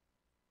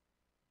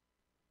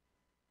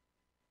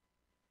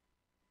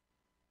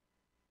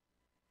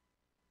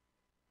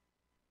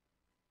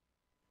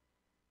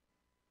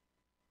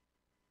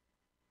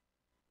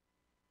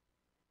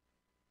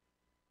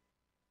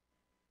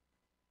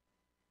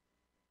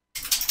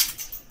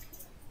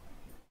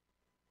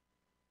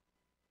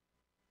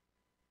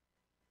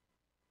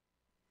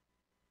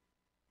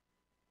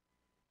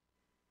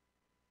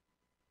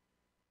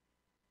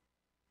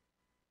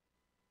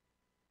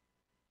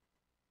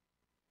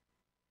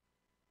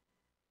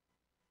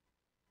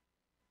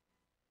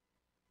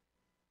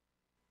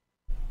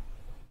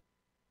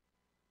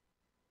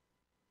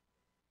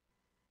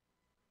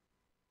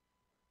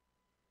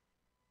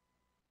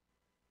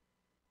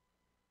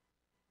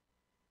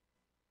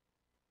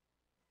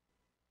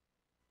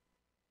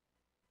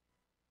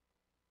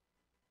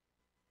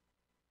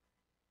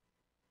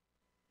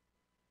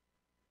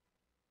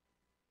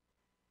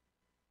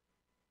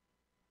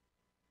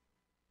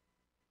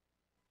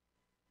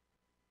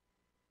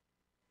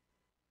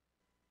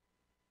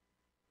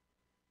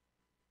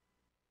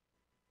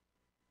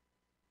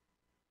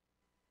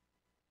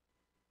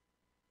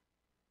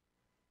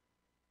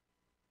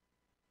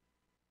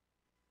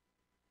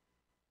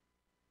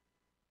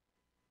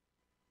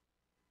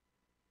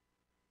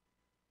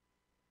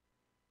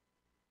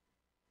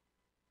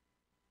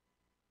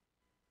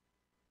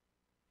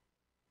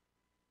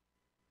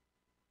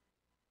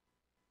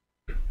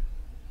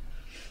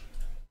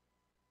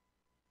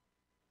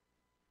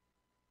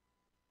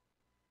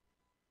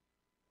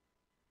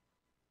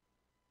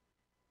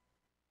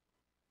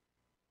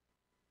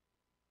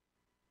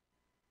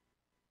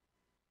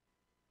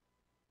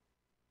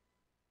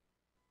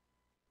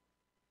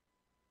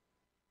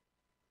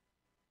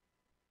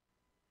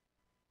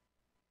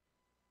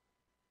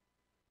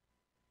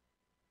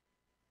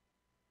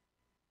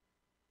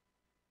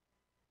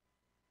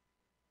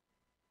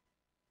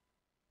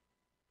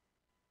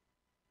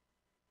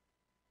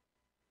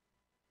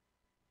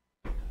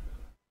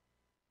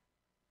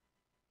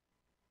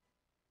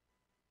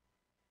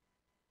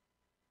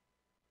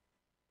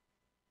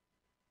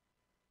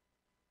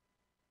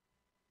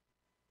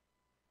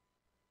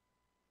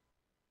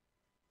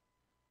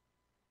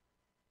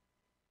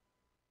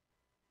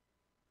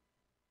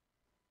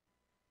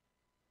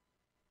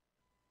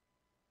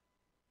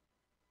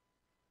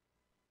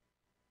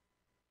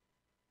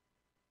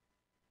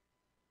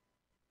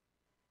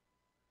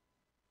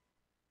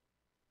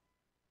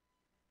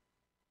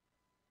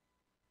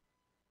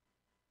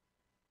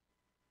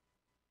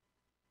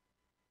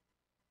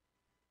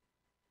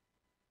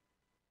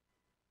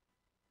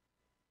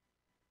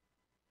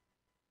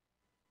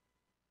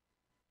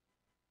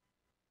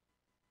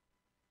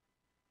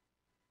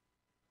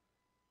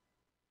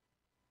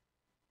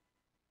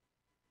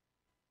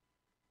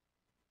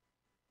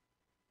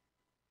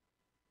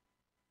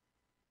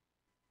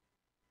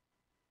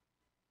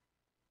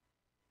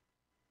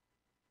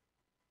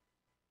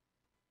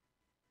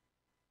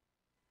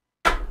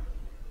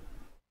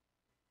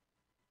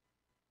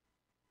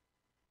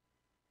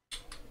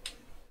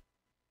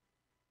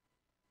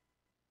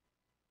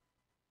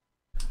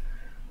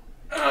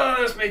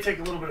 This may take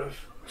a little bit of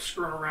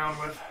screwing around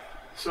with.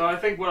 So I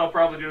think what I'll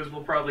probably do is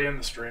we'll probably end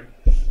the stream.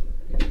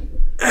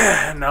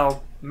 And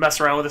I'll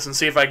mess around with this and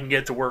see if I can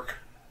get it to work.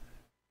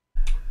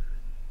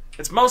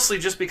 It's mostly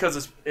just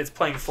because it's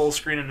playing full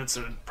screen and it's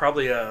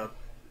probably a...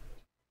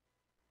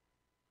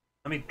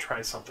 Let me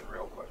try something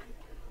real quick.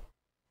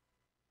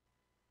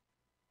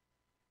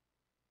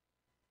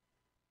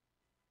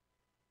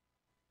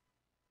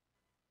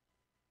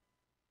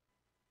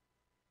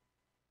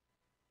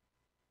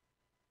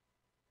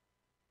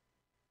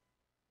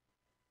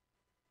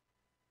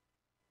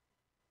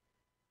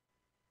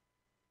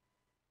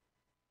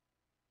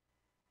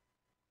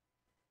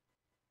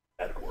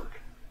 That'd work.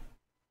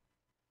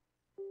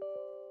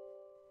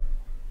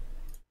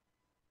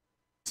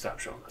 Stop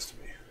showing this to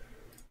me.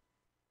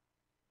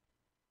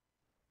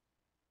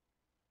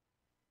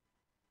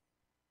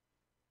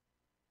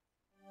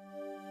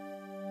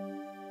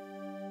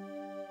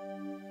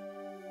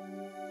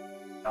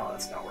 Oh,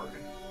 that's not working.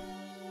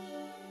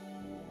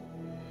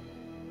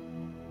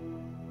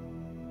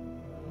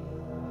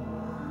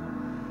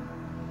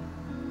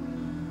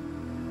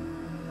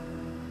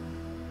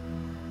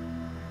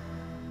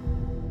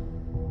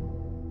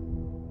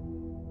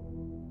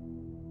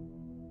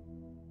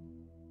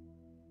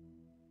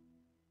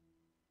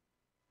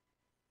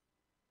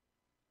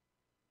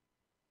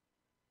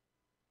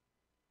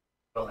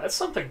 Well, that's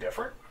something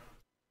different.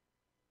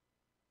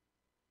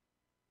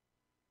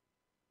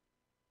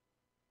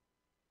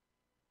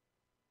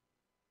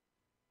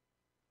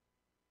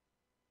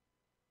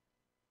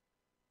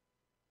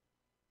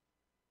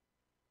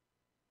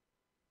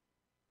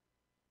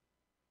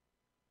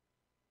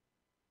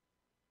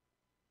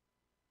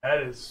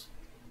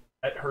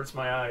 That hurts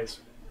my eyes.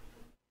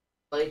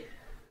 Like,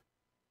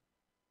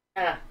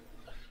 yeah.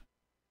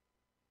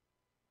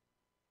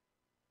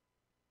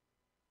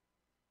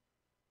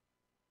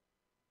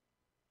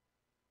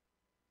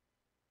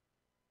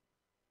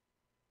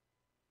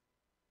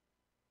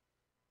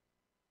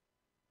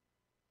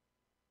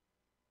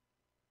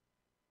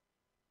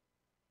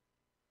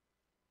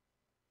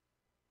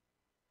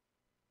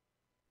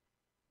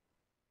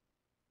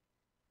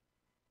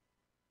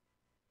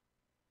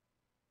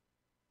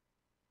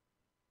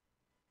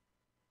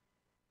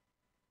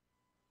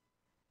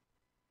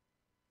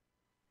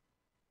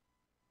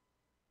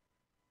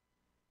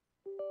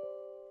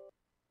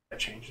 That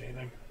changed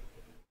anything?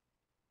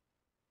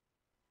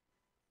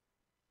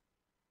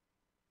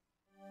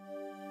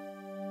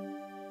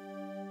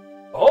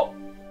 Oh!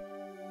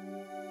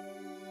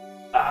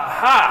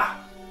 Aha!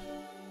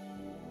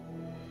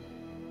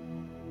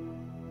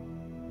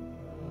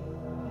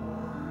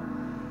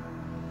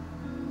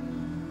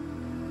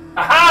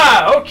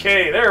 Aha!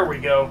 Okay, there we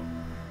go.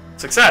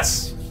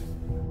 Success!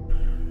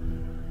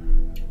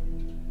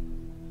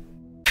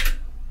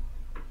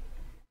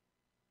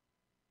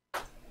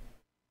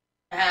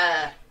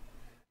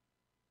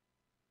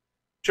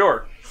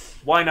 Sure.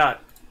 Why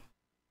not?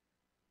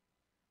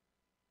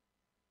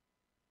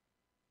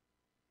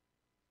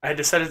 I had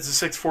to set it to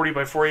 640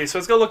 by 480, so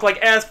it's gonna look like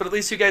ass, but at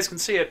least you guys can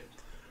see it.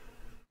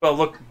 Well,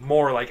 look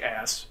more like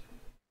ass.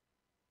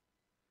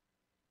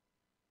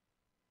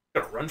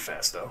 Gotta run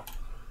fast, though.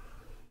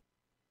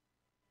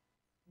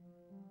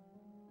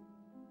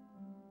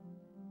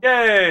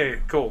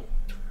 Yay! Cool.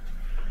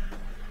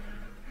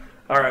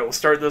 Alright, we'll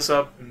start this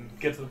up and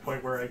get to the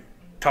point where I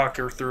talk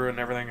her through and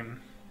everything,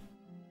 and...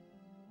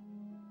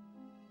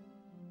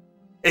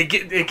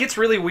 It gets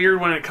really weird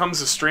when it comes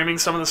to streaming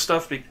some of the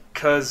stuff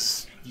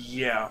because,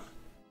 yeah,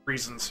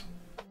 reasons.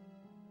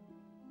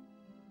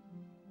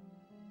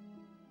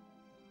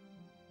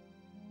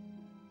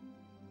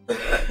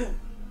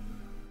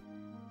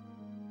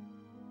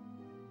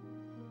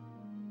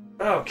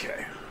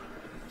 Okay.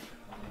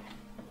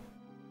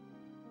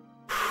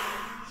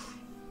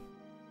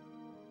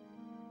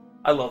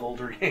 I love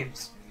older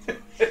games.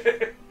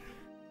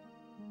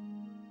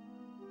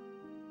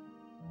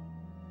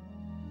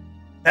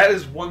 That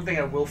is one thing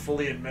I will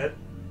fully admit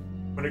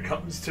when it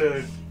comes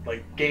to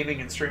like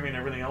gaming and streaming and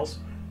everything else.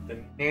 The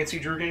Nancy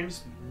Drew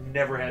games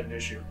never had an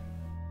issue.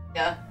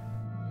 Yeah.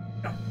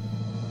 No.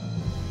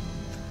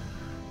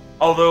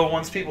 Although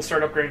once people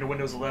start upgrading to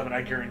Windows 11,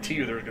 I guarantee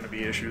you there's going to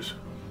be issues.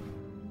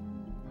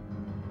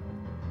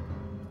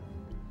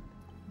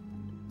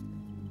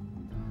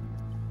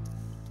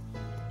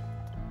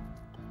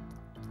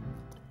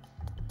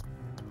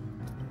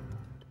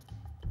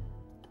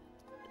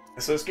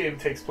 So this game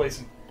takes place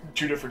in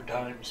 2 different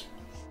times.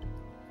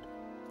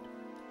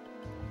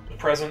 The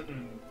present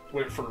and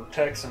wait for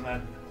Tex, and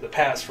then the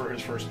past for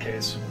his first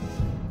case.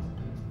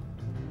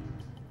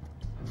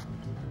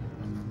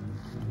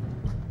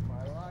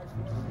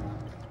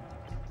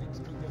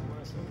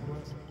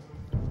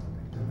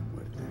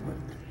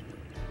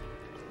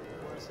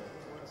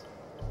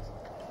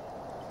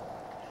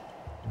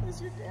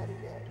 Is your daddy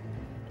dead?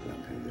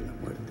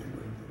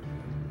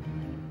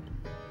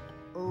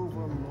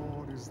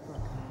 Overlord is the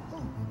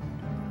hope.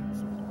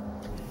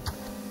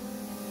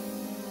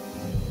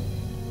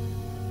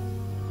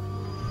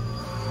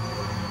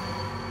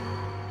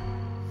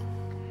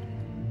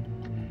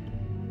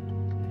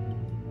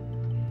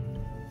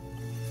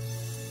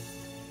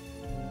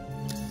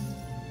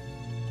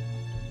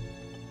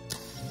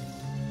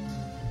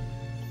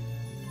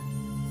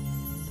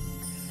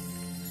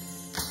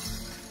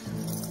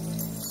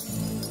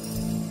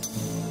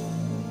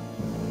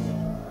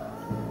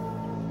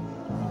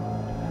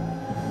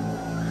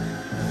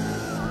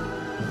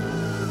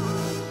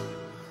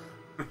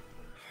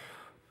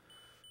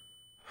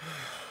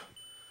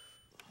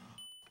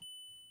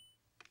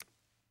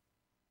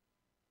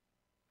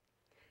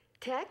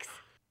 Tex?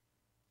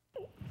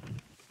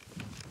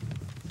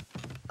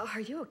 Are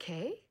you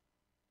okay?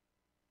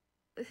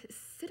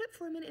 Sit up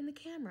for a minute in the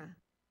camera.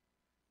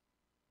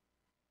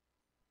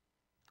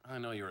 I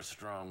know you're a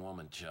strong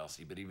woman,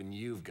 Chelsea, but even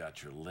you've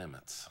got your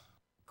limits.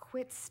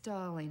 Quit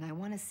stalling. I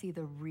want to see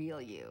the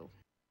real you.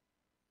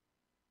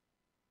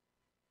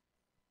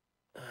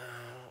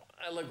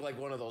 I look like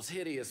one of those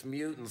hideous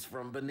mutants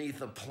from beneath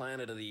the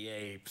Planet of the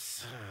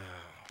Apes.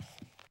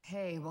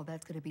 Hey, well,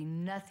 that's going to be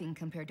nothing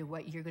compared to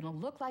what you're going to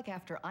look like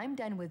after I'm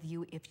done with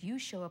you if you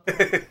show up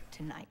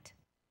tonight.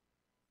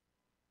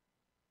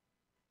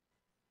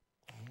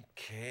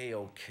 Okay,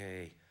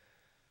 okay.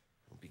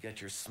 Hope you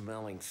got your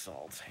smelling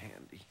salts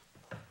handy.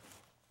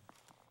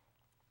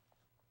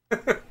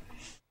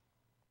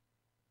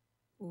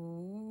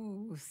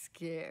 Ooh,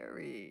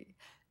 scary.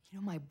 You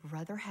know, my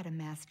brother had a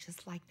mask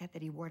just like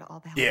that he wore to all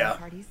the Halloween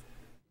parties.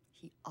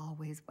 He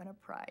always won a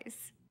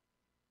prize.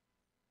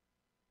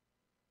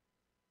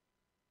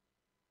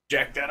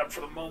 Jack that up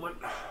for the moment.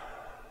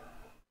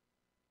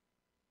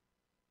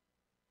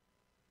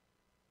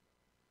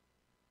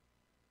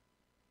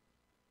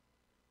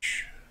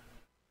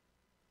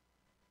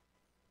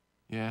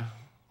 Yeah,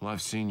 well,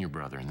 I've seen your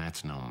brother, and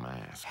that's no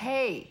mask.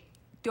 Hey,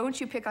 don't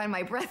you pick on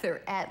my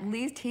brother. At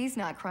least he's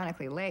not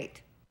chronically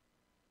late.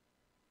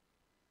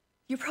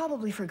 You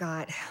probably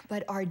forgot,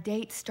 but our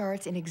date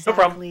starts in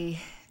exactly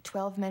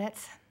 12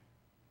 minutes.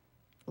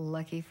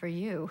 Lucky for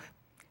you,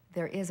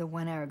 there is a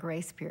 1-hour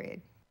grace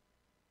period.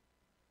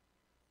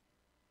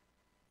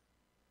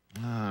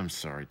 I'm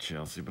sorry,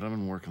 Chelsea, but I've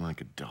been working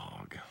like a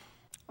dog.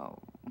 Oh,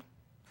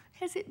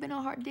 has it been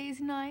a hard day's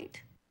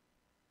night?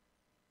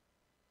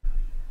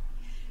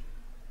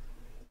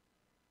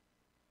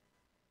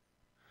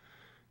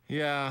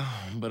 Yeah,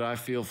 but I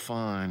feel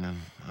fine, and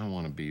I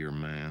want to be your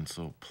man,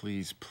 so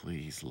please,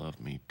 please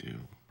love me too.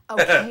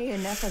 Okay,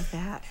 enough of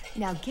that.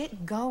 Now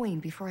get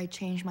going before I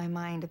change my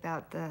mind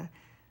about the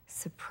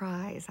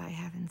surprise I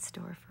have in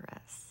store for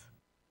us.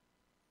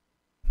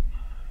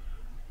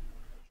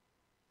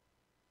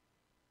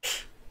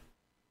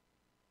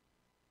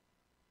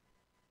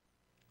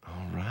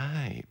 All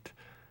right.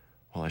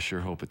 Well, I sure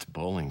hope it's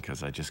bowling,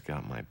 because I just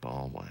got my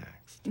ball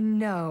waxed.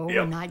 No,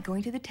 we're not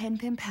going to the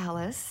 10-Pin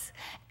Palace,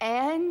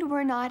 and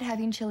we're not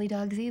having chili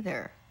dogs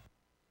either.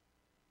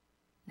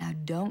 Now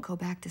don't go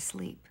back to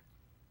sleep.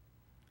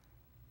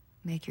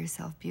 Make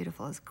yourself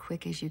beautiful as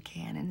quick as you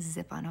can and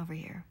zip on over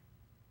here.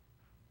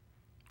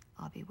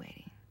 I'll be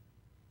waiting.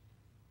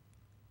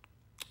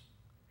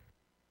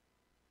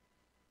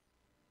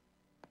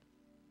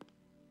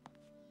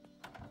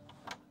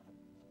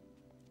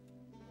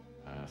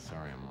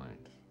 Sorry I'm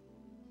late.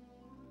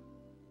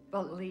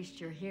 Well, at least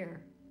you're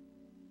here.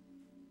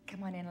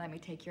 Come on in, let me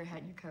take your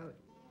hat and your coat.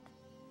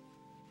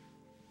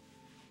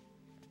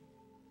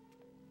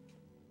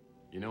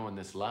 You know, in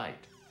this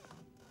light,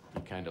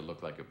 you kind of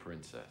look like a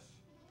princess.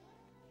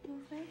 Well,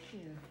 thank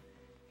you.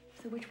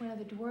 So which one of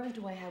the dwarves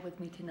do I have with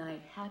me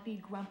tonight?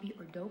 Happy, grumpy,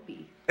 or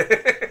dopey?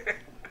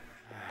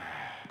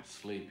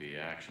 Sleepy,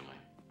 actually.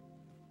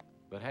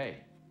 But hey,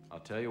 I'll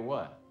tell you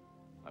what.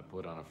 I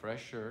put on a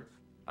fresh shirt.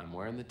 I'm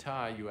wearing the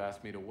tie you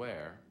asked me to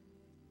wear.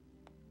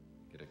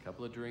 Get a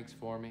couple of drinks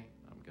for me.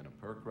 I'm gonna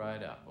perk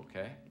right up,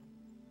 okay?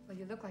 Well,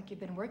 you look like you've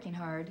been working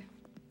hard.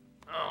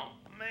 Oh,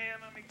 man,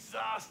 I'm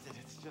exhausted.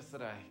 It's just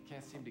that I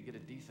can't seem to get a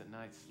decent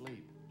night's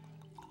sleep.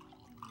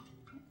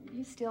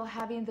 You still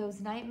having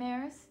those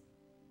nightmares?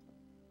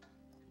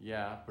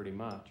 Yeah, pretty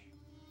much.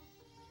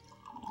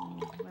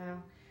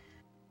 Well,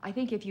 I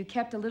think if you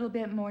kept a little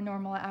bit more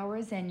normal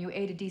hours and you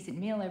ate a decent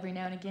meal every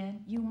now and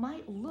again, you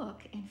might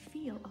look and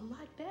feel a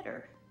lot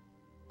better.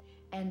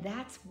 And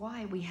that's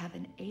why we have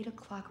an 8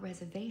 o'clock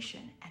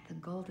reservation at the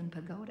Golden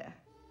Pagoda.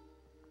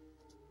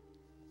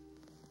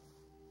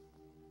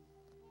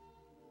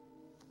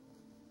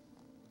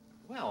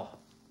 Well,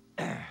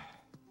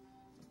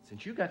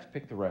 since you got to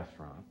pick the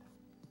restaurant,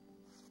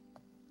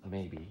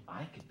 maybe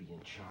I could be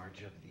in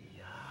charge of the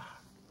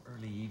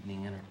early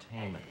evening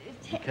entertainment.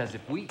 Because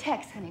if we...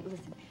 Tex, honey,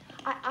 listen.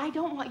 I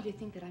don't want you to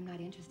think that I'm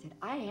not interested.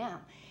 I am.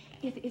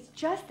 It's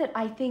just that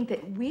I think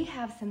that we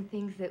have some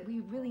things that we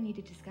really need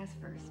to discuss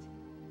first.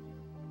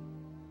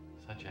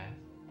 Such as?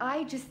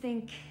 I just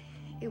think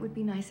it would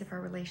be nice if our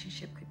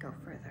relationship could go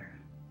further.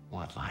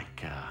 What,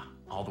 like,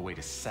 all the way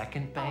to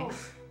second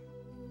base?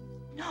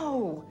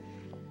 No.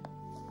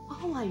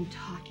 All I'm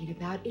talking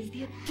about is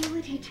the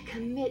ability to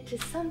commit to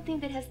something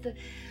that has the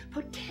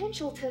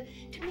potential to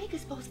make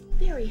us both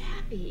very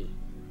happy.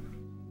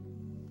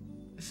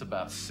 It's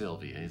about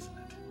Sylvia, isn't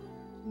it?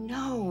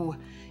 No,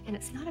 and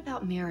it's not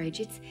about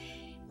marriage.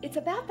 It's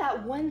about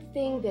that one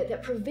thing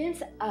that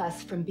prevents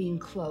us from being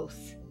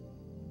close.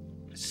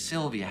 What does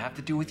Sylvia have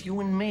to do with you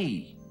and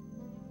me?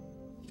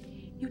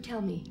 You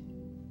tell me.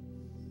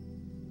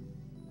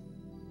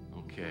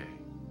 Okay.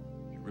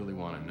 If you really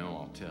want to know,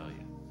 I'll tell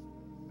you.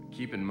 But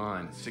keep in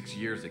mind, 6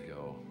 years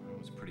ago, I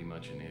was pretty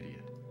much an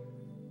idiot.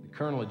 The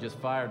colonel had just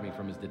fired me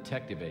from his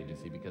detective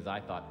agency because I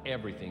thought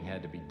everything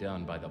had to be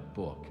done by the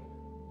book.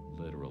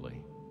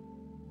 Literally.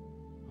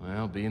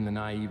 Well, being the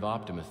naive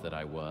optimist that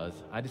I was,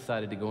 I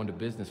decided to go into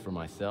business for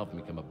myself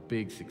and become a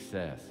big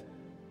success.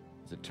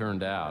 As it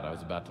turned out, I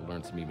was about to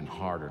learn some even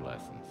harder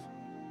lessons.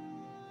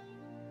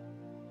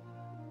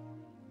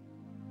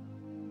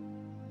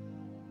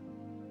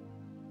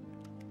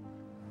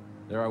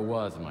 There I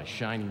was in my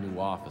shiny new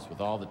office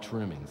with all the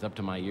trimmings, up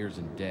to my ears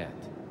in debt.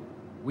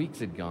 Weeks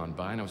had gone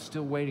by and I was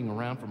still waiting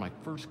around for my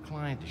first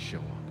client to show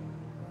up.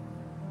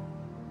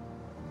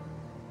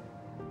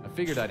 I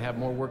figured I'd have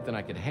more work than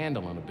I could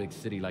handle in a big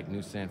city like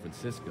New San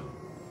Francisco.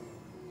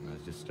 And I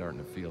was just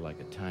starting to feel like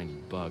a tiny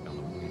bug on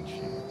the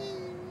windshield.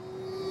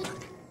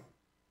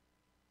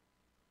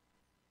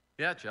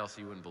 Yeah, Chelsea,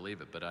 you wouldn't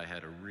believe it, but I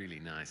had a really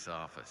nice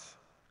office.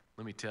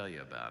 Let me tell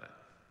you about it.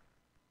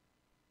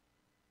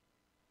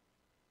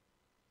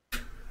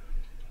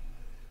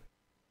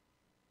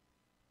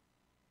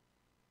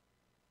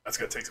 That's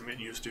gonna take some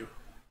getting used to.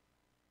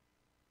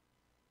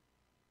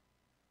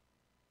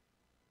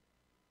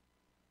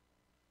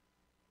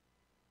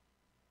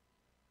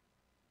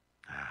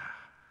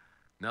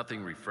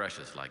 Nothing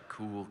refreshes like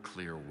cool,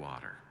 clear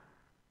water.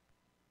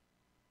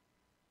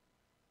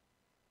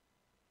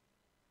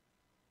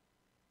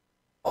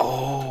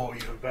 Oh,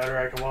 even better.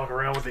 I can walk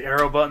around with the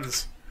arrow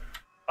buttons.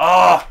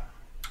 Ah!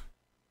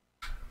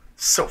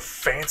 So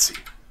fancy.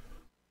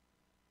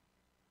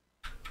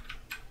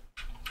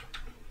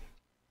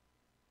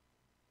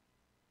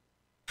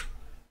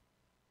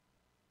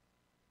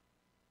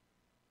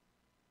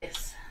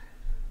 Yes.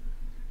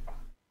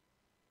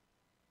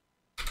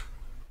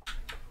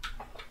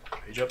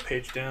 Page up,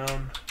 page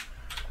down.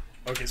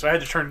 Okay, so I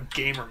had to turn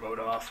gamer mode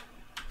off.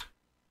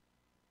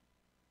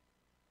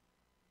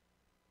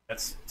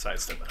 That's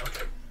sidestepping.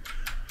 Okay.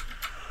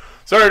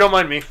 Sorry, don't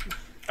mind me.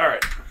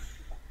 Alright.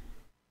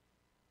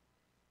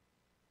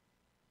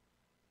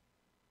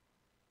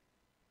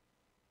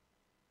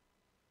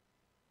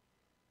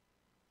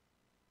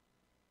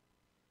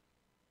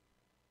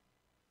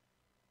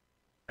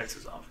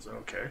 X's office.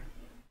 Okay.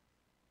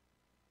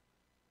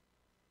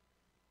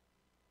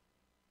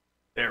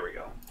 There we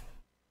go.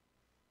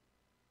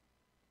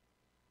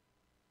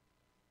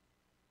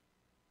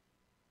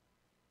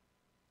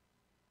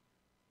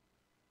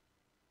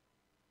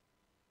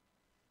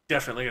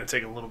 Definitely going to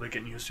take a little bit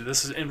getting used to.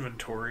 This is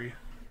inventory.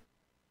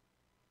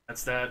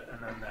 That's that, and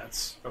then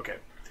that's... Okay.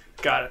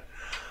 Got it.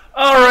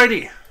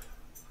 Alrighty.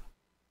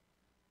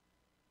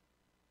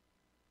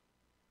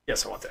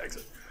 Yes, I want to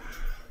exit.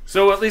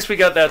 So at least we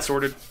got that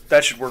sorted.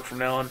 That should work from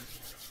now on.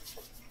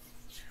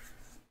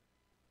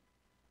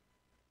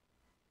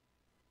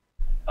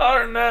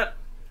 Other than that,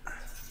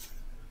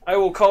 I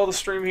will call the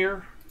stream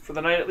here for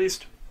the night at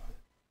least.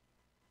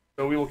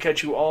 So we will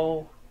catch you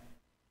all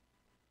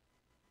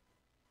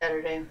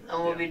Saturday,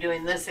 and we'll be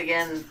doing this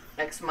again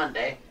next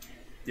Monday.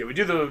 Yeah, we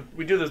do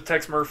the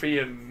Tex Murphy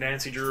and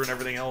Nancy Drew and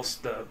everything else.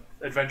 The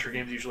adventure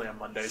games usually on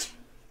Mondays.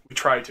 We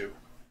try to.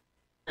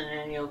 And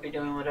then you'll be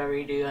doing whatever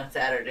you do on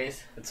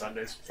Saturdays. And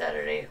Sundays.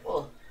 Saturday.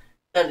 Well,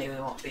 Sunday we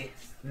won't be.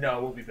 No,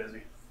 we'll be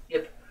busy.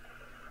 Yep.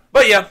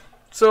 But yeah,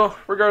 so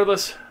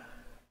regardless,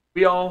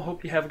 we all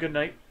hope you have a good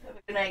night. Have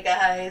a good night,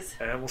 guys.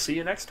 And we'll see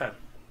you next time.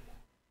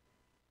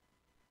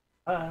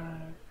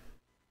 Bye.